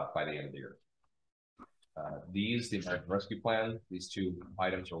 by the end of the year. The American Rescue Plan, these 2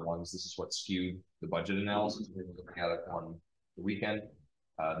 items are ones. This is what skewed the budget analysis. We were looking at it on the weekend.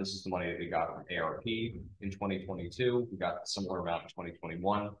 This is the money that we got from ARP in 2022. We got a similar amount in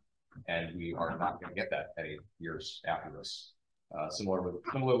 2021, and we are not going to get that any years after this.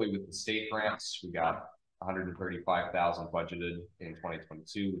 Similarly with the state grants, we got 135,000 budgeted in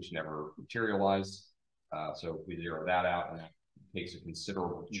 2022, which never materialized. So if we zero that out, and that takes a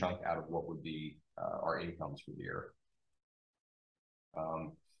considerable chunk out of what would be our incomes for the year.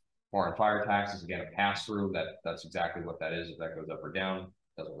 Foreign fire taxes, again, a pass through. That's exactly what that is. If that goes up or down,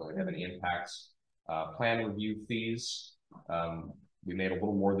 doesn't really have any impacts. Plan review fees. We made a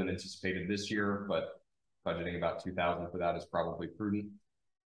little more than anticipated this year, but budgeting about 2,000 for that is probably prudent.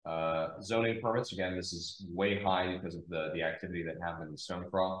 Zoning permits, again, this is way high because of the activity that happened in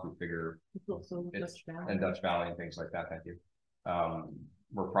Stonecroft. We figure and Dutch Valley and things like that. Thank you.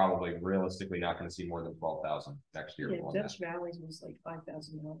 We're probably realistically not going to see more than 12,000 next year. Yeah, Dutch Valley's was like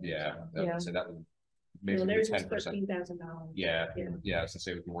 $5,000. Yeah, so that would basically maybe 10%. $13,000. Yeah, I was gonna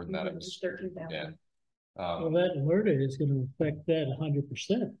say with more than that, it was 13,000. Yeah. Well, that alerted is going to affect that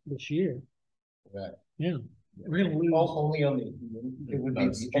 100% this year. Right. Yeah, we're going to lose. Only on the, it would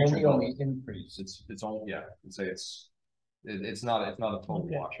be only on the increase. It's all, yeah, I'd say it's not a total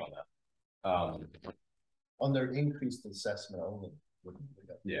wash on that. On their increased assessment only.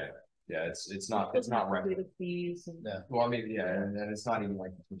 Yeah, it's not revenue. Fees and Yeah. Well, I mean, yeah, and it's not even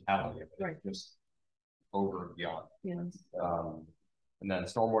like the totality of it, right. Just over and beyond. Yeah. And then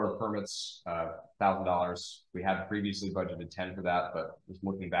stormwater permits, $1,000. We had previously budgeted 10 for that, but just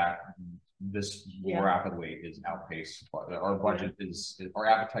looking back, this rapidly is outpaced. Our budget our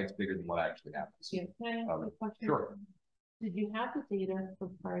appetite's bigger than what actually happens. Yeah, can I ask a question? Sure. Did you have the data for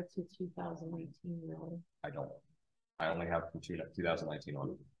prior to 2018 really? I don't. I only have from 2019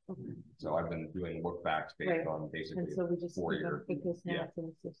 on. Okay. So I've been doing look backs based on basically and so we just 4 years. because now it's in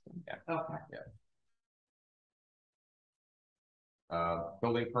the system. Yeah. Okay. Yeah.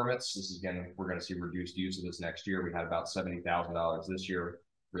 Building permits. This is again, we're going to see reduced use of this next year. We had about $70,000 this year.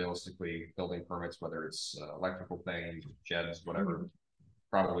 Realistically, building permits, whether it's electrical things, sheds, whatever,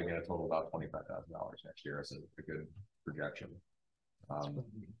 probably going to total about $25,000 next year. That's a good projection.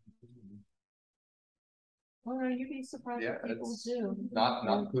 Well, you'd be surprised what people do. Not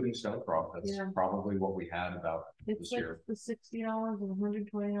including Stonecroft. That's probably what we had about this year. It's like the $60 and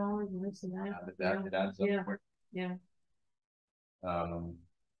 $120 and this and that. It adds up. Yeah.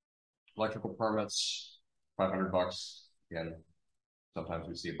 Electrical permits, $500. Again, Sometimes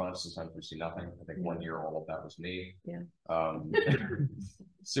we see a bunch, sometimes we see nothing. I think one year all of that was me. Yeah.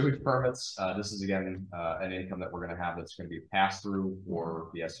 Sewage permits, this is again, an income that we're gonna have that's gonna be passed through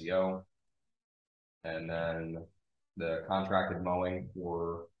for the SEO. And then the contracted mowing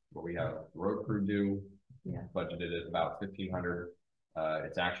for what we have road crew do. Yeah. Budgeted at about 1,500.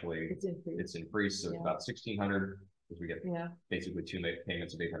 It's actually, it's increased, so it's about 1,600, because we get basically two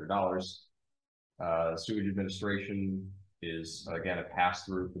payments of $800. Sewage administration is again a pass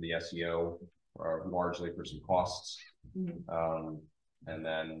through for the SEO, largely for some costs. And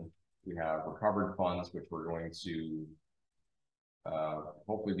then we have recovered funds, which we're going to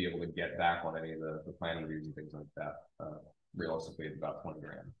hopefully be able to get back on any of the plan reviews and things like that. Realistically, it's about 20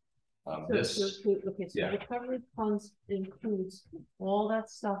 grand. The recovery funds includes all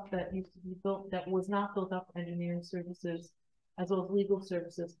that stuff that used to be built, that was not built up engineering services, as well as legal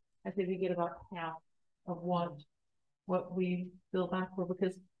services. I think we get about half of what we bill back for,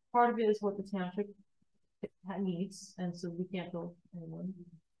 because part of it is what the township needs, and so we can't bill anyone.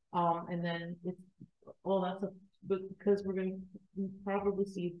 And then it's all that's but because we're going to probably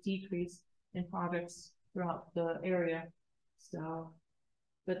see a decrease in projects throughout the area. So,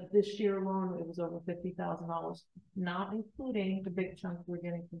 but this year alone, it was over $50,000, not including the big chunk we're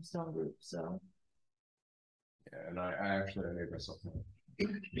getting from Stone Group. So, yeah, and I actually made myself a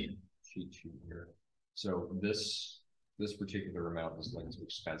cheat sheet here. So this particular amount is linked to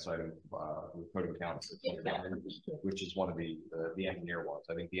expense item with code of accounts, which is one of the engineer ones.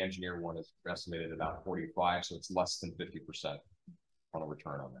 I think the engineer one is estimated at about 45, so it's less than 50% on a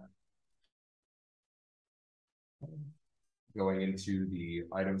return on that. Going into the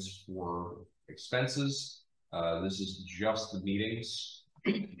items for expenses, this is just the meetings,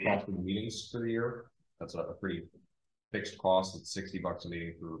 cost of the meetings for the year. That's a pretty fixed cost. It's $60 a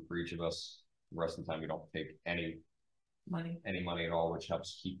meeting for each of us. The rest of the time, we don't take any money at all, which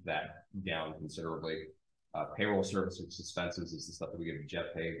helps keep that down considerably. Payroll services expenses is the stuff that we get at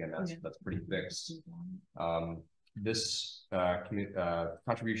jet pay. Again, that's pretty fixed. This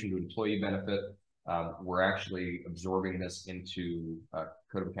contribution to employee benefit, we're actually absorbing this into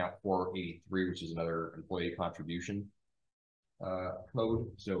code of account 483, which is another employee contribution code.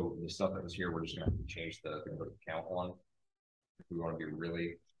 So the stuff that was here, we're just going to have to change the code of account on if we want to be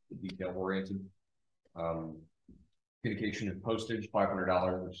really detail oriented. Communication and postage,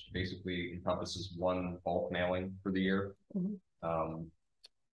 $500, which basically encompasses one bulk mailing for the year.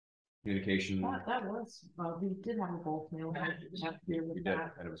 Communication. That was, we did have a bulk mail last year with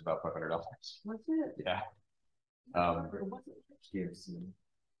that. And it was about $500. Was it? Yeah. It wasn't last year, so.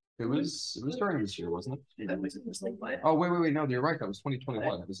 It was during this year, wasn't it? That was like what? Oh, wait, no, you're right. That was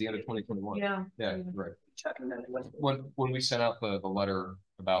 2021. It was the end of 2021. Yeah. Yeah, right. When we sent out the letter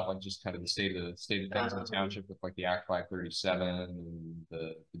about like just kind of the state of things in the township with like the Act 537 and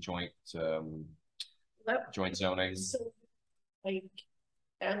the joint zoning. So, like,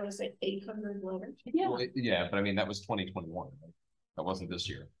 I want to say 800 letters. Yeah. Well, yeah, but I mean that was 2021. Right? That wasn't this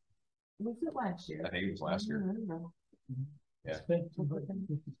year. Was it last year? I think it was last year. Yeah. It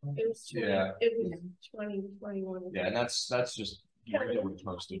was 2021. Yeah, and that's just regular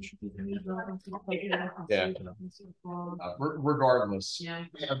postage. Yeah. Regardless, I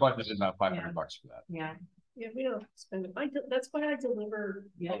budgeted about $500 for that. Yeah. Yeah, we don't spend it. That's why I deliver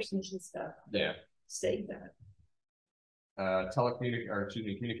extension stuff. Yeah. Say that.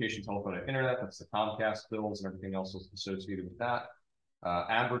 Communication, telephone, and internet. That's the Comcast bills and everything else associated with that.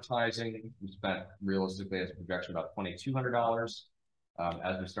 Advertising, we spent realistically as a projection about $2,200.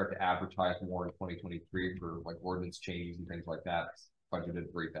 As we start to advertise more in 2023 for like ordinance changes and things like that,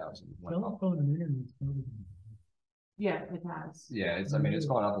 budgeted $3,000. Yeah, it has. Yeah, I mean, it's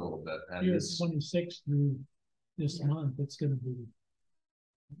gone up a little bit. And Year this 26 through this month, it's going to be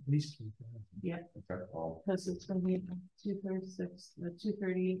at least 3,000. Yeah. Okay, well, Because it's going to be 236,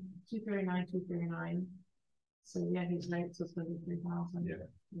 230, 239, 239. So yeah, he's right. So it's going to be 3,000. Yeah.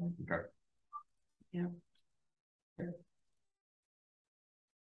 Okay. Yeah.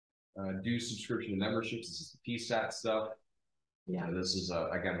 Do subscription memberships. This is the PSAT stuff. Yeah. This is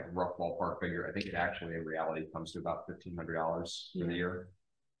again a rough ballpark figure. I think it actually in reality comes to about $1,500 for the year.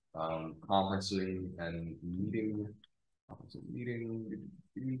 Conferencing and meeting.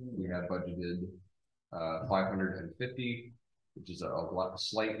 We have budgeted 550, which is a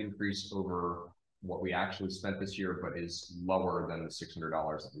slight increase over what we actually spent this year, but is lower than the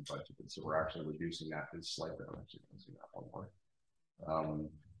 $600 that we budgeted. So we're actually reducing that slightly. I'm actually going to see that one more.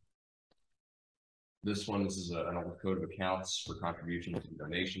 This is another code of accounts for contributions and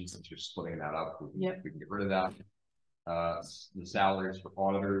donations. Since you're splitting that up, we can get rid of that. The salaries for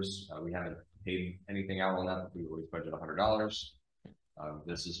auditors, we haven't paid anything out on that, but we always budget $100.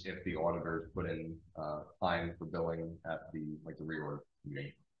 This is if the auditors put in, time for billing at the, like the reorg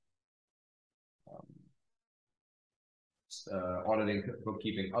meeting. Auditing,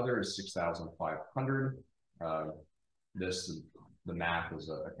 bookkeeping, other is 6,500. The math is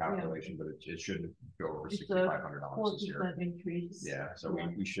a calculation, but it shouldn't go over $6,500 this year. Increase. Yeah, so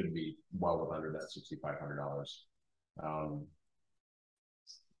we should be well under that $6,500.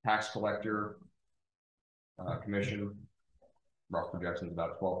 Tax collector, commission, rough projections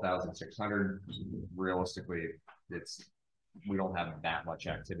about 12,600. Realistically, we don't have that much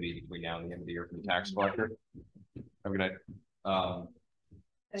activity between now and the end of the year for the tax collector. Have a good night.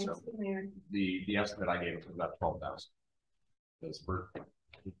 Thanks, So Mayor. the estimate I gave was about 12,000. Because for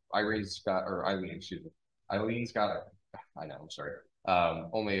Irene's got, or Eileen, excuse me, Eileen's got, I know, I'm sorry.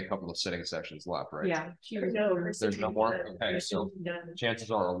 Only a couple of sitting sessions left, right? Yeah. There's no more. Okay, so chances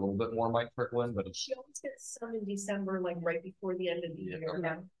are a little bit more might trickle in, but it's, She always gets some in December, like right before the end of the Yeah, year.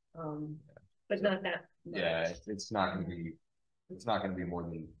 okay. But not that much. yeah, it's not going to be more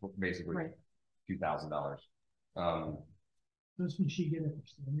than basically Right. $2,000. Doesn't she get a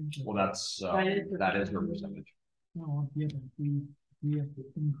percentage? Well, that's that is her percentage. No, yeah, but we have to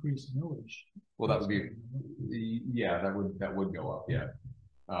increase millage. Well, that would be yeah, that would go up. Yeah.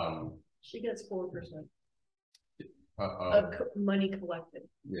 She gets 4% of of money collected.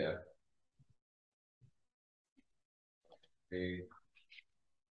 yeah. A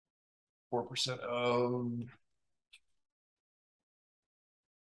 4% of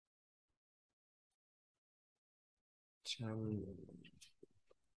 10.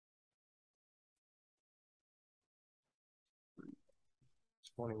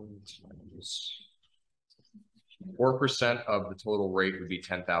 4% of the total rate would be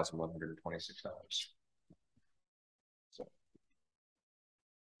 $10,126. So.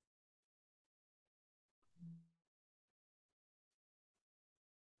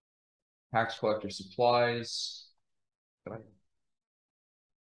 Tax collector supplies.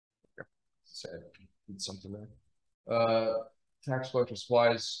 Did something there. Tax collector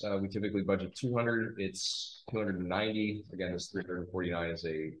supplies, we typically budget 200. It's 290. Again, this 349 is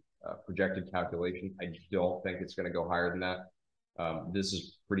a projected calculation. I don't think it's going to go higher than that. This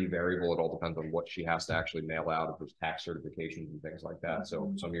is pretty variable. It all depends on what she has to actually mail out, if there's tax certifications and things like that.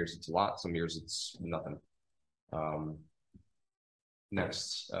 So some years it's a lot, some years it's nothing.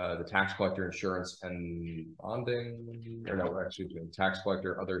 Next, the tax collector insurance and bonding, or no, excuse me, tax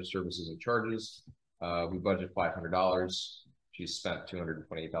collector, other services and charges. We budget $500. She's spent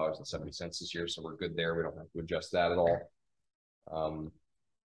 $228.70 this year, so we're good there. We don't have to adjust that at all.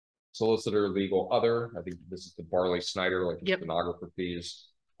 Solicitor, legal, other. I think this is the Barley Snyder, like the stenographer fees.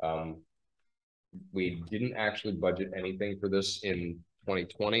 We didn't actually budget anything for this in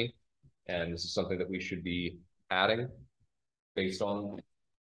 2020, and this is something that we should be adding based on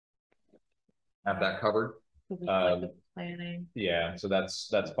have that covered. Planning. Yeah, so that's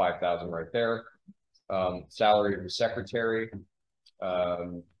 5,000 right there. Salary of the secretary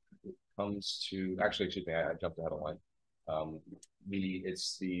comes to, actually, excuse me, I jumped ahead of line.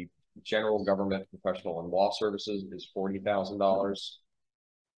 It's the general government professional and law services is $40,000.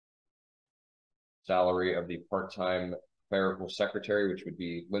 Salary of the part-time clerical secretary, which would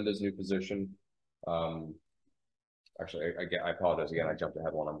be Linda's new position. Actually, I apologize again. I jumped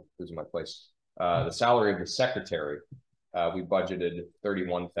ahead one. I'm losing my place. The salary of the secretary, we budgeted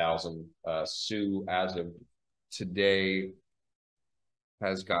 $31,000. Sue, as of today,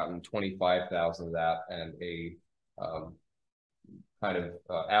 has gotten $25,000 of that, and a kind of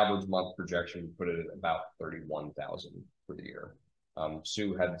average month projection put it at about $31,000 for the year.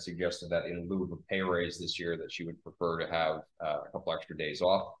 Sue had suggested that in lieu of a pay raise this year, that she would prefer to have a couple extra days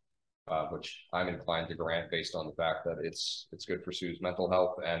off, which I'm inclined to grant based on the fact that it's good for Sue's mental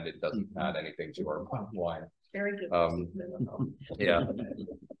health and it doesn't add anything to our bottom line. Very good. Yeah.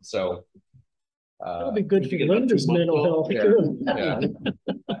 So That'll be good for Linda's mental health too. Yeah.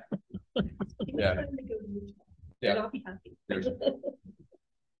 Yeah. Yeah. I'll be happy.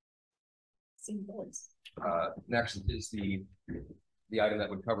 Next is the item that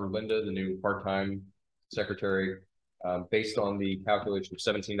would cover Linda, the new part-time secretary, based on the calculation of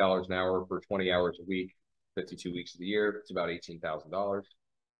 $17 an hour for 20 hours a week, 52 weeks of the year. It's about $18,000.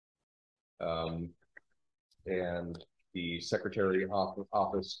 And the secretary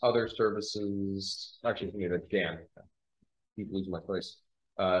office, other services, actually, that's Dan. Keep losing my place.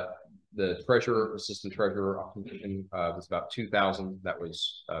 The treasurer, assistant treasurer position was about 2,000. That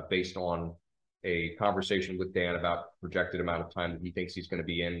was based on a conversation with Dan about projected amount of time that he thinks he's going to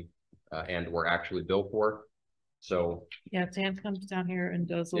be in and or actually bill for. So, Yeah, Dan comes down here and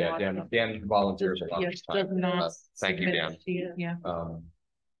does a yeah, lot. of- Dan volunteers a lot of Yes, his time. does not. Thank you, Dan. Yeah.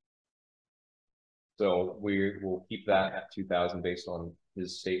 So we will keep that at 2,000 based on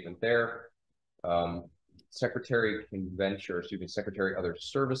his statement there. Secretary convention, or excuse me, Secretary other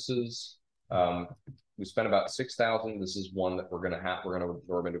services. We spent about 6,000. This is one that we're gonna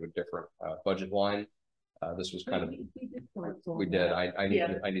absorb into a different budget line. This was kind of, we did. I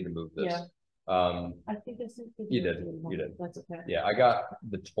need to move this. Yeah. I think this is. You did. That's okay. Yeah, I got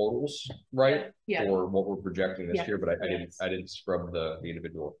the totals right Yeah. for what we're projecting this Yeah. year, but I didn't scrub the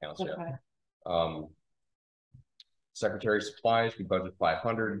individual accounts yet. Okay. Secretary supplies, we budget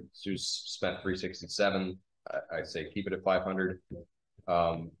 500. Sue's spent 367. I'd say keep it at 500.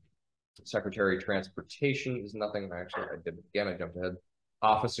 Secretary transportation is nothing. Actually, I did again. I jumped ahead.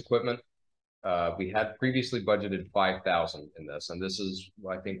 Office equipment. We had previously budgeted 5,000 in this, and this is,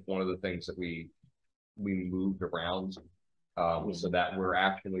 I think, one of the things that we moved around, so that we're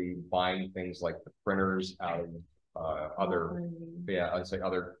actually buying things like the printers out of other, I'd say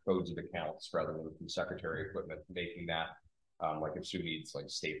other codes of accounts rather than from secretary equipment, making that like if Sue needs like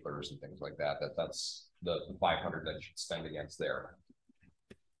staplers and things like that, that's the 500 that you should spend against there.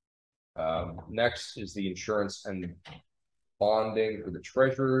 Next is the insurance and bonding for the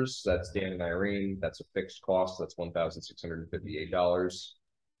treasurers. That's Dan and Irene. That's a fixed cost. That's $1,658.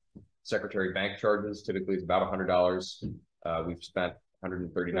 Secretary bank charges typically is about $100. We've spent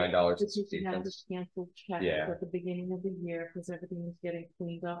 $139.68. Canceled checks at the beginning of the year because everything was getting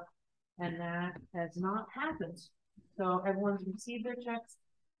cleaned up, and that has not happened. So everyone's received their checks.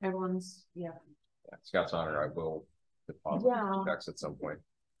 Everyone's Scott's honor, I will deposit checks at some point.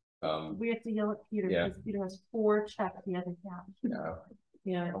 We have to yell at Peter because Peter has 4 checks he hasn't got.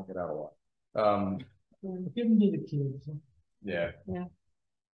 Yeah. I don't get out a lot. Give them to the kids. Yeah.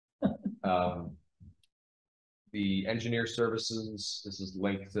 The engineer services, this is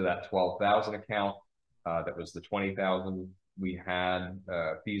linked to that 12,000 account. That was the 20,000. We had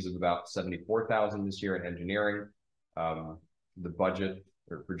fees of about 74,000 this year in engineering. The budget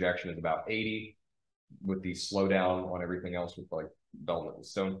or projection is about 80. With the slowdown on everything else with like development with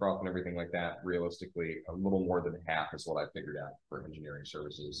Stonecroft and everything like that, realistically, a little more than half is what I figured out for engineering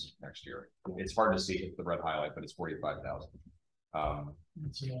services next year. It's hard to see with the red highlight, but it's 45,000.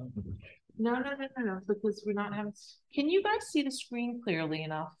 No, because we're not having. Can you guys see the screen clearly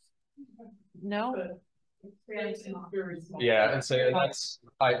enough? No. Yeah, and so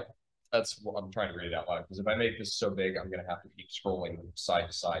that's what I'm trying to read it out loud, because if I make this so big, I'm going to have to keep scrolling side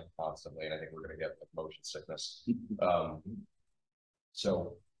to side constantly, and I think we're going to get motion sickness.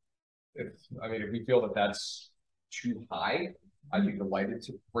 So if we feel that that's too high, I'd be delighted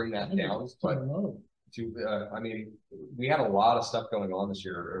to bring that down, but we had a lot of stuff going on this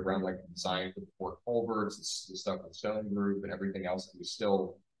year around like design for the Fort Culverts, the stuff with Stone Group and everything else that we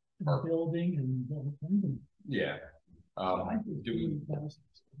still are building and do we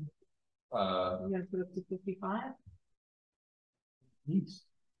you gotta put up to 55. Least.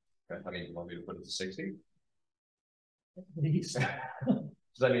 Okay, you want me to put it to 60? Least. I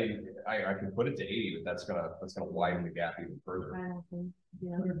can put it to 80, but that's gonna widen the gap even further. I don't think.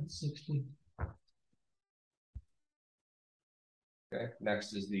 160. Okay,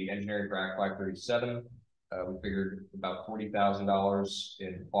 next is the engineering for Act 537. We figured about $40,000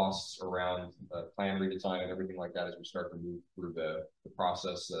 in costs around plan redesign and everything like that as we start to move through the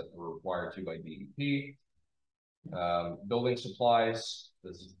process that we're required to by DEP. Building supplies,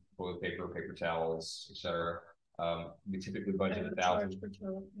 this is toilet paper, paper towels, etc. We typically budget 1,000.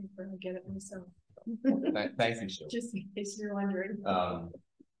 I get it myself. Thank you, Sue. Just in case you're wondering.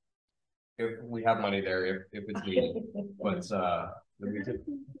 If we have money there, if it's needed, but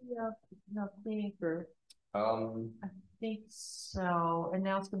no cleaning for. I think so, and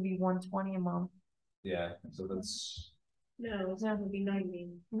now it's gonna be 120 a month. Yeah, so that's No, it's not gonna be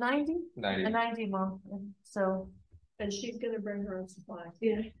 90. 90? 90. A 90 a month. So, And she's gonna bring her own supplies.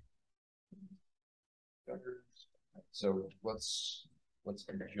 yeah. So let's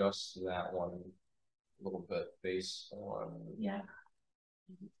adjust that one a little bit based on Yeah.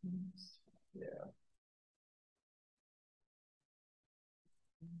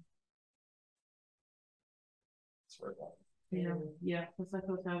 Yeah, because I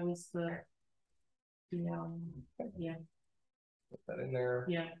thought that was the put that in there.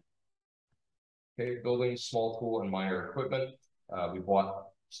 yeah. Okay, building small tool and minor equipment. We bought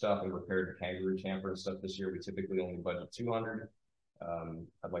stuff and repaired the kangaroo camper and stuff this year. We typically only budget 200.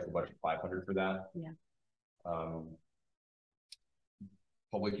 I'd like to budget 500 for that. Yeah.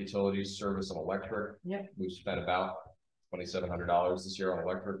 Public utilities, service and electric. Yep. We've spent about $2,700 this year on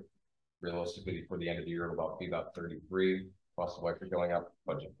electric. Realistically, for the end of the year, it'll be about 33, cost of electric going up,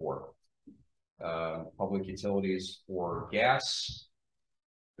 budget 4. Public utilities for gas.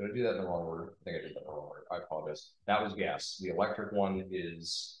 Did I do that in the wrong order? I think I did that in the wrong order. I apologize. That was gas. The electric one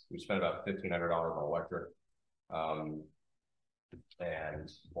is, we spent about $1,500 on electric.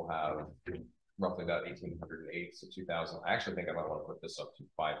 And we'll have roughly about 1,808, so 2,000. I actually think I might want to put this up to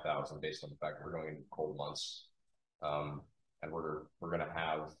 5,000 based on the fact that we're going into cold months. And we're going to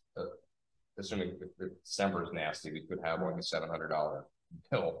have, assuming if December is nasty, we could have like a $700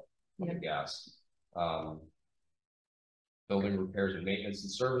 bill on the gas. Building repairs and maintenance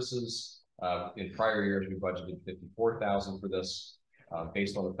and services. In prior years, we budgeted 54,000 for this,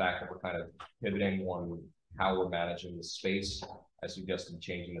 based on the fact that we're kind of pivoting on how we're managing the space. I suggested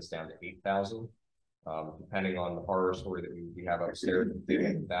changing this down to 8,000. Depending on the horror story that we have upstairs,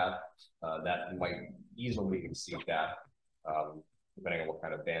 that might easily exceed that, depending on what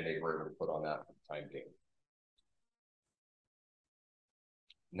kind of band-aid we're going to put on that for the time being.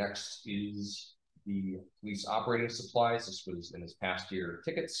 Next is the police operating supplies. This was in this past year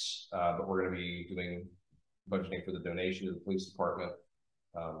tickets, but we're going to be doing budgeting for the donation to the police department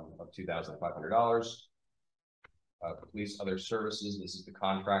of $2,500. Police other services. This is the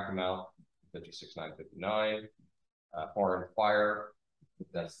contract amount, $56,959. Foreign fire.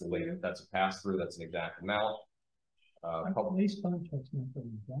 That's the way. That's a pass through. That's an exact amount. Police contracts not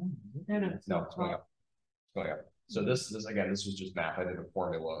going down. No, it's going up. It's going up. So this again, this was just math. I did a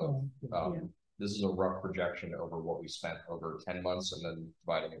formula of this is a rough projection over what we spent over 10 months and then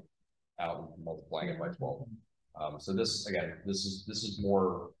dividing it out and multiplying it by 12. So this again, this is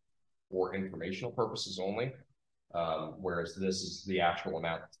more for informational purposes only, whereas this is the actual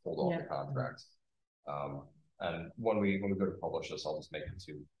amount that's pulled off the contract. And when we go to publish this, I'll just make it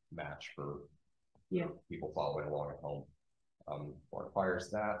to match for people following along at home. Or fires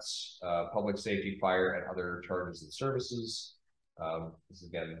that, public safety, fire, and other charges and services. This is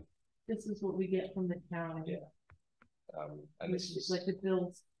again. This is what we get from the county. Yeah. And this is like the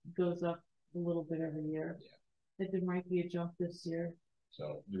bills goes up a little bit every year. Yeah. There might be a jump this year.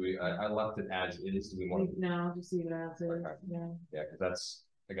 So do we? I left it as is. Do we want? No, just leave it as is. Okay. Yeah. Yeah, because that's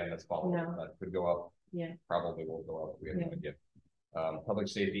again that's following. That could go up. Yeah. Probably will go up. We have no idea. Public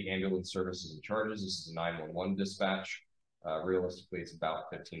safety, ambulance services and charges. This is a 911 dispatch. Realistically, it's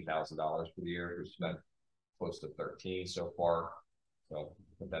about $15,000 for the year. We've spent close to 13 so far. So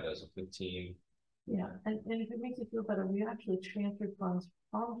put that as a 15. Yeah, and if it makes you feel better, we actually transferred funds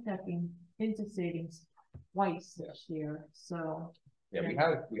from checking into savings twice this year. So yeah,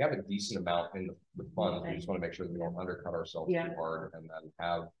 we have a decent amount in the funds. We just want to make sure that we don't undercut ourselves too hard and then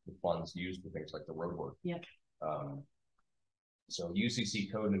have the funds used for things like the road work. Yeah. So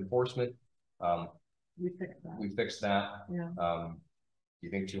UCC code enforcement. We fixed that. We fixed that. Yeah. Do you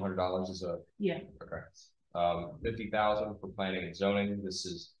think $200 is a? Yeah. Okay. 50,000 for planning and zoning. This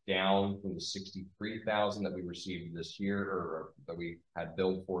is down from the 63,000 that we received this year, or that we had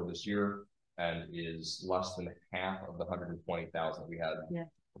billed for this year, and is less than half of the 120,000 we had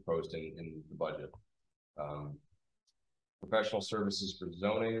proposed in the budget. Professional services for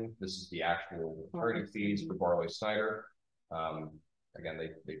zoning. This is the actual attorney fees for Barley Snyder. Again,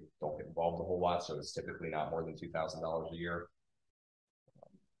 they don't get involved a whole lot, so it's typically not more than $2,000 a year.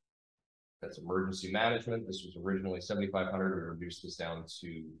 That's emergency management. This was originally $7,500. We reduced this down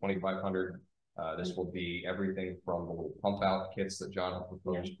to $2,500. This will be everything from the little pump out kits that John had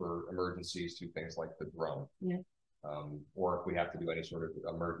proposed for emergencies to things like the drone. Yeah. Or if we have to do any sort of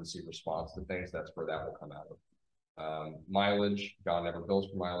emergency response to things, that's where that will come out of. Mileage. John never bills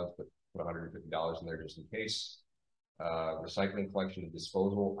for mileage, but put $150 in there just in case. Recycling, collection, and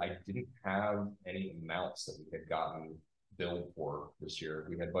disposal. I didn't have any amounts that we had gotten billed for this year.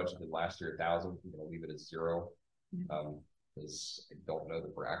 We had budgeted last year 1,000. I'm going to leave it as 0 because I don't know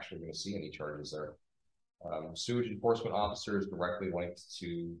that we're actually going to see any charges there. Sewage enforcement officer is directly linked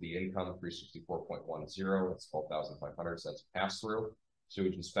to the income 364.10. It's 12,500. So that's a pass through.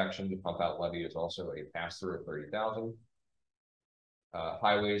 Sewage inspection, the pump out levy is also a pass through of 30,000.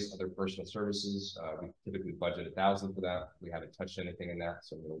 Highways, other personal services, we typically budget 1,000 for that. We haven't touched anything in that,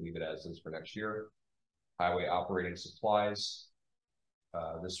 so I'm going to leave it as is for next year. Highway operating supplies.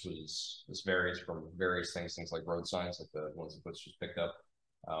 This varies from various things like road signs, like the ones that Butch just picked up.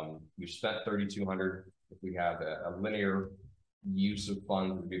 We've spent 3,200. If we have a linear use of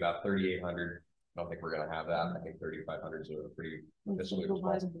funds, it would be about 3,800. I don't think we're going to have that. I think 3,500 is a pretty fiscally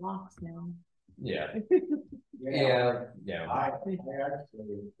responsible. Blocks now. Yeah. Yeah. Yeah. I actually got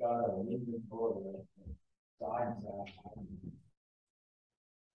a inventory of signs out.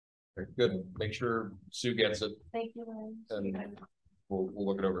 Very good. Make sure Sue gets it. Thank you, Lynn. And we'll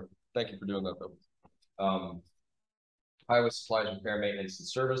look it over. Thank you for doing that though. Highway supplies, repair, maintenance and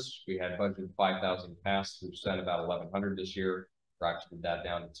service. We had budgeted 5,000 past. We've spent about 1,100 this year. Ratcheted that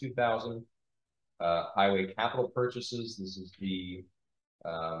down to 2,000. Highway capital purchases. This is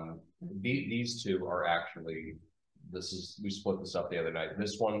these two are actually, we split this up the other night.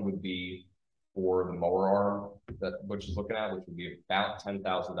 This one would be for the mower arm that Butch is looking at, which would be about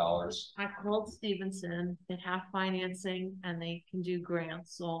 $10,000. I called Stevenson, they have financing and they can do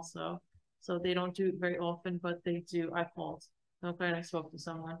grants also. So they don't do it very often, but they do. I called. Okay, I spoke to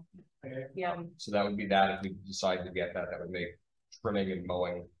someone. Yeah. So that would be that. If we decide to get that, that would make trimming and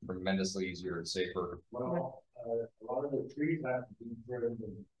mowing tremendously easier and safer. Well, a lot of the trees have to be trimmed.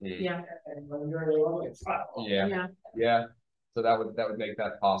 Yeah. And when you're alone, it's fine. Yeah. So that would make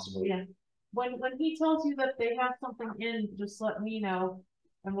that possible. Yeah. When he tells you that they have something in, just let me know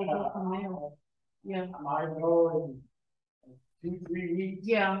and we'll go from there. Yeah. I know in 2-3 weeks.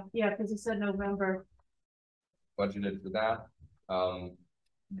 Yeah, because he said November. Budgeted for that.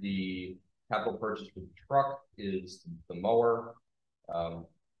 The capital purchase for the truck is the mower.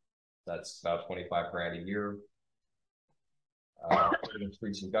 That's about 25 grand a year.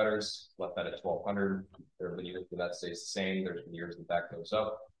 Streets and gutters, left that at 1,200. There have been years where that stays the same. There's been years that goes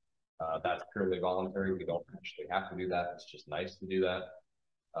up. That's purely voluntary. We don't actually have to do that. It's just nice to do that.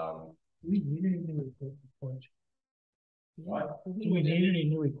 We need any new equipment. What? Do we need any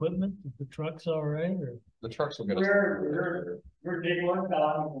new equipment? If the truck's all right, or? The trucks will get us. We're digging one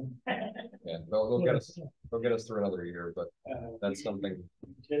down. Yeah, they'll get us. They'll get us through another year, but that's something.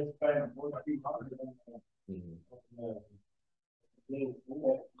 Just spend 4,300. Yeah,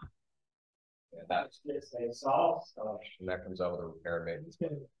 that's just a soft stuff. And that comes out with a repair and maintenance.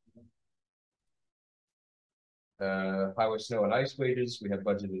 Highway snow and ice wages, we had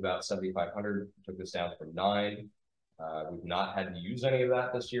budgeted about 7,500. Took this down from 9. We've not had to use any of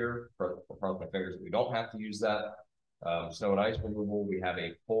that this year. For my fingers, we don't have to use that. Snow and ice removal, we have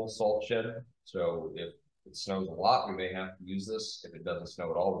a full salt shed. So if it snows a lot, we may have to use this. If it doesn't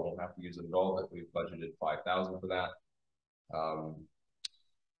snow at all, we won't have to use it at all. But we've budgeted 5,000 for that.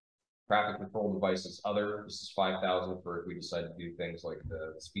 Traffic control devices, other. This is 5,000 for if we decide to do things like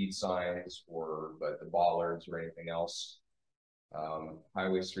the speed signs or the bollards or anything else.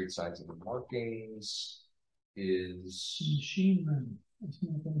 Highway street signs and markings is machine run. It's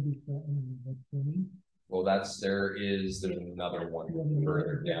not going to be for any. Well, there's another one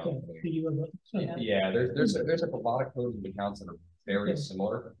further down. Yeah, there's a lot of codes of accounts that are very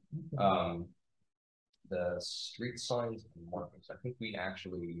similar. The street signs and markings, I think we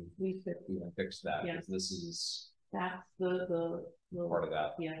fixed that. Yes. This is That's the part of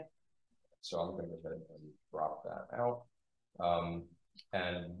that. Yeah. So I'm going to go ahead and drop that out.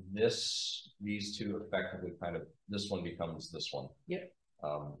 And these two effectively this one becomes this one. Yep.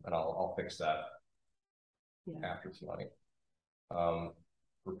 And I'll fix that after tonight.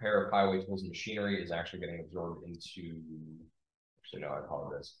 Repair of highway tools and machinery is actually getting absorbed into, actually no, I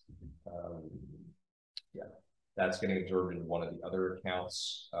apologize. Yeah, that's getting absorbed into one of the other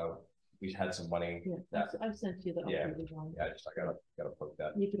accounts. We had some money. Yeah, I've sent you the updated one. Yeah, I gotta put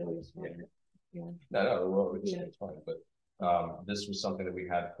that. You can always find it. Yeah. No, well, it's fine. But this was something that we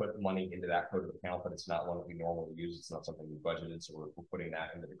had put money into that code of account, but it's not one that we normally use. It's not something we budgeted, so we're putting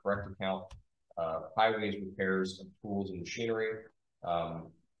that into the correct account. Highways repairs of tools and machinery.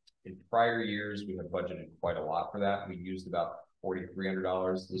 In prior years, we have budgeted quite a lot for that. We used about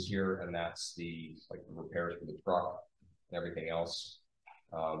 $4,300 this year, and that's the repairs for the truck and everything else.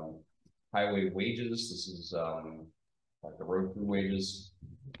 Highway wages, this is like the road crew wages.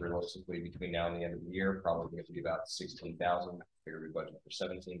 Realistically, between now and the end of the year, probably going to be about 16,000. Figure we budget for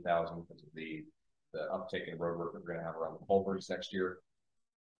 17,000 because of the uptick in road work that we're going to have around the culverts next year.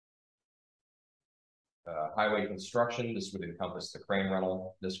 Highway construction, this would encompass the crane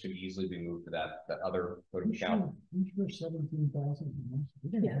rental. This could easily be moved to that other code of account. I'm sure 17,000.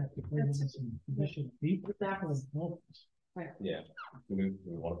 We're going to have to bring in some additional people. Right. Yeah. Do we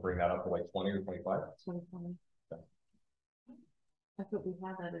want to bring that up to like 20 or 25? 25. Okay. I thought we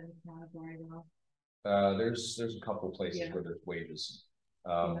had that in the category now. There's a couple of places where there's wages.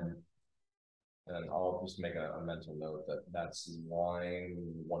 And I'll just make a mental note that that's line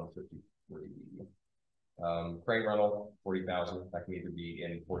 153. Crane rental, 40,000. That can either be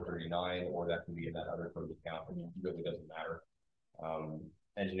in 439 or that can be in that other code account. It really doesn't matter.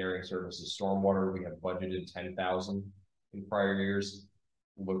 Engineering services, stormwater, we have budgeted 10,000 in prior years.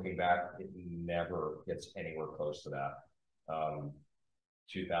 Looking back, it never gets anywhere close to that.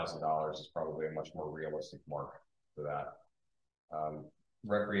 $2,000 is probably a much more realistic mark for that.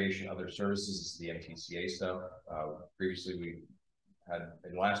 Recreation, other services is the MTCA stuff. Previously, we had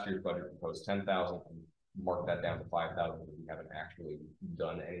in last year's budget proposed 10,000 and marked that down to 5,000. We haven't actually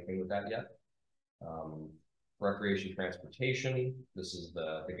done anything with that yet. Recreation transportation. This is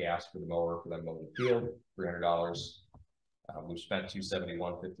the gas for the mower for them mowing the field, $300. We've spent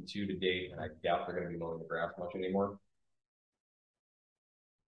 $271.52 to date, and I doubt they're going to be mowing the grass much anymore.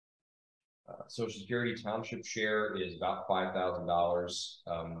 Social Security Township share is about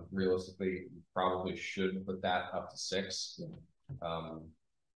 $5,000. Realistically, probably should put that up to $6,000.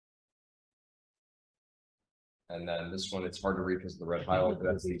 And then this one, it's hard to read because of the red highlight, but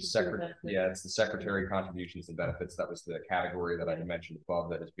that's the secretary. Yeah, it's the secretary contributions and benefits. That was the category that I had mentioned above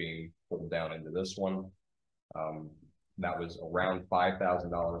that is being pulled down into this one. That was around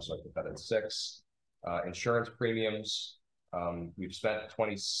 $5,000, so I put that at $6,000. Insurance premiums. We've spent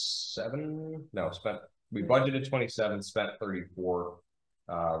 27. No, we budgeted 27, spent 34.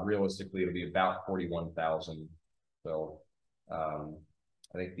 Realistically, it'll be about 41,000. So I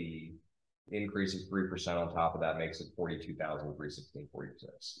think the increase of 3% on top of that makes it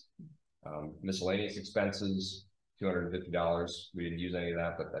 42,316.46. Miscellaneous expenses, $250. We didn't use any of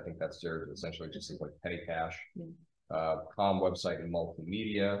that, but I think that's essentially just like petty cash. Com website and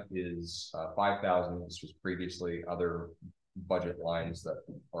multimedia is 5,000. This was previously other budget lines that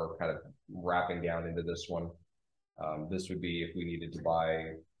are kind of wrapping down into this one. This would be if we needed to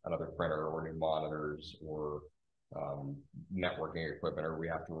buy another printer or new monitors or networking equipment, or we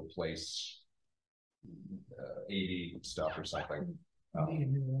have to replace AV stuff or something,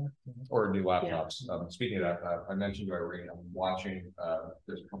 or new laptops. Speaking of that, I mentioned to Irene, I'm watching,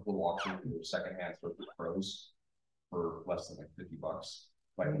 there's a couple of walkthroughs secondhand Surface Pros for less than like $50.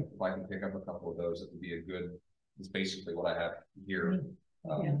 If I can pick up a couple of those, it would be a good, it's basically what I have here,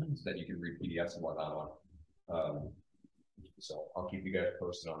 so that you can read PDFs and whatnot on. So I'll keep you guys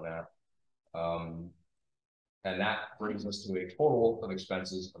posted on that. And that brings us to a total of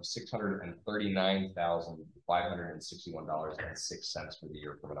expenses of $639,561.06 for the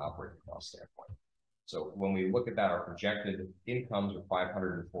year from an operating cost standpoint. So when we look at that, our projected incomes are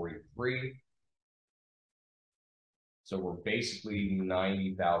 543. So we're basically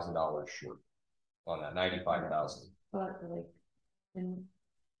 $90,000 short on that, 95,000. But like in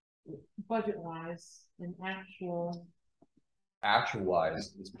budget wise, in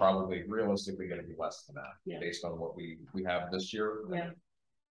actualized, it's probably realistically going to be less than that, based on what we have this year.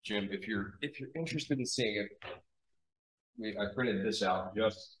 Jim, if you're interested in seeing it, I printed this out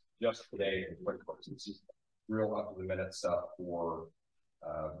just today. This is real up to the minute stuff for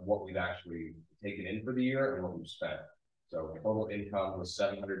what we've actually taken in for the year and what we've spent. So total income was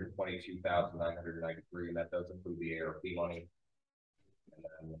 $722,993, and that does include the ARP money. And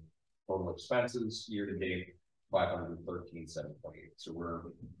then total expenses year to date, $513,728. So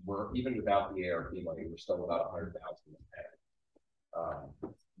we're even without the ARP money, we're still about $100,000 ahead.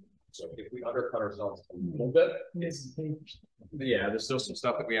 So if we undercut ourselves a little bit, there's still some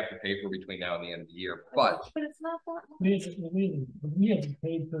stuff that we have to pay for between now and the end of the year. But it's not that much. We haven't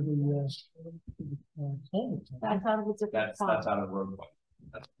paid for the That's out of a different fund. That's out of the road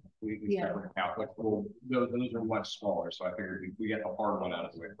fund. We separate Catholic. Well, those are much smaller, so I figured we get the hard one out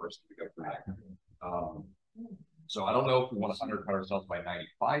of the way first to go through that. So I don't know if we want to undercut ourselves by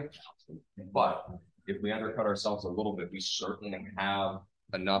 95,000, but if we undercut ourselves a little bit, we certainly have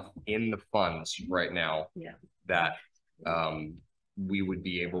enough in the funds right now that we would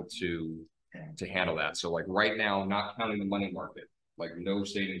be able to handle that. So like right now, not counting the money market, like no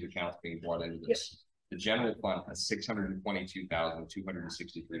savings accounts being brought into this. The general fund has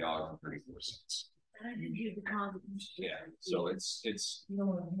 $622,263.34. So it's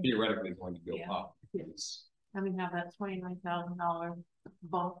theoretically going to go up. And we have that $29,000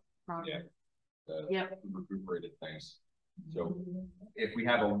 bump from recuperated things. So if we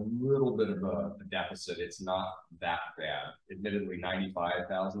have a little bit of a deficit, it's not that bad. Admittedly,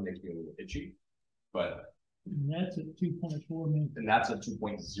 95,000 makes me a little itchy, but that's a 2.4 million. And that's a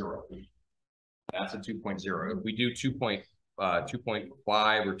 2.0. That's a 2.0. If we do 2.5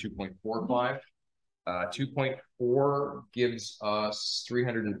 or 2.45, 2.4 gives us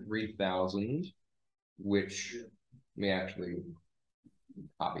 303,000, which may actually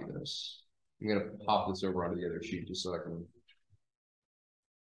copy this. I'm going to pop this over onto the other sheet just so I can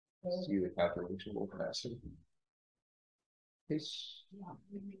see the calculation a little faster.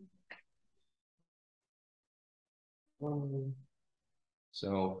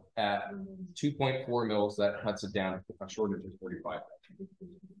 So at 2.4 mils, that cuts it down to a shortage of 45.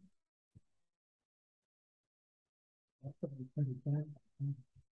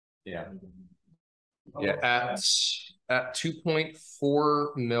 Yeah. Yeah, at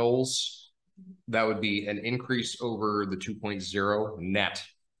 2.4 mils, That would be an increase over the 2.0 net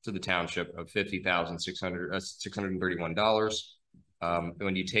to the township of $50,631.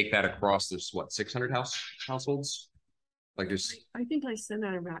 When you take that across this, what, 600 households? Like there's, I think I sent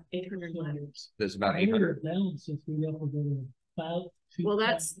out about 800 letters. there's about 800. Well,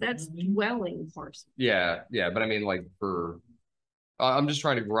 that's dwelling parcel. Yeah, but I mean, like for, I'm just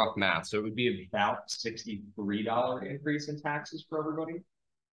trying to rough math. So it would be about $63 increase in taxes for everybody.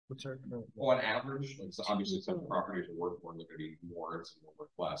 On average, like so obviously some properties are worth more, they're going to be more, and some are worth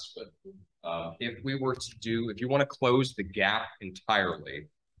less. But if we were to do, if you want to close the gap entirely,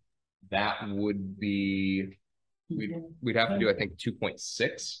 that would be, we'd have to do, I think,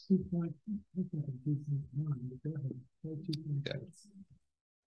 2.6. Yeah.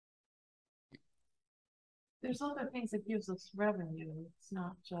 There's other things that gives us revenue. It's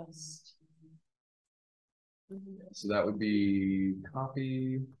not just. So that would be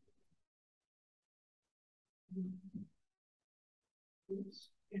copy.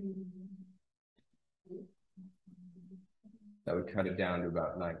 That would cut it down to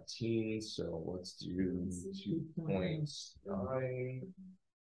about 19. So let's do 2.9.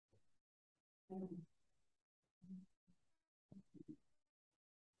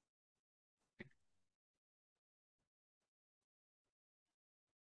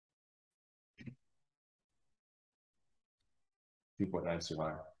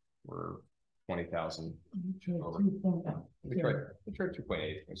 $2.9 we're 20,000 over. We tried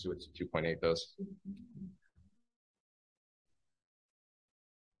 2.8. Let's see what 2.8 does.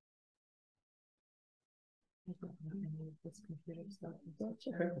 That's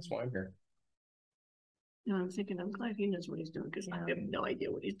okay. That's why I'm here. No, I'm thinking, I'm glad he knows what he's doing because I have no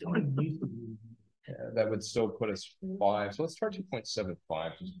idea what he's doing. Yeah, that would still put us 5. So let's try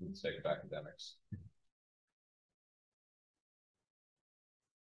 2.75 just for the sake of academics.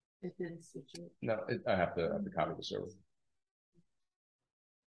 No, I have to copy this over.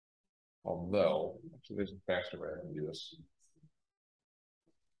 Although, actually, there's a faster way I can do this.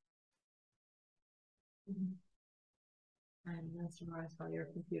 I'm not surprised by your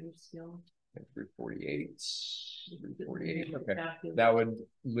computer skill. 348. 348. Okay, that would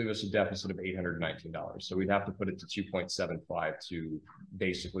leave us a deficit of $819. So we'd have to put it to 2.75 to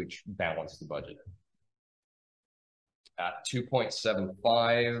basically balance the budget. At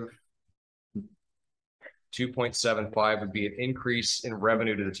 2.75 would be an increase in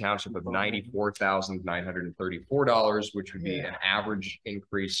revenue to the township of $94,934, which would be an average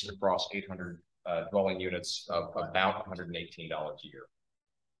increase across 800 dwelling units of about $118 a year.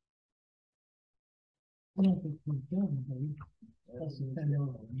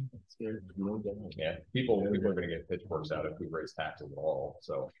 Yeah, people are going to get pitchforks out if we raise taxes at all.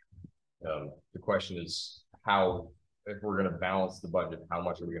 So the question is how, if we're going to balance the budget, how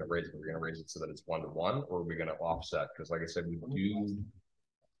much are we going to raise it? Are we going to raise it so that it's 1-to-1, or are we going to offset? Because like I said, we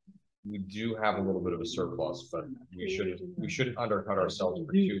do have a little bit of a surplus, but we shouldn't undercut ourselves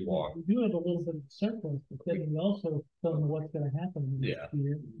for too long. We do have a little bit of surplus, but then we also don't know what's going to happen next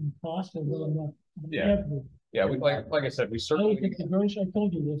year. And costs are going up. Yeah. Yeah, we like I said, we certainly. I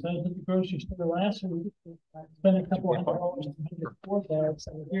told you this. I was at the grocery store last week. I spent a couple of dollars on $4 bags.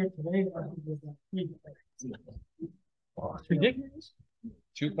 I was here today. It's ridiculous.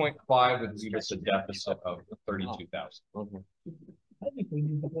 2.5 would leave us a deficit of 32,000. I think we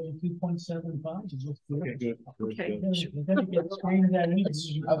need to go to 2.75 to just do it. Okay. We're gonna get screened that in.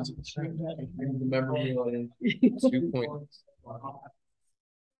 Remember 2.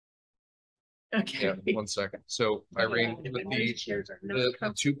 Okay. Yeah, 1 second. So Irene, with the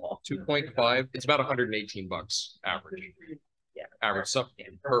 2.5, it's about $118 average. Yeah. Average sum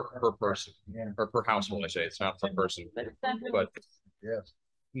per person or per household. I say it's not per person, but yes.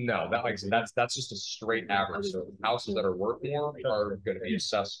 No, that like that's just a straight average. So houses that are worth more are going to be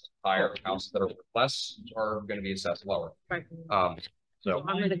assessed higher. Houses that are worth less are going to be assessed lower. Right. So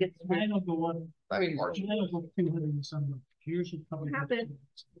I'm going to get. I don't go on. I mean, margin. I don't go 200 and something. Yours should probably. What happened?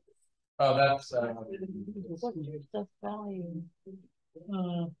 Oh, that's Just value.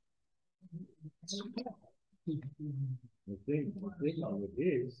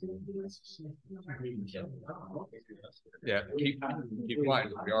 Yeah, keep in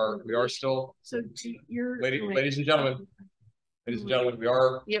mind we are still, So you're ladies and gentlemen, we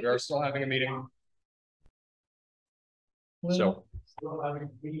are still having a meeting. So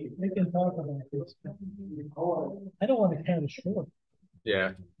We can talk about this. I don't want to count it short.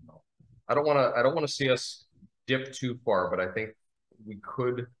 yeah, I don't want to see us dip too far, but I think we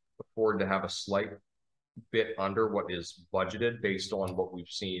could afford to have a slight bit under what is budgeted based on what we've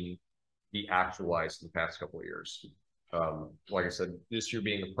seen be actualized in the past couple of years. Like I said, this year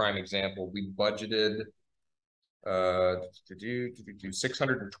being a prime example, we budgeted to do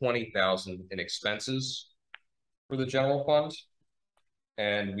 620,000 in expenses for the general fund,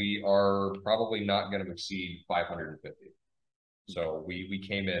 and we are probably not going to exceed 550. So we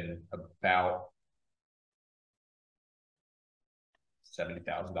came in about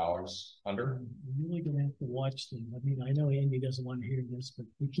 $70,000 under. We're really gonna have to watch them. I mean, I know Andy doesn't want to hear this, but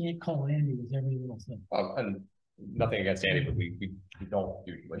we can't call Andy with every little thing. And nothing against Andy, but we don't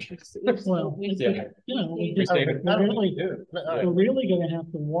usually. Well, Yeah. you know, We say that- we're really gonna have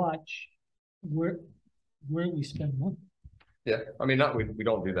to watch where we spend money. Yeah, I mean, we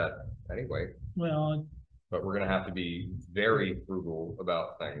don't do that anyway, Well, but we're gonna have to be very frugal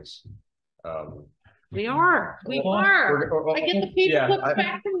about things. We are. I get the Yeah, paper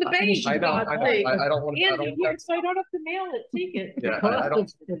back from the bank. I don't want Andy, to. here, so I don't have to mail it. Take it. Yeah, I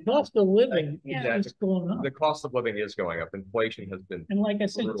don't. the cost of living Yeah, is going up. the cost of living is going up. Inflation has been. And like I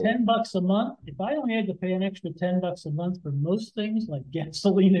said, brutal. $10 a month, if I only had to pay an extra $10 a month for most things like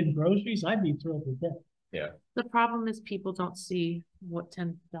gasoline and groceries, I'd be thrilled to death. Yeah. The problem is people don't see what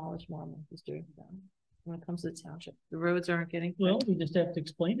 $10 more a month is doing for them when it comes to the township. The roads aren't getting. Well, we just have to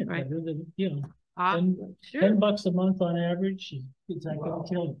explain it Right. better than, you know, Sure. $10 a month on average, is that gonna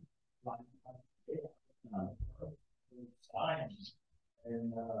kill you? Signs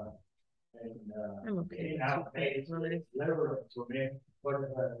and I'm okay. outdated liver to me, but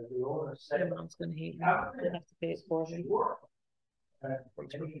the owner My said. mom's gonna hate me. I have to pay it for me. Sure.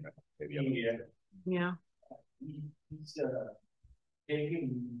 Yeah. He's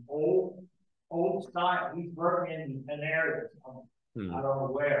taking old signs, he's working in areas, I don't know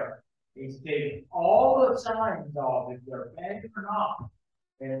where. He's taking all the signs off, if they're bad or not.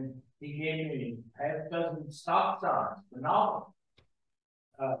 And he gave me half dozen stop signs, phenomenal.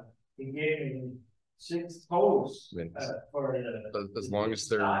 He gave me 6 posts, for the. As long as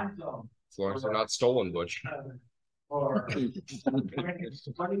they're not stolen, Butch. For 20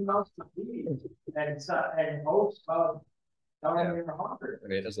 months to be, and posts about down in the hundred. I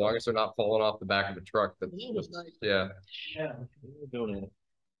mean, as long as they're not falling off the back of the truck, that's just, yeah. Yeah. Doing it.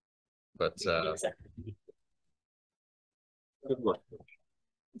 But good work.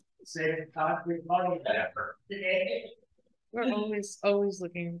 Save concrete money effort. We're always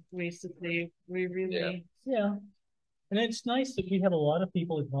looking for ways to save. We really. Yeah. And it's nice that we have a lot of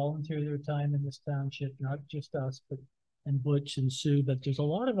people that volunteer their time in this township, not just us, but and Butch and Sue, but there's a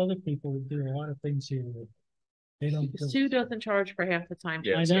lot of other people that do a lot of things here that they don't do. Sue doesn't charge for half the time.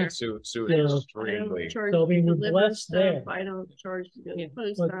 Yeah, she's here. Sue Yeah. is extremely. So, I mean, we're blessed there. I don't charge to go to the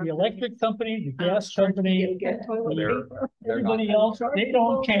post But office. the electric company, the I don't gas charge to company, get toilet They're- paper. everybody else, they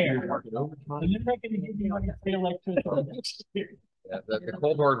don't care. And they're not gonna give you money to pay electricity. Yeah, the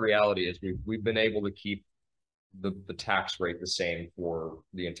cold hard reality is we've been able to keep the tax rate the same for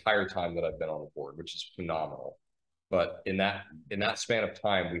the entire time that I've been on the board, which is phenomenal. But in that span of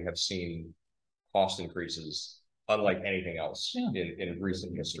time, we have seen cost increases unlike anything else in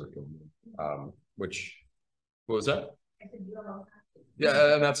recent history. Which, what was that?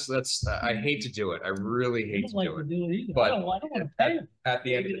 Yeah, and that's I hate to do it. I really hate to do it. Either. But I don't want to pay them. at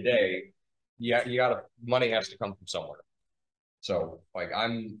the end of the day, money has to come from somewhere. So like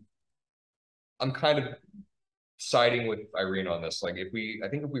I'm kind of siding with Irene on this. Like I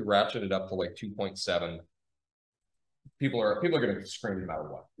think if we ratchet it up to like 2.7, people are going to scream no matter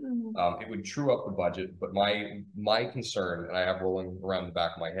what. It would true up the budget, but my concern, and I have rolling around the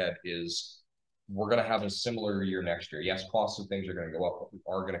back of my head, is we're going to have a similar year next year. Yes, costs of things are going to go up, but we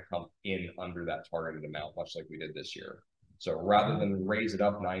are going to come in under that targeted amount, much like we did this year. So rather than raise it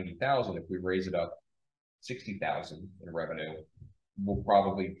up 90,000, if we raise it up 60,000 in revenue, we'll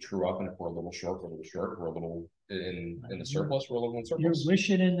probably true up, and if we're a little short, we're a little short. We're a little in the surplus. We're a little in You're surplus.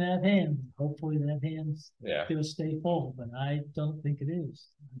 wishing in that hand. Hopefully that hand's Yeah. gonna stay full, but I don't think it is.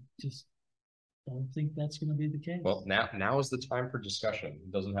 I just don't think that's gonna be the case. Well, now is the time for discussion.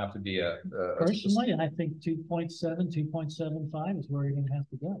 It doesn't have to be a Personally, I think 2.7, 2.75 is where you're gonna have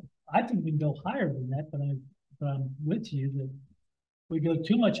to go. I think we can go higher than that, but I'm with you that we go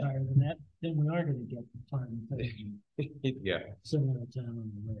too much higher than that, then we are gonna get the time. Yeah. Similar town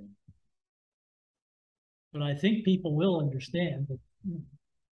on the way. But I think people will understand that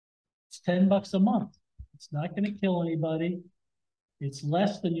it's $10 a month. It's not gonna kill anybody. It's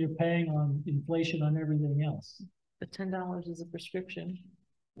less than you're paying on inflation on everything else. The $10 is a prescription.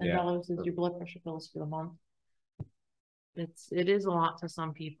 Yeah. $10 is your blood pressure pills for the month. It is a lot to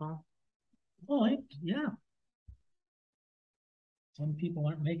some people. Well, yeah. Some people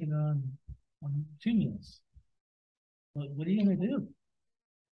aren't making it on 2 meals. But what are you gonna do?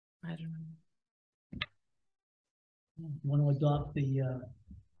 I don't know. Want to adopt the, you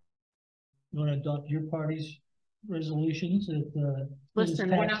want to adopt your party's resolutions that, Listen,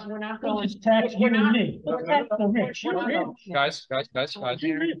 we're not going. Let's tax you we're and not- me. Let's tax the rich. we're not We're going- rich. Guys, We're rich. We're Let's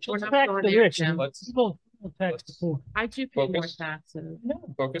not tax going the there, rich. Jim. We'll tax the poor. I do pay more Focus. taxes.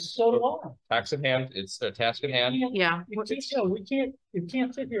 No, focus. so do I. Tax at hand, it's a task at hand. Yeah. You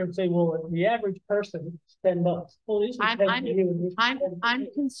can't sit here and say, well, the average person is $10. Well, this is I'm- 10 I'm- for you and this is 10 for I'm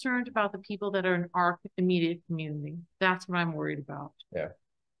you. concerned about the people that are in our immediate community. That's what I'm worried about.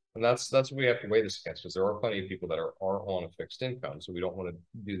 And that's what we have to weigh this against, because there are plenty of people that are on a fixed income, so we don't want to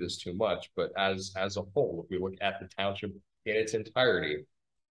do this too much, but as a whole, if we look at the township in its entirety,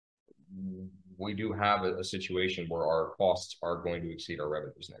 we do have a situation where our costs are going to exceed our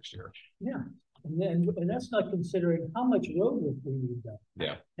revenues next year. Yeah, and that's not considering how much road work we need done.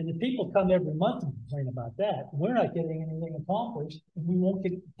 Yeah. And the people come every month and complain about that. We're not getting anything accomplished, and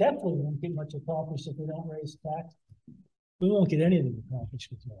we definitely won't get much accomplished if we don't raise taxes. We won't get anything accomplished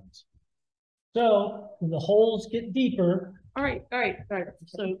with roads. So when the holes get deeper. All right.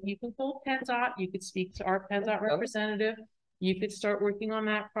 So you can call PennDOT, you could speak to our PennDOT representative. You could start working on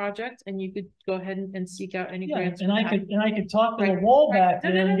that project and you could go ahead and seek out any Yeah, grants. and for I that. could talk to the Right, wall right. back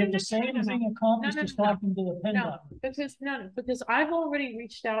No, there no, and no, get no, the same no, no, thing accomplished no, as no, no. talking to the PennDOT. Because I've already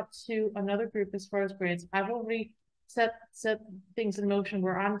reached out to another group as far as grants. I've already set things in motion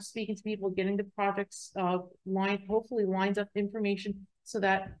where I'm speaking to people, getting the projects hopefully lines up information so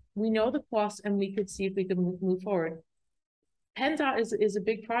that we know the costs and we could see if we can move forward. PennDOT is a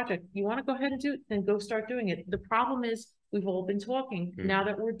big project. You want to go ahead and do it, then go start doing it. The problem is we've all been talking. Now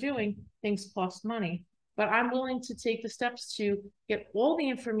that we're doing, things cost money. But I'm willing to take the steps to get all the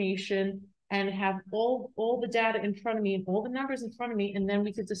information and have all the data in front of me and all the numbers in front of me, and then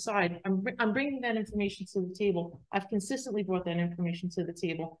we could decide. I'm bringing that information to the table. I've consistently brought that information to the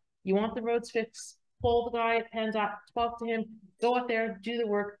table. You want the roads fixed? Call the guy at PennDOT, talk to him, go out there, do the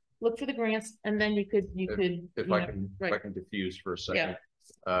work, look for the grants, and then you could. If I can diffuse for a second,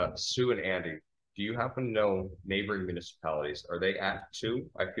 Sue and Andy, do you happen to know neighboring municipalities? Are they at 2?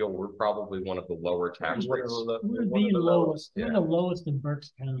 I feel we're probably one of the lower tax rates. We're the lowest. We're the lowest in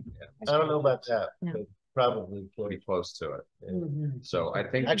Berks County. I don't know about that, Yeah. but probably. Pretty close to it. We're very- So I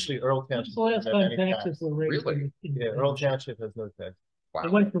think Actually, Earl When's Township. the last doesn't have time any taxes tax. were raised? Really? Yeah, Earl Township has no tax. It wow.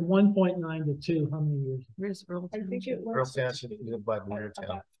 went from 1.9 to 2, how many years? Where's Earl I think Township? it Earl was Township is by Marion Town.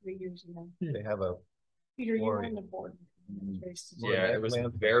 about 3 years ago. They have a, Peter, you were Lori. on the board. Yeah, it was the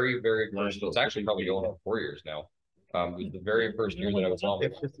very first. It's actually probably going on 4 years now. It was the very first year that I was on.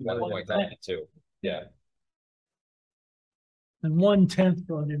 1.92. Yeah. And 1/10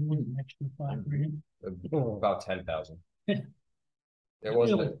 brought in an extra $5,000. About 10,000. It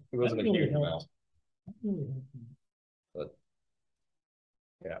wasn't a That really huge helped. amount. That really helped.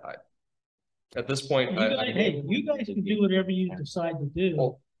 Yeah, at this point, You guys can do whatever you decide to do.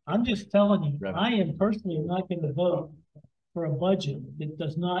 Well, I'm just telling you, I am personally not gonna vote for a budget that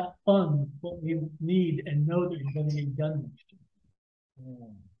does not fund what we need and know that you're gonna need done next year.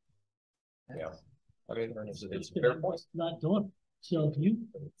 yeah. I mean, it's a fair point. It's not doing it. So if you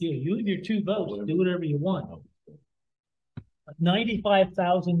have your 2 votes, do whatever you want. A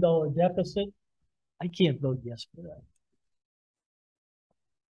 $95,000 deficit, I can't vote yes for that.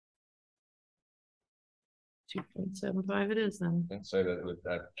 2.75 it is then. And say that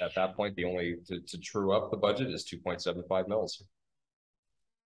at that point, the only to true up the budget is 2.75 mils.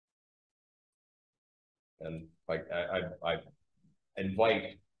 And like I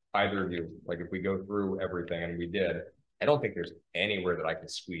invite either of you, like if we go through everything and we did, I don't think there's anywhere that I can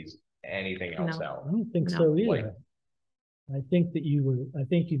squeeze anything else No. out. I don't think No. so either. Like- I think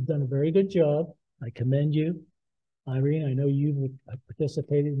you've done a very good job. I commend you. Irene, I know you've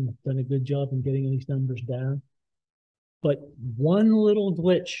participated and done a good job in getting these numbers down. But one little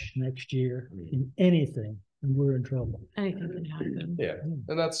glitch next year in anything, and we're in trouble. Anything can happen. Yeah,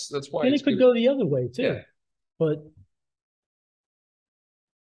 and that's why. And it's it could good. go the other way too. Yeah. But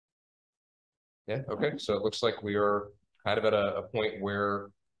Yeah, okay, so it looks like we are kind of at a point where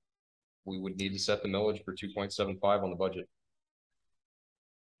we would need to set the millage for 2.75 on the budget.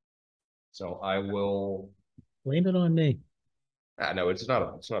 So I will, blame it on me. no, it's not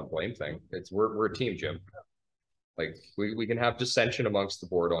a blame thing. We're a team, Jim. Like we can have dissension amongst the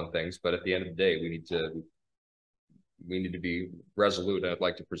board on things, but at the end of the day, we need to be resolute. And I'd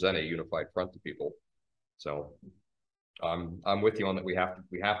like to present a unified front to people. So I'm with you on that. We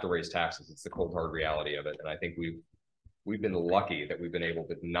have to raise taxes. It's the cold hard reality of it. And I think we've been lucky that we've been able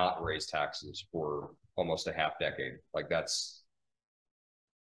to not raise taxes for almost a half decade. Like that's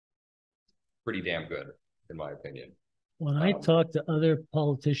pretty damn good, in my opinion. When I talk to other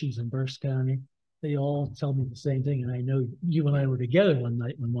politicians in Berks County, they all tell me the same thing. And I know you and I were together one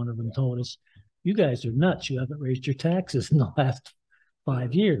night when one of them told us, you guys are nuts. You haven't raised your taxes in the last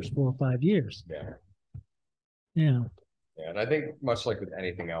 5 years, 4 or 5 years. Yeah. Yeah. Yeah, and I think much like with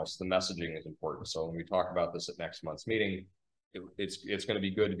anything else, the messaging is important. So when we talk about this at next month's meeting, it's going to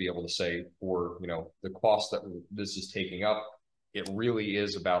be good to be able to say, for, you know, the cost that this is taking up, it really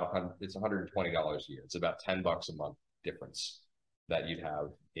is about it's $120 a year. It's about $10 a month difference that you'd have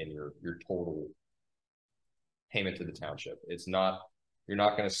in your total payment to the township. It's not, you're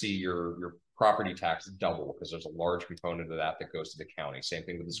not going to see your property tax double, because there's a large component of that goes to the county. Same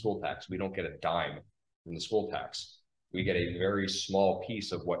thing with the school tax. We don't get a dime from the school tax. We get a very small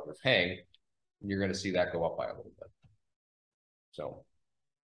piece of what you're paying, and you're going to see that go up by a little bit. So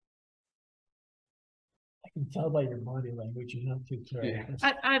I can tell by your body language, you're not too thrilled. Yeah.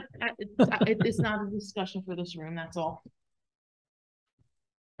 It's not a discussion for this room, that's all.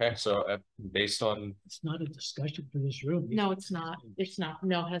 okay, so based on It's not a discussion for this room. No, it's not. It's not.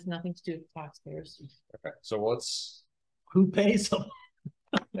 No, it has nothing to do with taxpayers. okay, so let's Who pays them?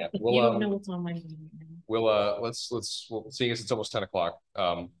 yeah, You we'll don't know what's on my mind right now. we'll seeing as it's almost 10 o'clock.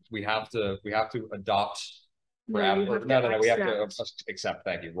 We have to adopt. No, you have to We have to accept. accept.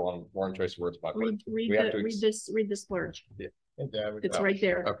 Thank you. Wrong choice of words. But Read we have to read the splurge. It's Oh, right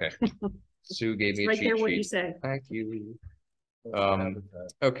there. okay. Sue gave me It's a right cheat there what you sheet. say. Thank you.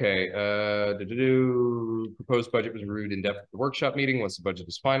 Okay, proposed budget was reviewed in depth at the workshop meeting. Once the budget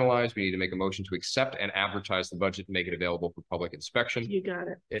is finalized, we need to make a motion to accept and advertise the budget and make it available for public inspection. You got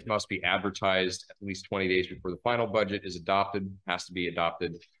it. It must be advertised at least 20 days before the final budget is adopted, has to be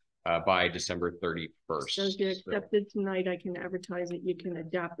adopted by December 31st. So if you accept it tonight, I can advertise it. You can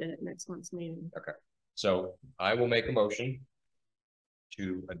adopt it at next month's meeting. Okay, so I will make a motion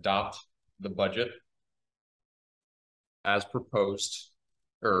to adopt the budget as proposed,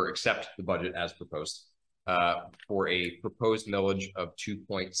 or accept the budget as proposed, for a proposed millage of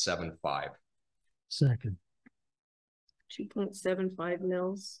 2.75. Second. 2.75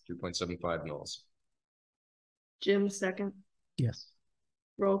 mils. 2.75 mils. Jim, second. Yes.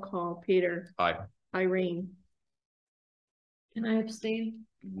 Roll call. Peter. Aye. Irene. Can I abstain?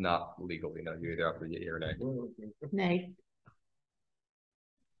 Not legally, no, you either have to get here or nay. Nay.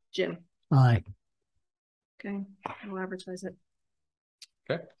 Jim. Aye. Okay, I'll advertise it.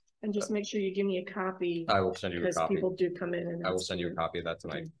 Okay. And just make sure you give me a copy. I will send you a Because copy. people do come in and. I will ask send you a copy of that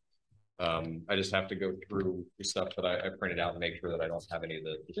tonight. I just have to go through the stuff that I printed out and make sure that I don't have any of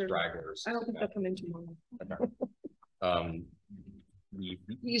the Sure. stragglers. I don't think they'll come in tomorrow. Okay. The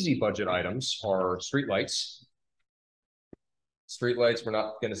easy budget items are streetlights. Streetlights, we're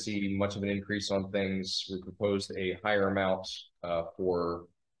not going to see much of an increase on things. We proposed a higher amount for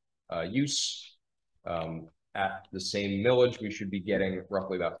use. At the same millage, we should be getting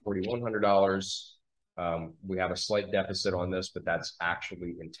roughly about $4,100. We have a slight deficit on this, but that's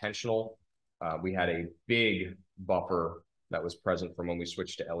actually intentional. We had a big buffer that was present from when we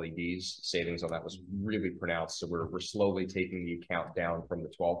switched to LEDs. Savings on that was really pronounced. So we're slowly taking the account down from the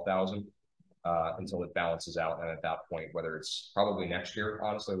 12,000 until it balances out. And at that point, whether it's probably next year,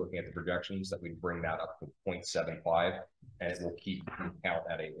 honestly, looking at the projections, that we bring that up to 0.75, and it will keep the account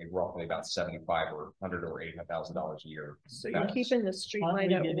at a roughly about 75 or 100 or $800,000 a year. So you're keeping the street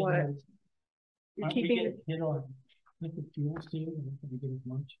light at what? You're keeping, hit on liquid fuels too, and we get as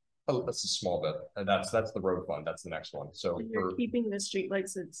much. Oh, that's a small bit. And that's the road fund. That's the next one. So you're for keeping the street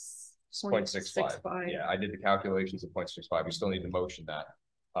lights at 0.65. Yeah, I did the calculations at 0.65. We still need to motion that.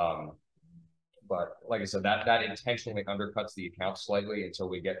 But like I said, that intentionally undercuts the account slightly until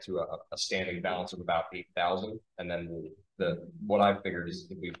we get to a standing balance of about 8,000. And then what I figured is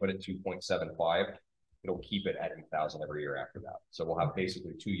if we put it 2.75, it'll keep it at 8,000 every year after that. So we'll have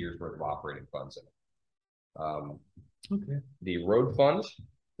basically 2 years worth of operating funds in it. Okay. The road fund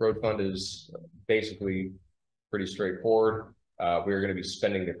is basically pretty straightforward. We're going to be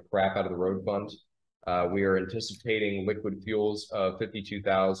spending the crap out of the road fund. We are anticipating liquid fuels of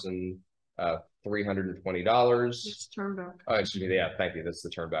 $52,320. it's turned back. Excuse me. Yeah, thank you. That's the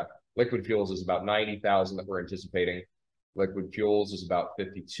turn back. Liquid fuels is about 90,000 that we're anticipating. Liquid fuels is about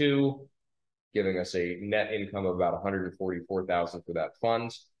 52, giving us a net income of about 144,000 for that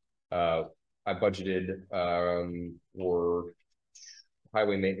fund. I budgeted for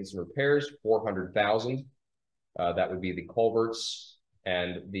highway maintenance and repairs 400,000. That would be the culverts,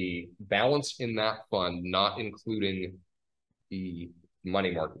 and the balance in that fund, not including the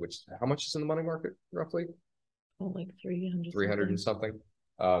money market, which how much is in the money market roughly? Oh, like 300. 300 and something.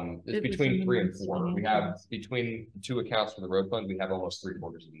 It's It was between in the 3 and months 4. We when have between the two accounts for the road fund, we have almost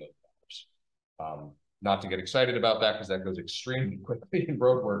 $750,000. Not to get excited about that because that goes extremely quickly in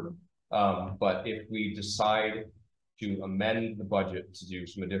road work, But if we decide to amend the budget to do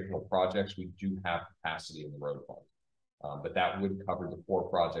some additional projects, we do have capacity in the road fund. But that would cover the 4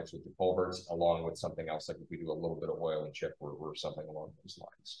 projects with the culverts, along with something else, like if we do a little bit of oil and chip or something along those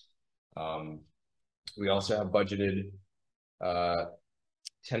lines. We also have budgeted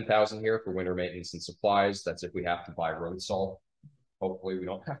 10,000 here for winter maintenance and supplies. That's if we have to buy road salt. Hopefully we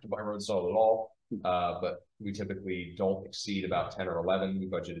don't have to buy road salt at all, but we typically don't exceed about 10 or 11. We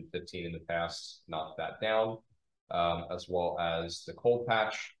budgeted 15 in the past, knocked that down, as well as the coal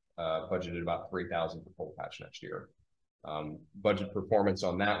patch, budgeted about 3,000 for coal patch next year. Budget performance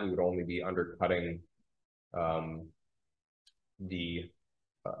on that, we would only be undercutting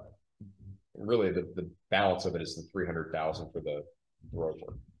really the balance of it is the 300,000 for the road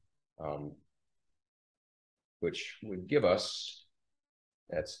work, which would give us,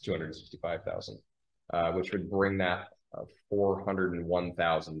 that's 265,000, which would bring that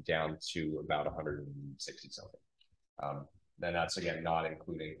 401,000 down to about 160 something. Then that's again not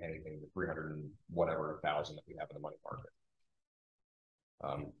including anything, the 300 and whatever thousand that we have in the money market.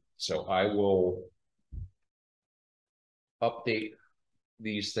 So I will update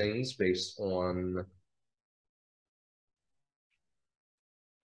these things based on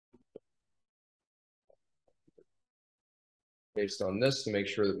this to make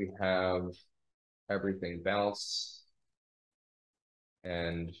sure that we have everything balanced.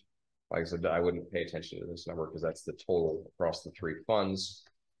 And like I said, I wouldn't pay attention to this number because that's the total across the 3 funds.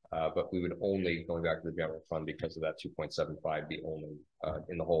 But we would only, going back to the general fund, because of that 2.75, be only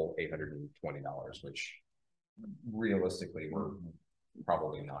in the whole $820, which realistically we're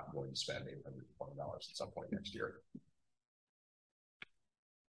probably not going to spend $820 at some point next year.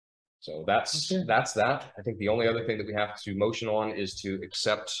 So that's that. I think the only other thing that we have to motion on is to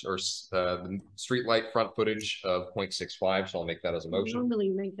accept the street light front footage of 0.65. So I'll make that as a motion. Normally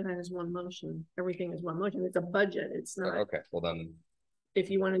make that as one motion. Everything is one motion. It's a budget. It's not. Okay, well then. If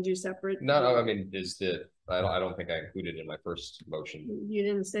you want to do separate. No, I mean, I don't think I included in my first motion. You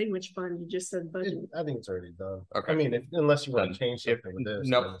didn't say which fund, you just said budget. I think it's already done. Okay. I mean, unless you want to change something with this.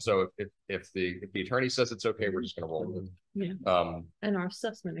 No, so if the attorney says it's okay, we're just gonna roll with it. Yeah. And our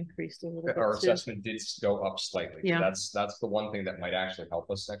assessment increased a little bit. Our too. assessment did go up slightly. Yeah. That's the one thing that might actually help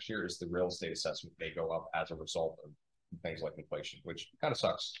us next year is the real estate assessment may go up as a result of things like inflation, which kind of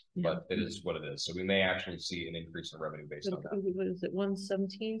sucks, but it is what it is. So we may actually see an increase in revenue based on that. What is it,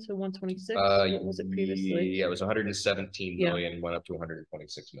 117 to 126? What was it previously? Yeah, it was 117 million, went up to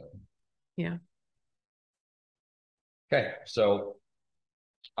 126 million. Yeah. Okay, so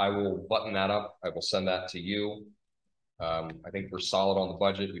I will button that up. I will send that to you. I think we're solid on the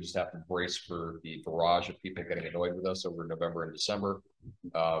budget. We just have to brace for the barrage of people getting annoyed with us over November and December,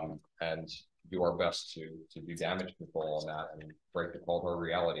 and do our best to do damage control on that and break the cold hard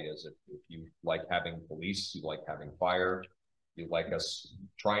reality is if you like having police, you like having fire, you like us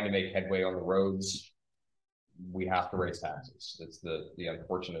trying to make headway on the roads, we have to raise taxes. It's the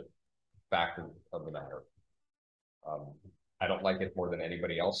unfortunate fact of the matter. I don't like it more than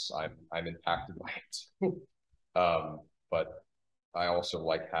anybody else. I'm impacted by it too. But I also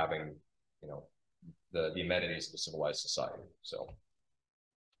like having, the amenities of a civilized society. So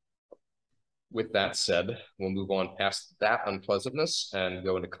with that said, we'll move on past that unpleasantness and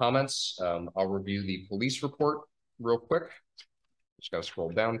go into comments. I'll review the police report real quick. Just gotta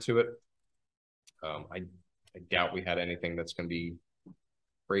scroll down to it. I doubt we had anything that's gonna be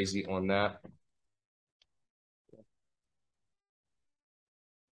crazy on that.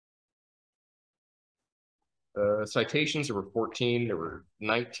 Citations, there were 14, there were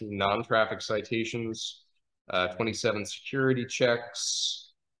 19 non-traffic citations, 27 security checks.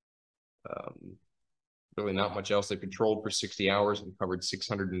 Really not much else. They patrolled for 60 hours and covered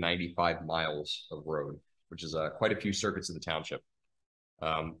 695 miles of road, which is quite a few circuits of the township.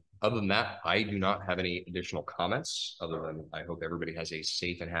 Other than that, I do not have any additional comments other than I hope everybody has a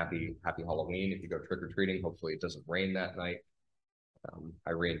safe and happy Halloween. If you go trick-or-treating, hopefully it doesn't rain that night.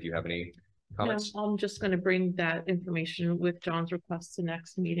 Irene, do you have any comments? No, I'm just going to bring that information with John's request to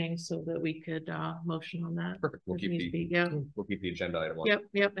next meeting so that we could motion on that. Perfect. We'll keep the agenda item on.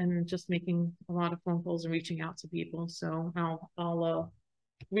 Yep. And just making a lot of phone calls and reaching out to people. So I'll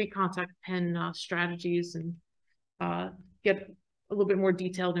recontact Penn Strategies and get a little bit more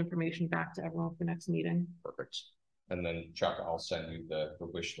detailed information back to everyone for next meeting. Perfect. And then Chuck, I'll send you the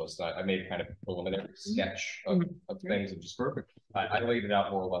wish list. I made kind of a preliminary sketch of things and just perfect. I laid it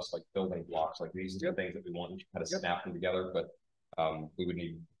out more or less like building blocks, like these are the things that we want to kind of snap them together, but we would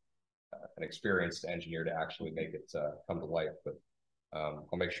need an experienced engineer to actually make it come to life. But I'll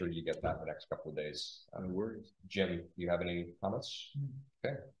make sure you get that in the next couple of days. Jim, do you have any comments?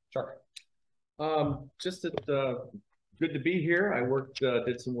 Okay. Sure. Just that, good to be here. I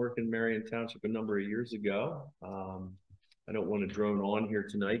did some work in Marion Township a number of years ago. I don't want to drone on here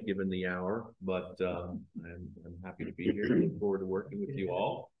tonight, given the hour, but, I'm happy to be here. Look forward to working with you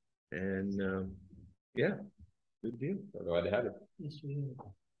all. And, yeah, good deal. I'm glad to have you.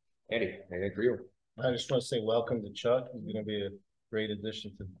 Andy, anything for you? I just want to say welcome to Chuck. He's gonna be a great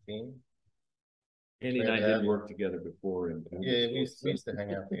addition to the team. Andy and I did work together before. And Yeah, we used to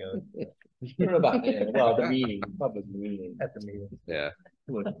hang out together I don't know about that. Well, the meeting, public meeting. at the meeting. Yeah.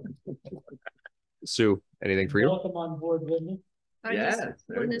 Sue, anything for you? Welcome on board, Whitney. I Yes, just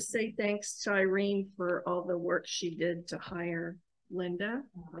there you want go. to say thanks to Irene for all the work she did to hire Linda.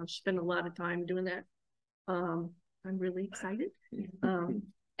 She spent a lot of time doing that. I'm really excited.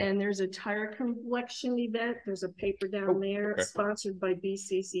 And there's a tire collection event. There's a paper down there okay. sponsored by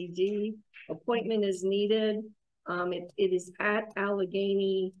BCCD. Appointment is needed. It is at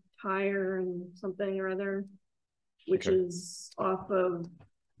Allegheny Tire and something or other, which Okay. is off of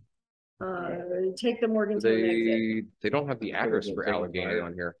take the Morgantown exit. They don't have the address for Allegheny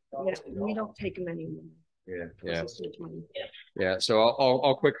on here. Yeah, we don't take them anymore. Yeah. It's just money. Yeah, so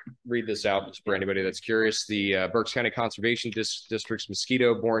I'll quick read this out just for anybody that's curious. The Berks County Conservation District's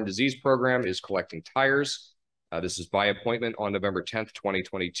mosquito-borne disease program is collecting tires. This is by appointment on November 10th,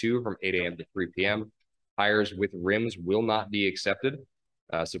 2022 from 8 a.m. to 3 p.m. Tires with rims will not be accepted.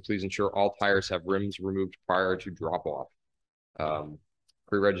 So please ensure all tires have rims removed prior to drop off.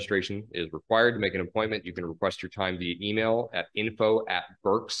 Pre-registration is required. To make an appointment, you can request your time via email at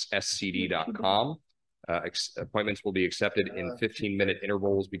info@berksscd.com. Appointments will be accepted in 15-minute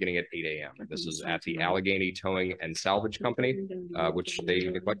intervals beginning at 8 a.m. This is at the Allegheny Towing and Salvage Company, which they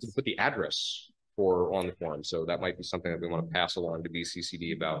neglected to put the address for on the form. So that might be something that we want to pass along to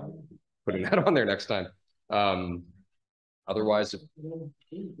BCCD about putting that on there next time. Otherwise, I would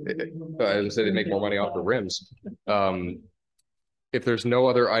say they make more money off the rims. If there's no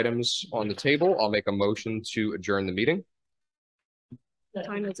other items on the table, I'll make a motion to adjourn the meeting. What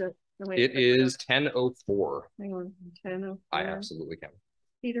time is it? No, wait, It is 10:04. Hang on, 10:04. I absolutely can.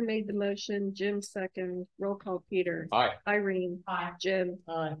 Peter made the motion, Jim second, roll call Peter. Aye. Irene. Aye. Jim.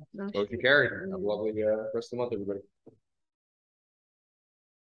 Aye. Motion carried. Have a lovely rest of the month, everybody.